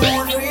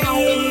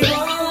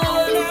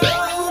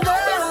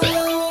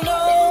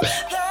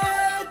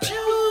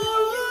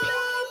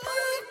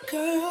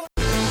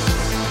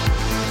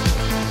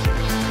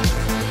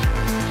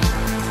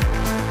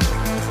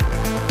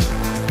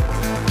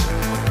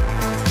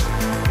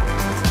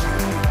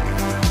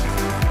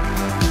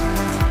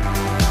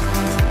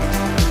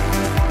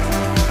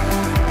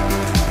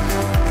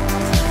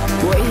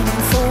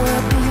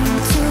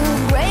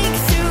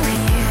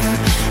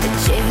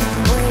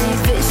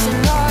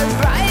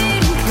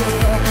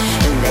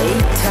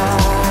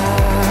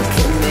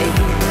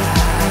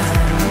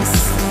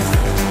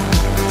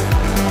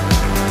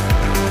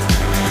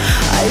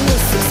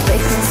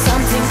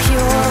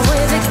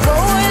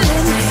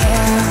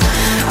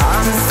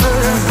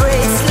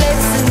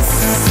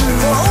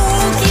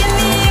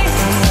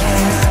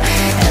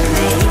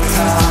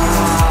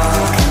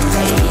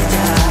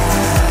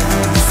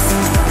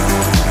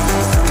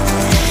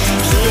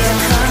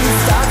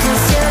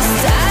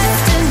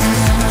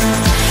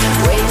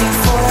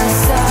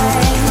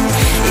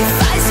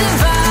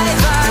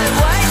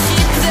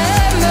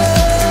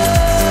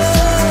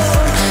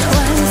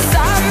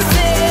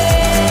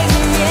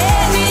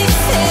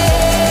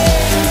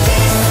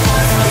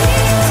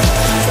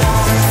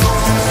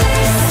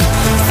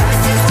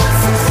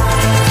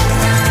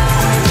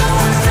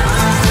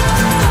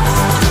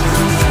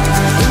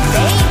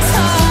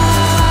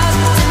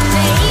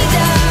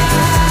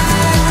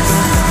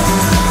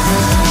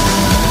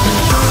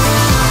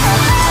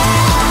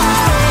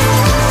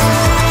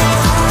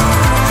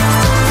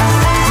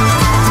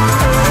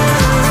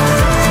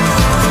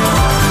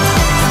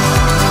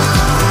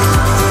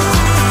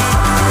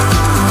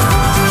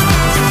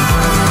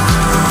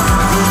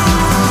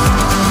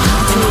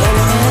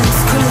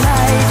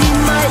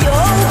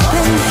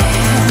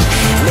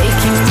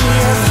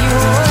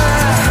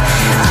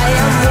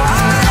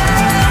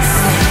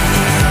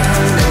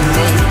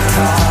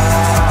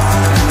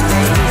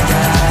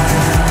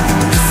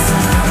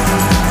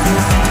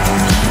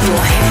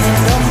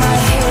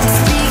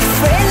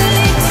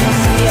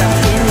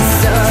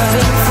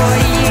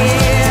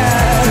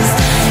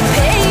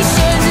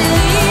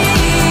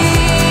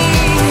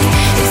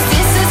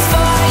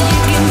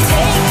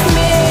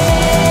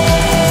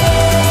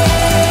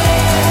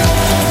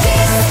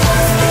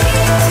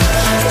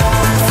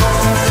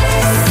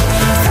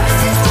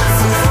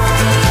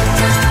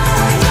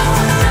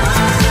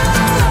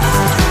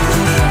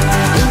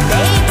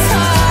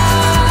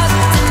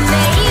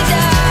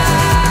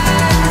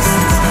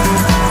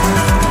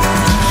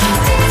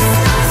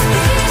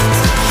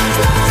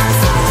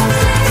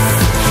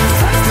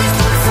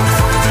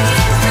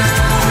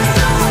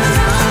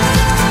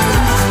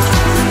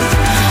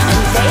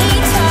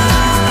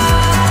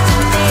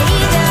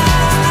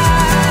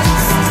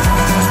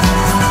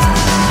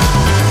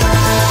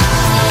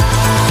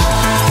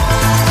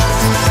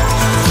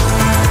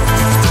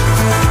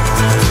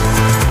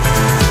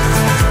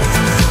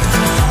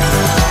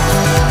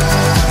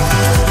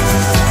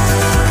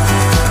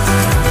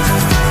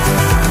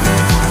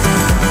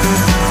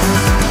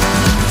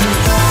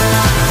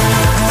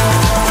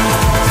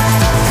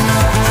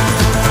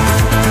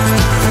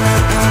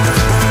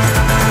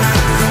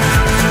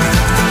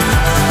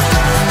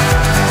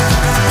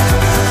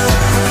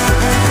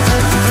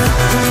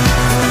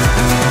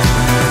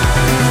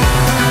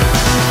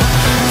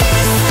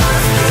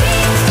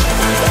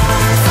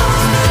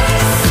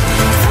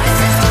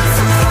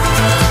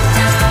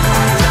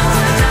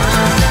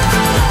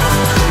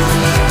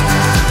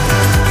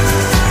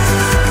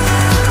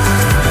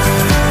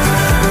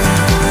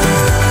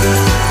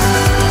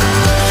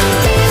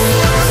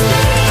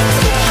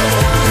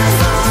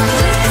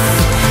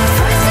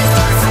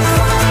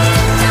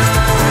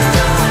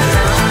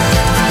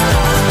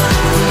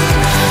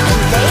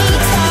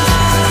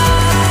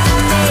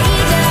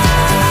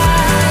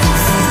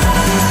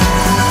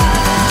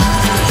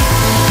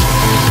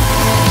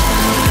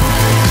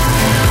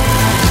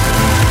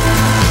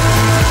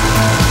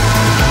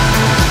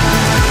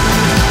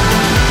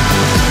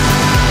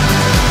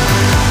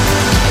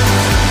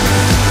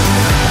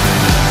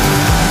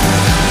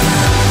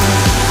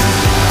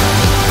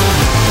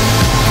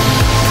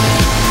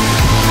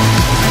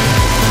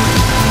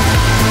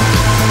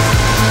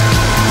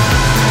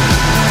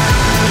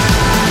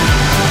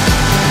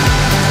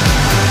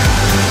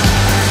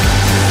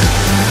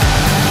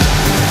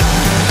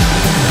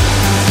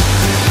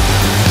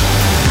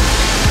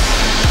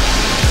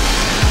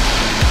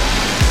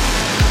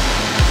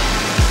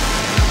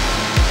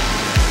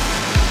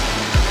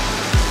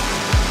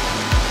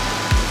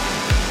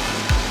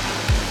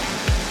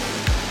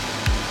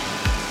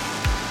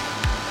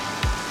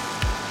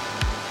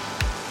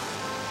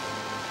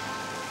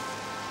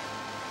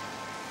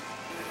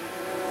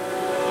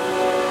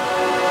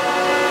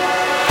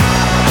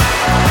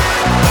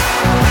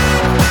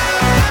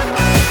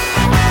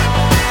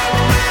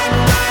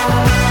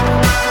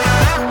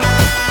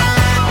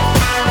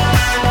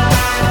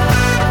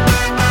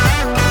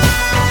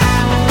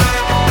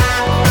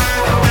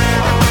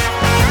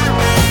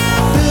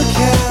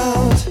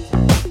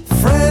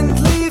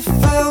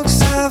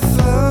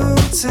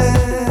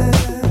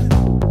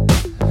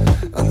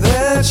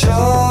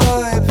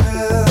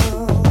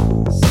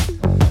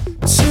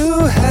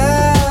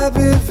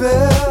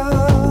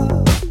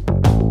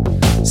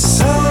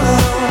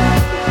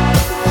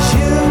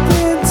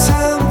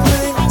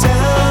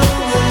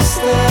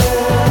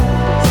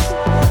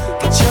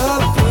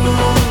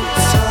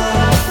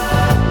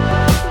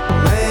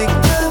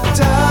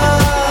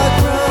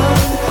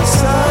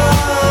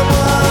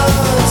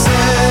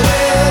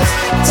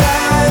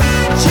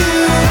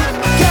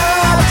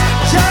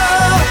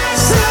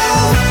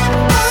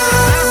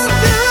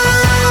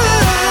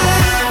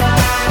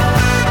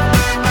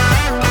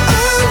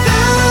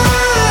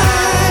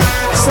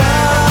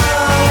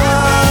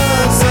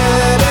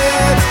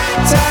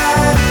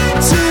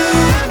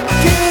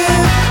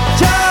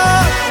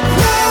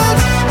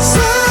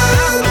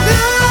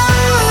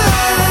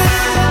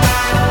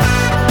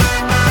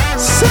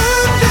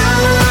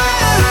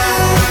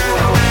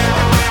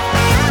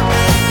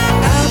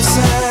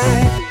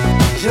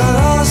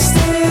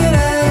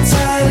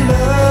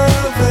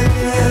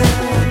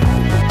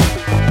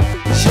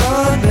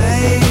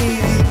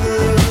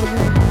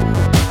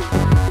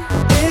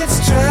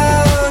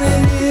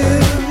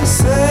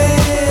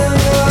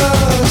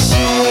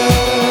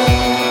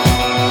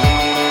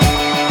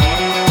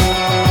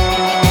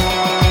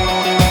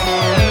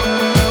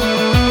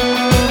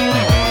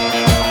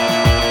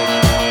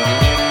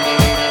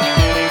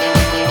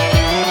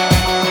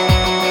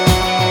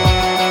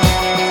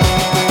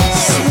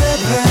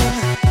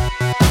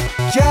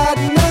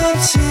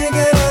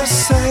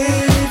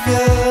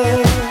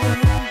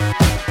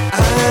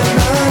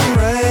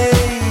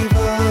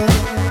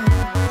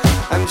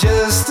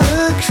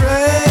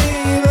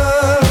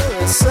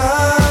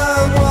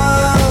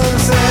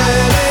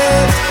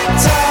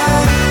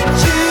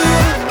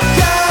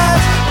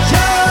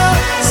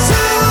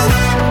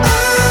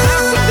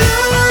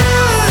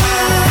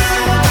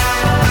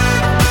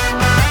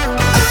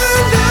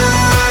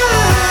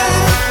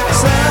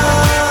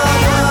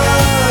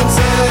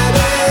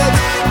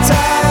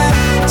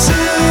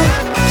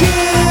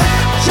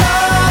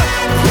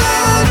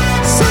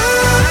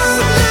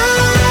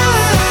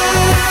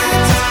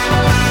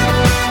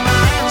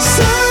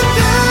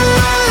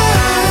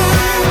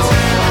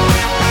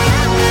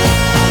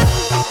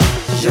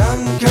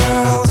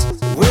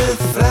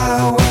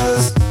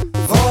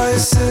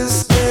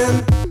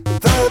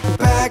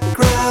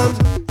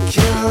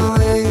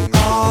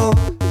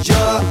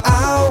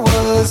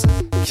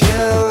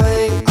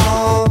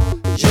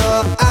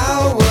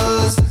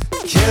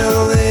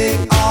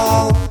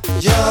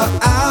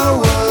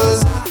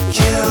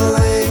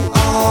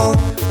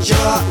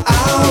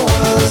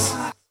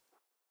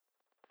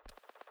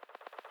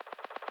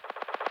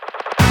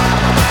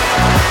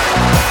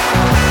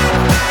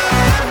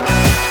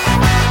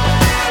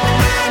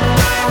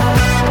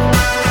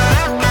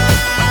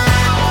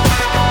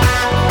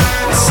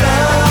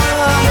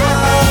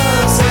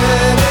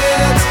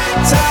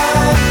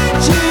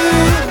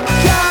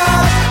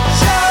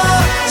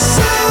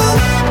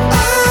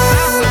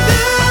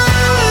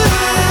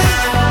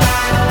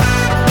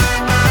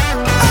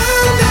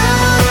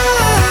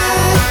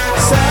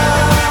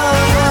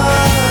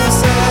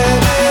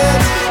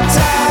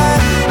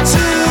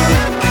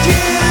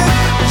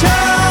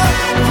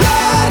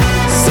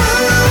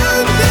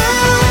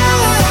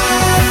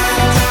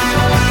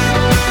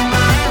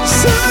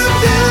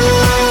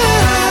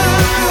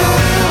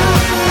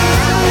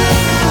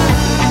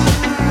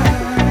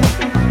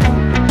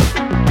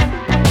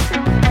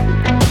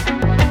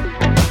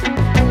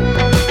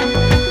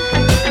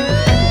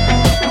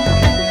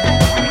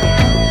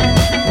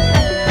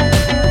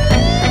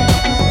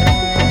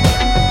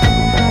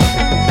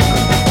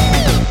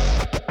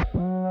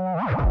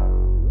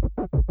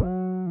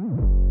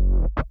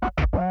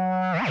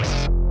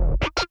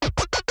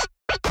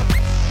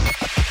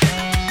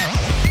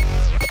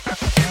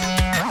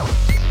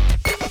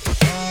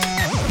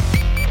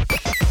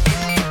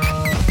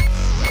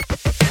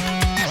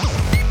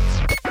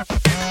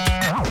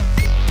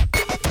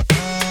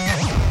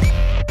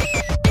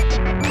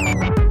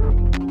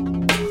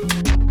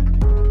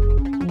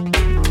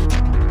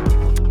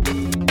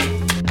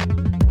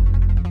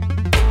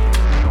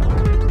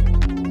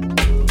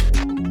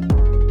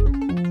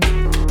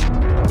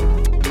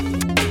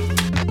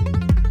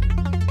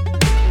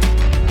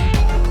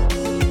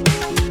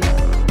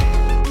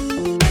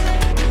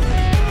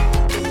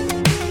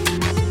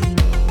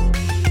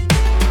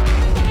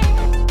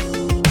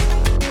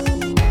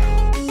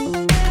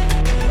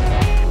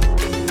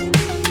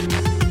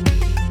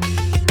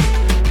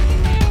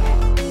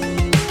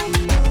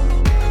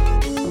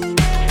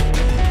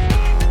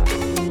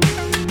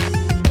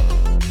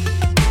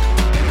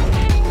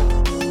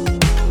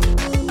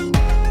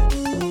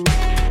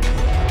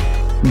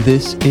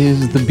 This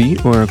is the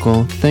Beat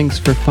Oracle. Thanks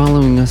for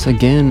following us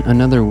again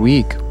another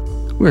week.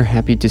 We're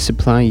happy to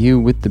supply you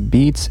with the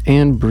beats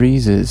and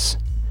breezes.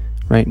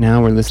 Right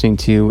now we're listening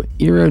to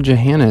Eero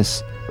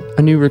Johannes,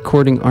 a new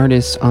recording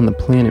artist on the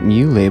Planet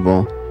Mu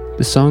label.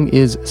 The song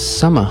is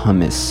Summer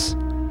Hummus.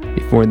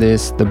 Before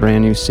this, the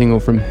brand new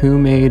single from Who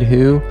Made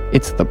Who,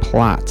 it's The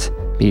Plot.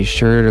 Be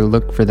sure to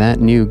look for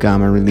that new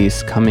Gamma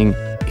release coming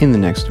in the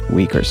next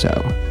week or so.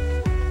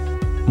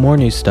 More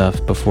new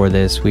stuff before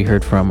this. We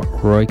heard from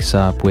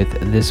Royksop with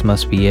This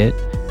Must Be It,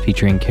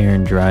 featuring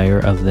Karen Dreyer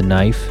of The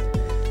Knife.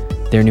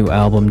 Their new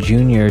album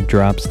Junior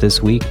drops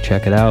this week,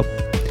 check it out.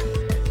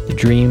 The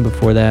Dream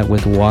before that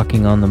with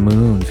Walking on the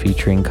Moon,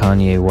 featuring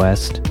Kanye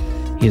West.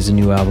 He has a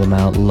new album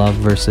out, Love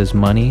vs.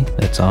 Money,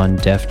 that's on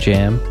Def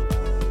Jam.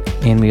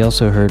 And we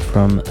also heard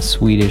from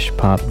Swedish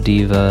pop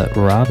diva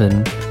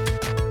Robin,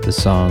 the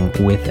song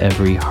With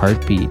Every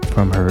Heartbeat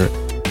from her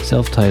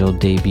self-titled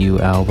debut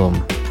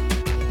album.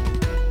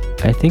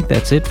 I think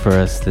that's it for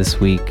us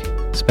this week,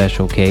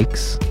 Special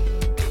Cakes.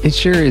 It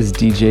sure is,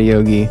 DJ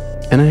Yogi,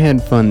 and I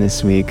had fun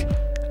this week.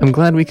 I'm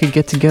glad we could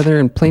get together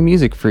and play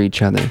music for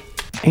each other,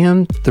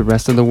 and the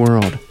rest of the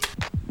world.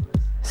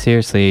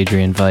 Seriously,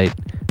 Adrian Veidt,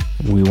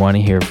 we want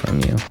to hear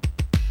from you.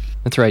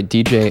 That's right,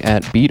 DJ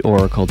at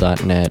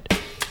beatoracle.net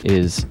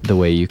is the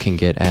way you can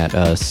get at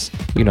us.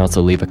 You can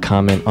also leave a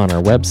comment on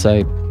our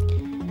website,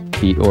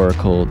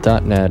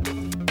 beatoracle.net.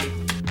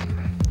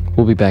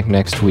 We'll be back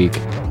next week,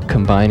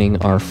 combining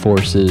our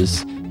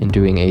forces and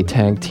doing a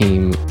tag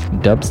team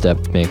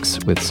dubstep mix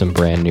with some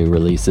brand new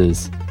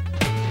releases.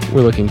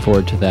 We're looking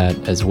forward to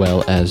that, as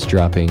well as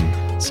dropping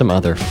some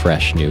other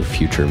fresh new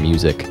future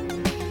music.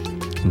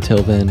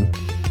 Until then,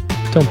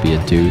 don't be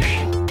a douche.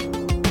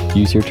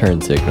 Use your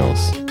turn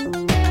signals.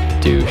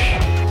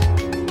 Douche.